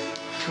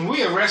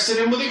 We arrested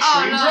him with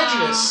extreme no.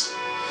 prejudice.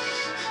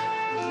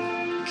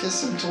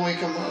 Kiss him, toy,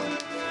 come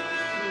up.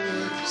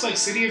 It's like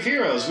City of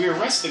Heroes. We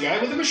arrest the guy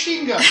with a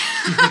machine gun.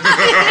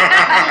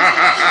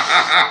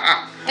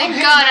 Thank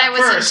God I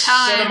was First, in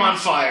time. set him on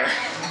fire.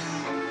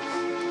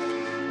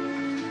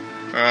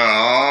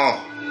 Oh.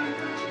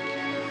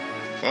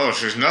 Oh,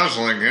 she's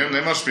nuzzling him.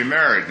 They must be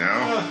married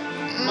now.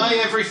 My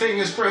everything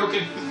is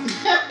broken.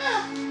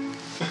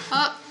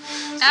 Oh,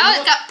 now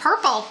it got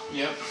purple.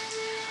 Yep.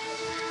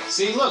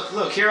 See,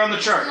 look here on the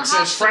chart. It says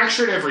hospital.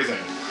 fractured everything.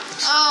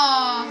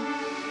 Oh.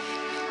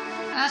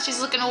 Now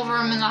she's looking over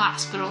him in the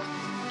hospital.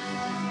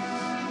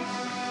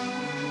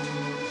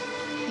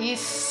 He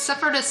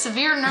suffered a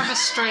severe nervous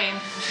strain.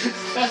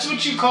 That's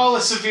what you call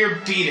a severe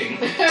beating.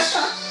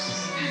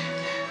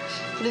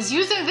 But his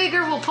youth and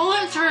vigor will pull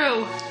him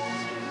through.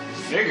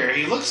 Figure,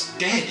 he looks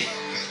dead.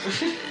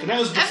 And that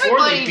was before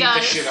Everybody they beat the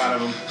does. shit out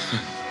of him.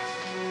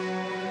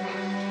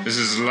 This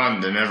is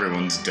London.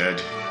 Everyone's dead.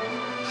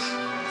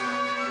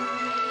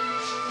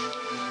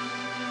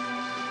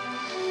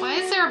 Why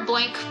is there a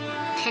blank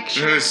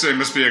picture? This thing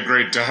must be a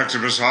great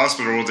doctor's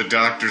hospital with the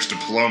doctor's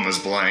diplomas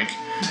blank.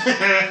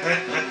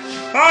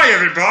 Hi,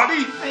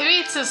 everybody. Maybe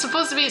it's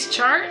supposed to be his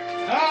chart?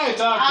 Hi,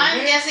 Doctor. I'm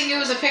Nick. guessing it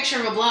was a picture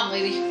of a blonde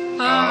lady.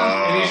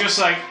 And he's just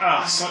like,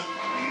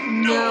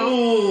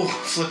 no.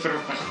 Flip it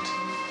around.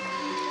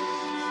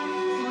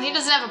 Well, he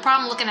doesn't have a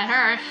problem looking at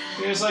her.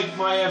 It's like,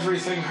 my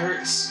everything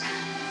hurts.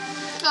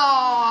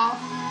 Oh.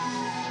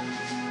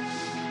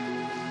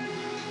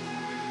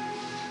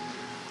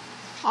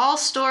 All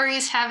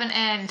stories have an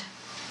end.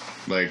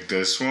 Like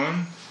this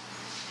one?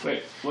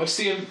 Wait, what's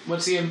the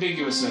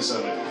ambiguousness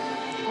of it?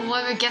 Well,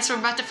 I guess we're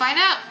about to find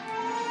out.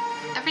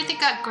 Everything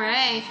got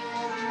gray.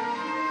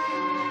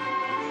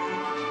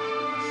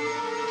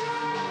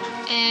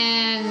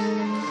 And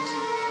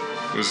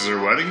Was it their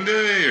wedding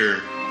day,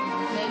 or?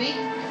 Maybe?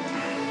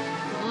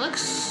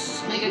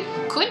 looks like it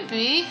could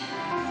be.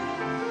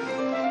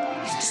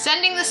 He's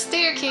descending the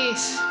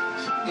staircase.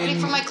 Waiting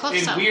for my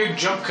close-up. In weird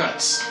jump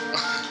cuts,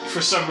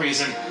 for some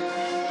reason.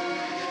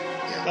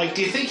 Like,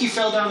 do you think he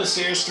fell down the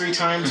stairs 3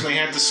 times and they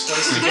had to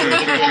splice together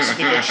the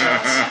good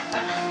shots?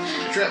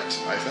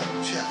 Tripped. I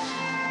fell. Shit.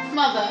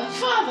 Mother,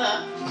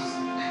 father,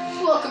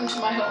 Welcome to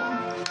my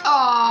home.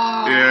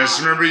 Aww. Yes,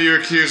 remember you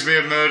accused me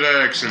of murder?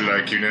 I actually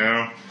like you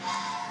now.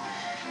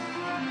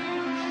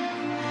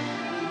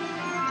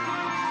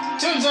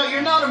 Turns out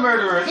you're not a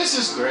murderer. This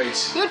is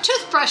great. Your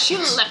toothbrush, you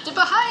left it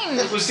behind.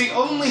 It was the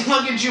only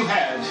luggage you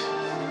had.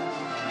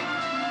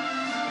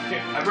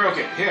 Here, I broke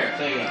it. Here,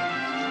 there you go.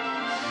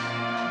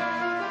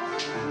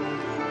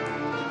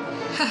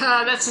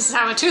 That's just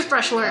how a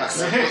toothbrush works.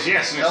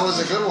 Yes, That was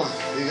a good one.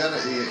 You got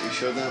it. You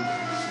showed them.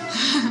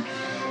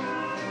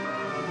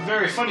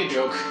 very funny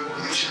joke.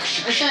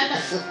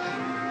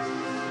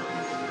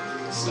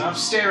 Stop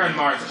staring,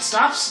 Martha.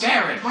 Stop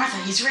staring. Martha,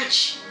 he's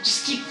rich.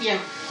 Just keep, you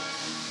know.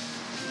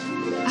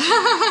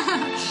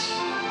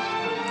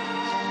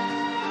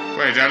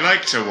 Wait, I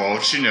like to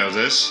waltz, you know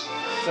this.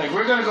 It's like,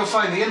 we're gonna go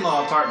find the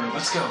in-law apartment.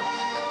 Let's go.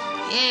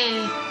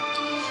 Yay.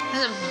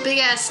 That's a big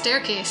ass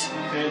staircase.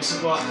 And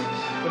it's, well,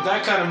 with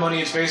that kind of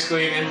money, it's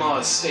basically an in-law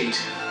estate.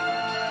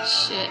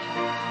 Shit.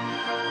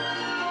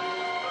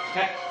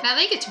 Hey, Now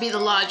they get to be the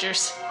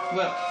lodgers.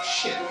 well,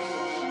 shit.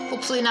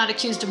 Hopefully not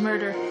accused of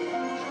murder.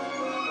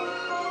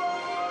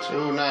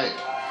 Tonight,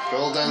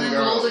 Golden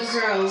Girls. Golden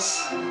Girls.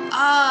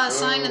 Ah, a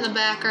sign in the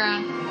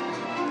background.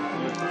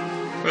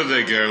 Where'd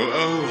they go?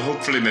 Oh,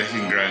 hopefully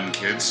making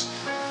grandkids.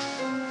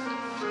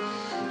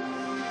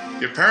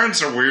 Your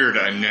parents are weird,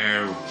 I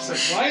know. It's like,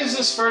 why is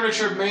this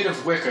furniture made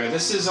of wicker?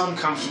 This is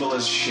uncomfortable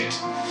as shit.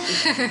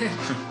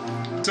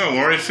 Don't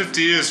worry,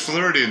 50 years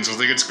Floridians will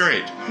think it's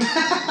great.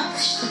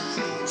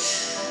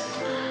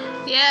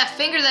 Yeah,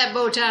 finger that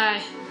bow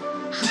tie.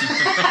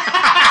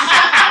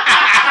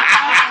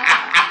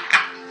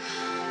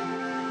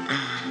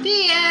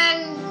 The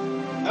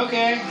end.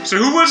 Okay. So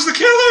who was the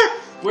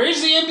killer?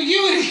 Where's the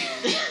ambiguity?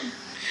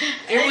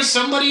 It was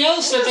somebody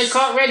else that they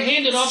caught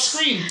red-handed off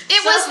screen.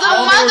 It was the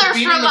Oh, they were mother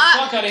beating from the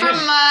fuck out of him.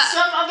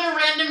 Some other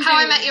random How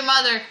I dude. Met Your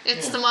Mother.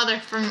 It's Yeah. the mother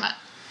from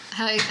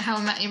How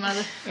I Met Your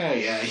Mother.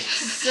 Ay, ay.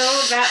 So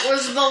that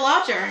was the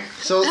lodger.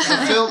 So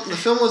the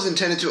film was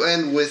intended to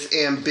end with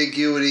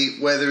ambiguity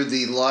whether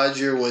the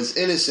lodger was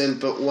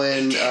innocent, but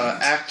when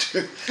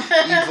actor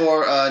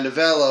Ivor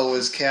Novello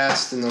was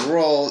cast in the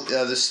role,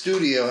 the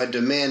studio had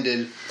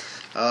demanded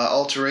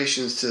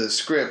alterations to the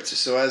script.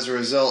 So as a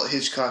result,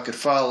 Hitchcock had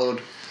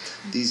followed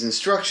these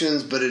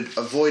instructions, but it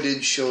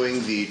avoided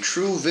showing the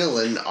true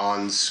villain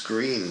on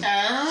screen.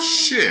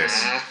 Shit.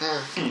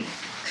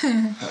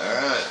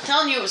 Alright.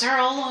 Telling you it was her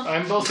all along.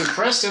 I'm both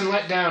impressed and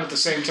let down at the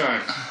same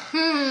time.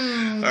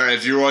 Alright,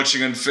 if you're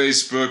watching on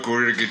Facebook,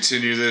 we're going to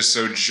continue this,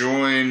 so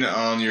join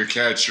on your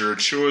catcher of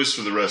choice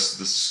for the rest of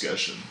this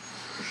discussion.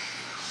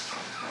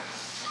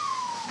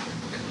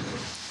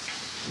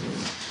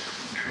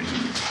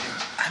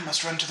 I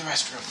must run to the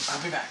restroom.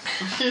 I'll be back.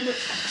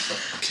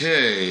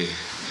 Okay,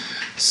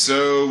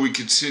 so we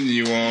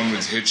continue on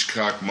with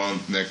Hitchcock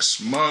month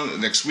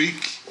next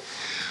week.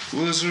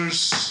 What was the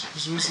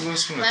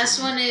last one?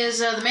 Last one is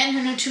The Man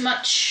Who Knew Too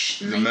Much,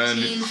 The Man-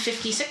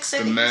 1956, I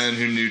The think. Man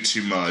Who Knew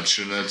Too Much,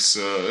 and that's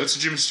a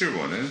Jim Stewart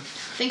one, eh? I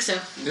think so.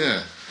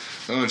 Yeah,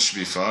 that one should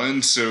be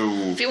fine. So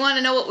If you want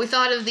to know what we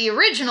thought of the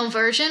original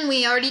version,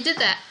 we already did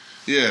that.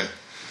 yeah,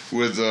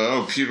 with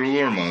Peter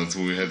Lorre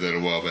when we had that a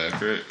while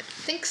back, right?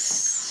 I think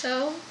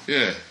so.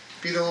 Yeah,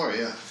 Peter Lorre,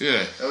 yeah.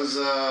 yeah. That was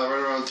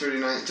right around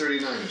 39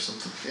 or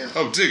something. Yeah,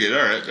 Oh, dig it.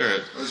 All right.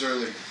 that was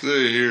early.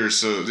 There, here.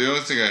 So the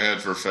only thing I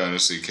had for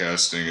fantasy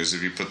casting is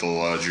if you put the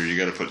lodger, you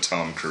got to put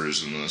Tom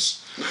Cruise in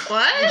this.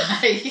 What?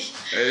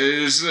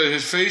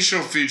 His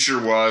facial feature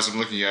wise, I'm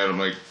looking at him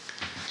like,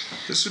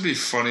 this would be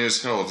funny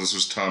as hell if this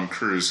was Tom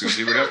Cruise, because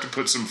he would have to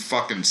put some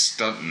fucking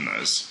stunt in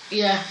this.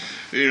 Yeah.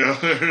 You know?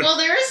 Well,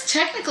 there is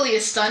technically a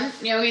stunt.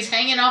 You know, he's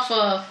hanging off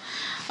a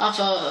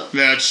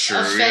That's true.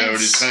 a Yeah, when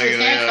fence he's with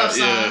hanging out. handcuffs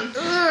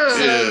Yeah. on.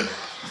 Yeah.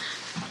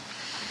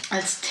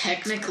 That's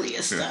technically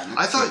a stunt.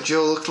 I thought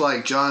Joe looked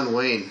like John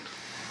Wayne.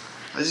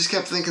 I just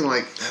kept thinking,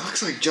 like, that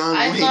looks like John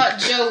I Wayne. thought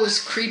Joe was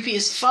creepy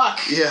as fuck.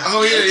 Yeah.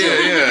 Oh,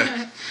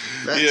 yeah.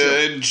 That Yeah,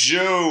 too. and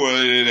Joe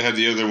had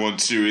the other one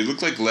too. He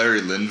looked like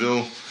Larry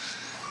Linville.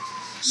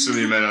 Some of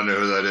you may not know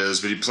who that is,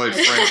 but he played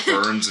Frank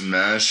Burns in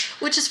MASH.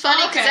 Which is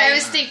funny because Okay. I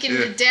was thinking Yeah.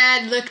 the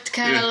dad looked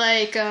kind of Yeah.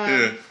 like.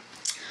 Yeah.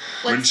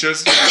 What's-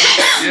 Winchester?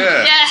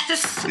 Yeah.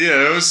 Yes. Yeah,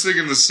 I was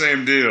thinking the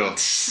same deal.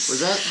 Was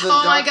that the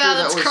Oh my doctor god,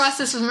 that let's was cross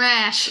this with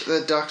MASH.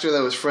 that doctor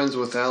that was friends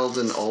with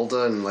Alden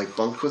Alda and like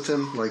bunked with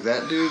him, like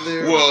that dude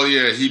there? Well,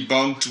 yeah, he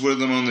bunked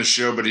with him on the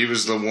show, but he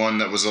was the one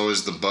that was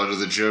always the butt of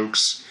the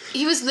jokes.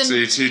 He was the. So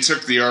he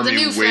took the Army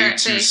new way ferret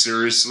too face.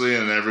 seriously,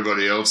 and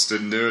everybody else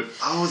didn't do it.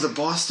 Oh, the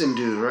Boston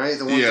dude, right?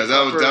 The one Yeah, with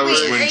the that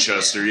was Wait,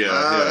 Winchester. Yeah,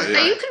 that yeah.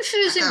 Are you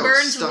confusing That was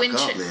Burns stuck with up,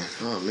 Winchester?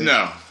 man. Oh man.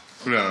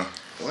 No.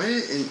 Why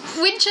didn't?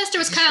 Winchester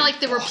was kind of like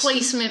the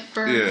replacement Yeah,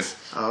 Burns.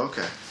 Oh,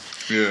 okay.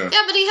 yeah.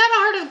 Yeah, but he had a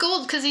heart of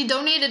gold because he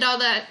donated all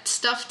that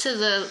stuff to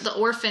the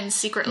orphans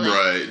secretly.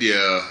 Right,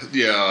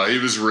 yeah. He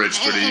was rich,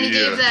 but And he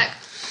yeah. gave that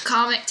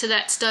comic to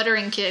that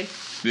stuttering kid.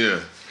 Yeah.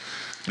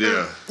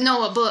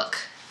 No, a book.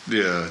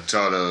 Yeah,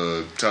 taught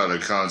a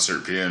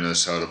concert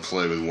pianist how to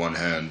play with one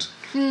hand.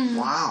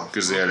 Wow.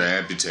 because they had to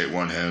amputate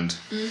one hand.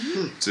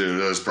 Dude,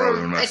 that was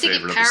probably one of my I think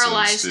favorite it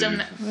paralyzed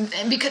episodes,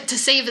 him because to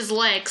save his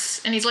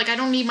legs, and he's like, "I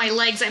don't need my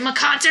legs. I'm a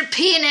concert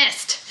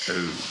pianist."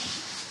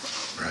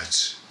 Oh,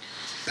 right.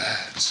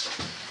 Bad.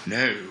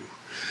 No.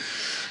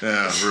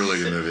 Yeah, really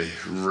good movie.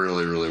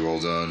 Really, really well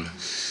done.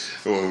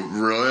 Well,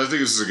 really, I think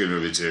this is a good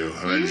movie too.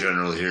 I mean,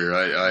 generally here,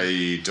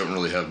 I don't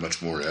really have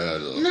much more to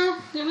add. Though. No,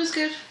 it was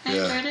good. I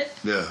enjoyed it.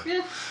 Yeah.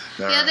 Yeah.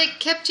 Yeah, they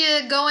kept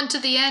you going to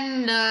the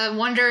end,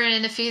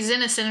 wondering if he's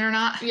innocent or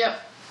not. Yep.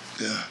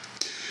 Yeah.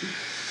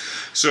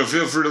 So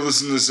feel free to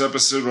listen to this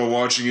episode while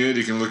watching it.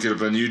 You can look it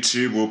up on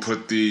YouTube. We'll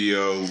put the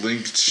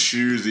link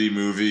to the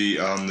movie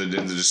in the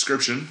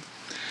description.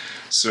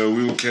 So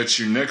we will catch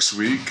you next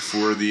week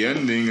for the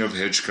ending of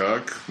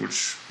Hitchcock,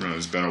 which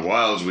it's been a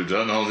while as we've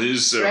done all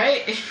these. So,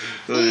 Right.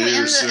 Ooh,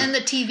 and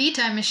the TV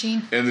time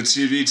machine. And the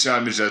TV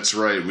time, that's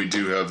right. We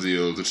do have the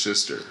older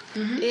sister.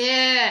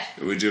 Yeah.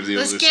 We do have the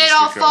Let's older get sister.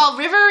 all Fall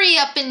Rivery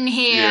up in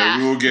here. Yeah,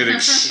 we will get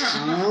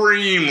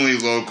extremely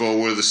local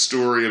with a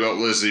story about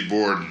Lizzie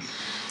Borden.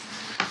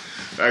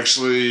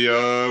 Actually,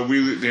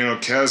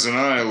 Kaz and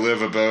I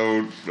live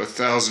about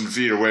 1,000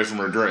 feet away from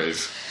her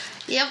grave.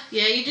 Yep.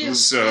 Yeah, you do.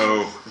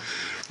 So,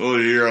 we'll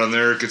hear on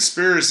there.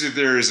 Conspiracy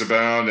theories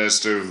abound as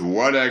to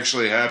what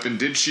actually happened.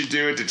 Did she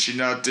do it? Did she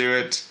not do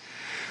it?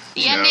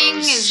 The ending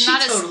is She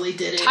not totally as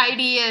did it.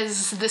 tidy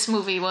as this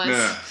movie was.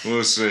 Yeah,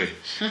 we'll see.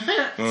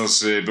 We'll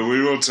see. But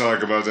we will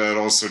talk about that.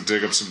 Also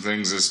dig up some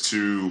things as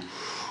to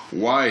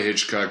why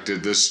Hitchcock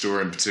did this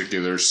story in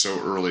particular so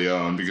early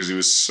on, because he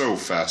was so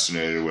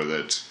fascinated with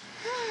it.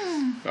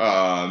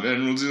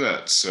 And we'll do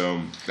that.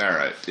 So,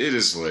 alright. It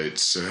is late,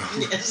 so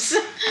Yes.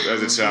 at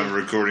the time of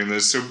recording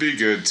this. So be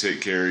good,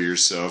 take care of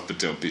yourself, but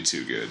don't be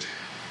too good.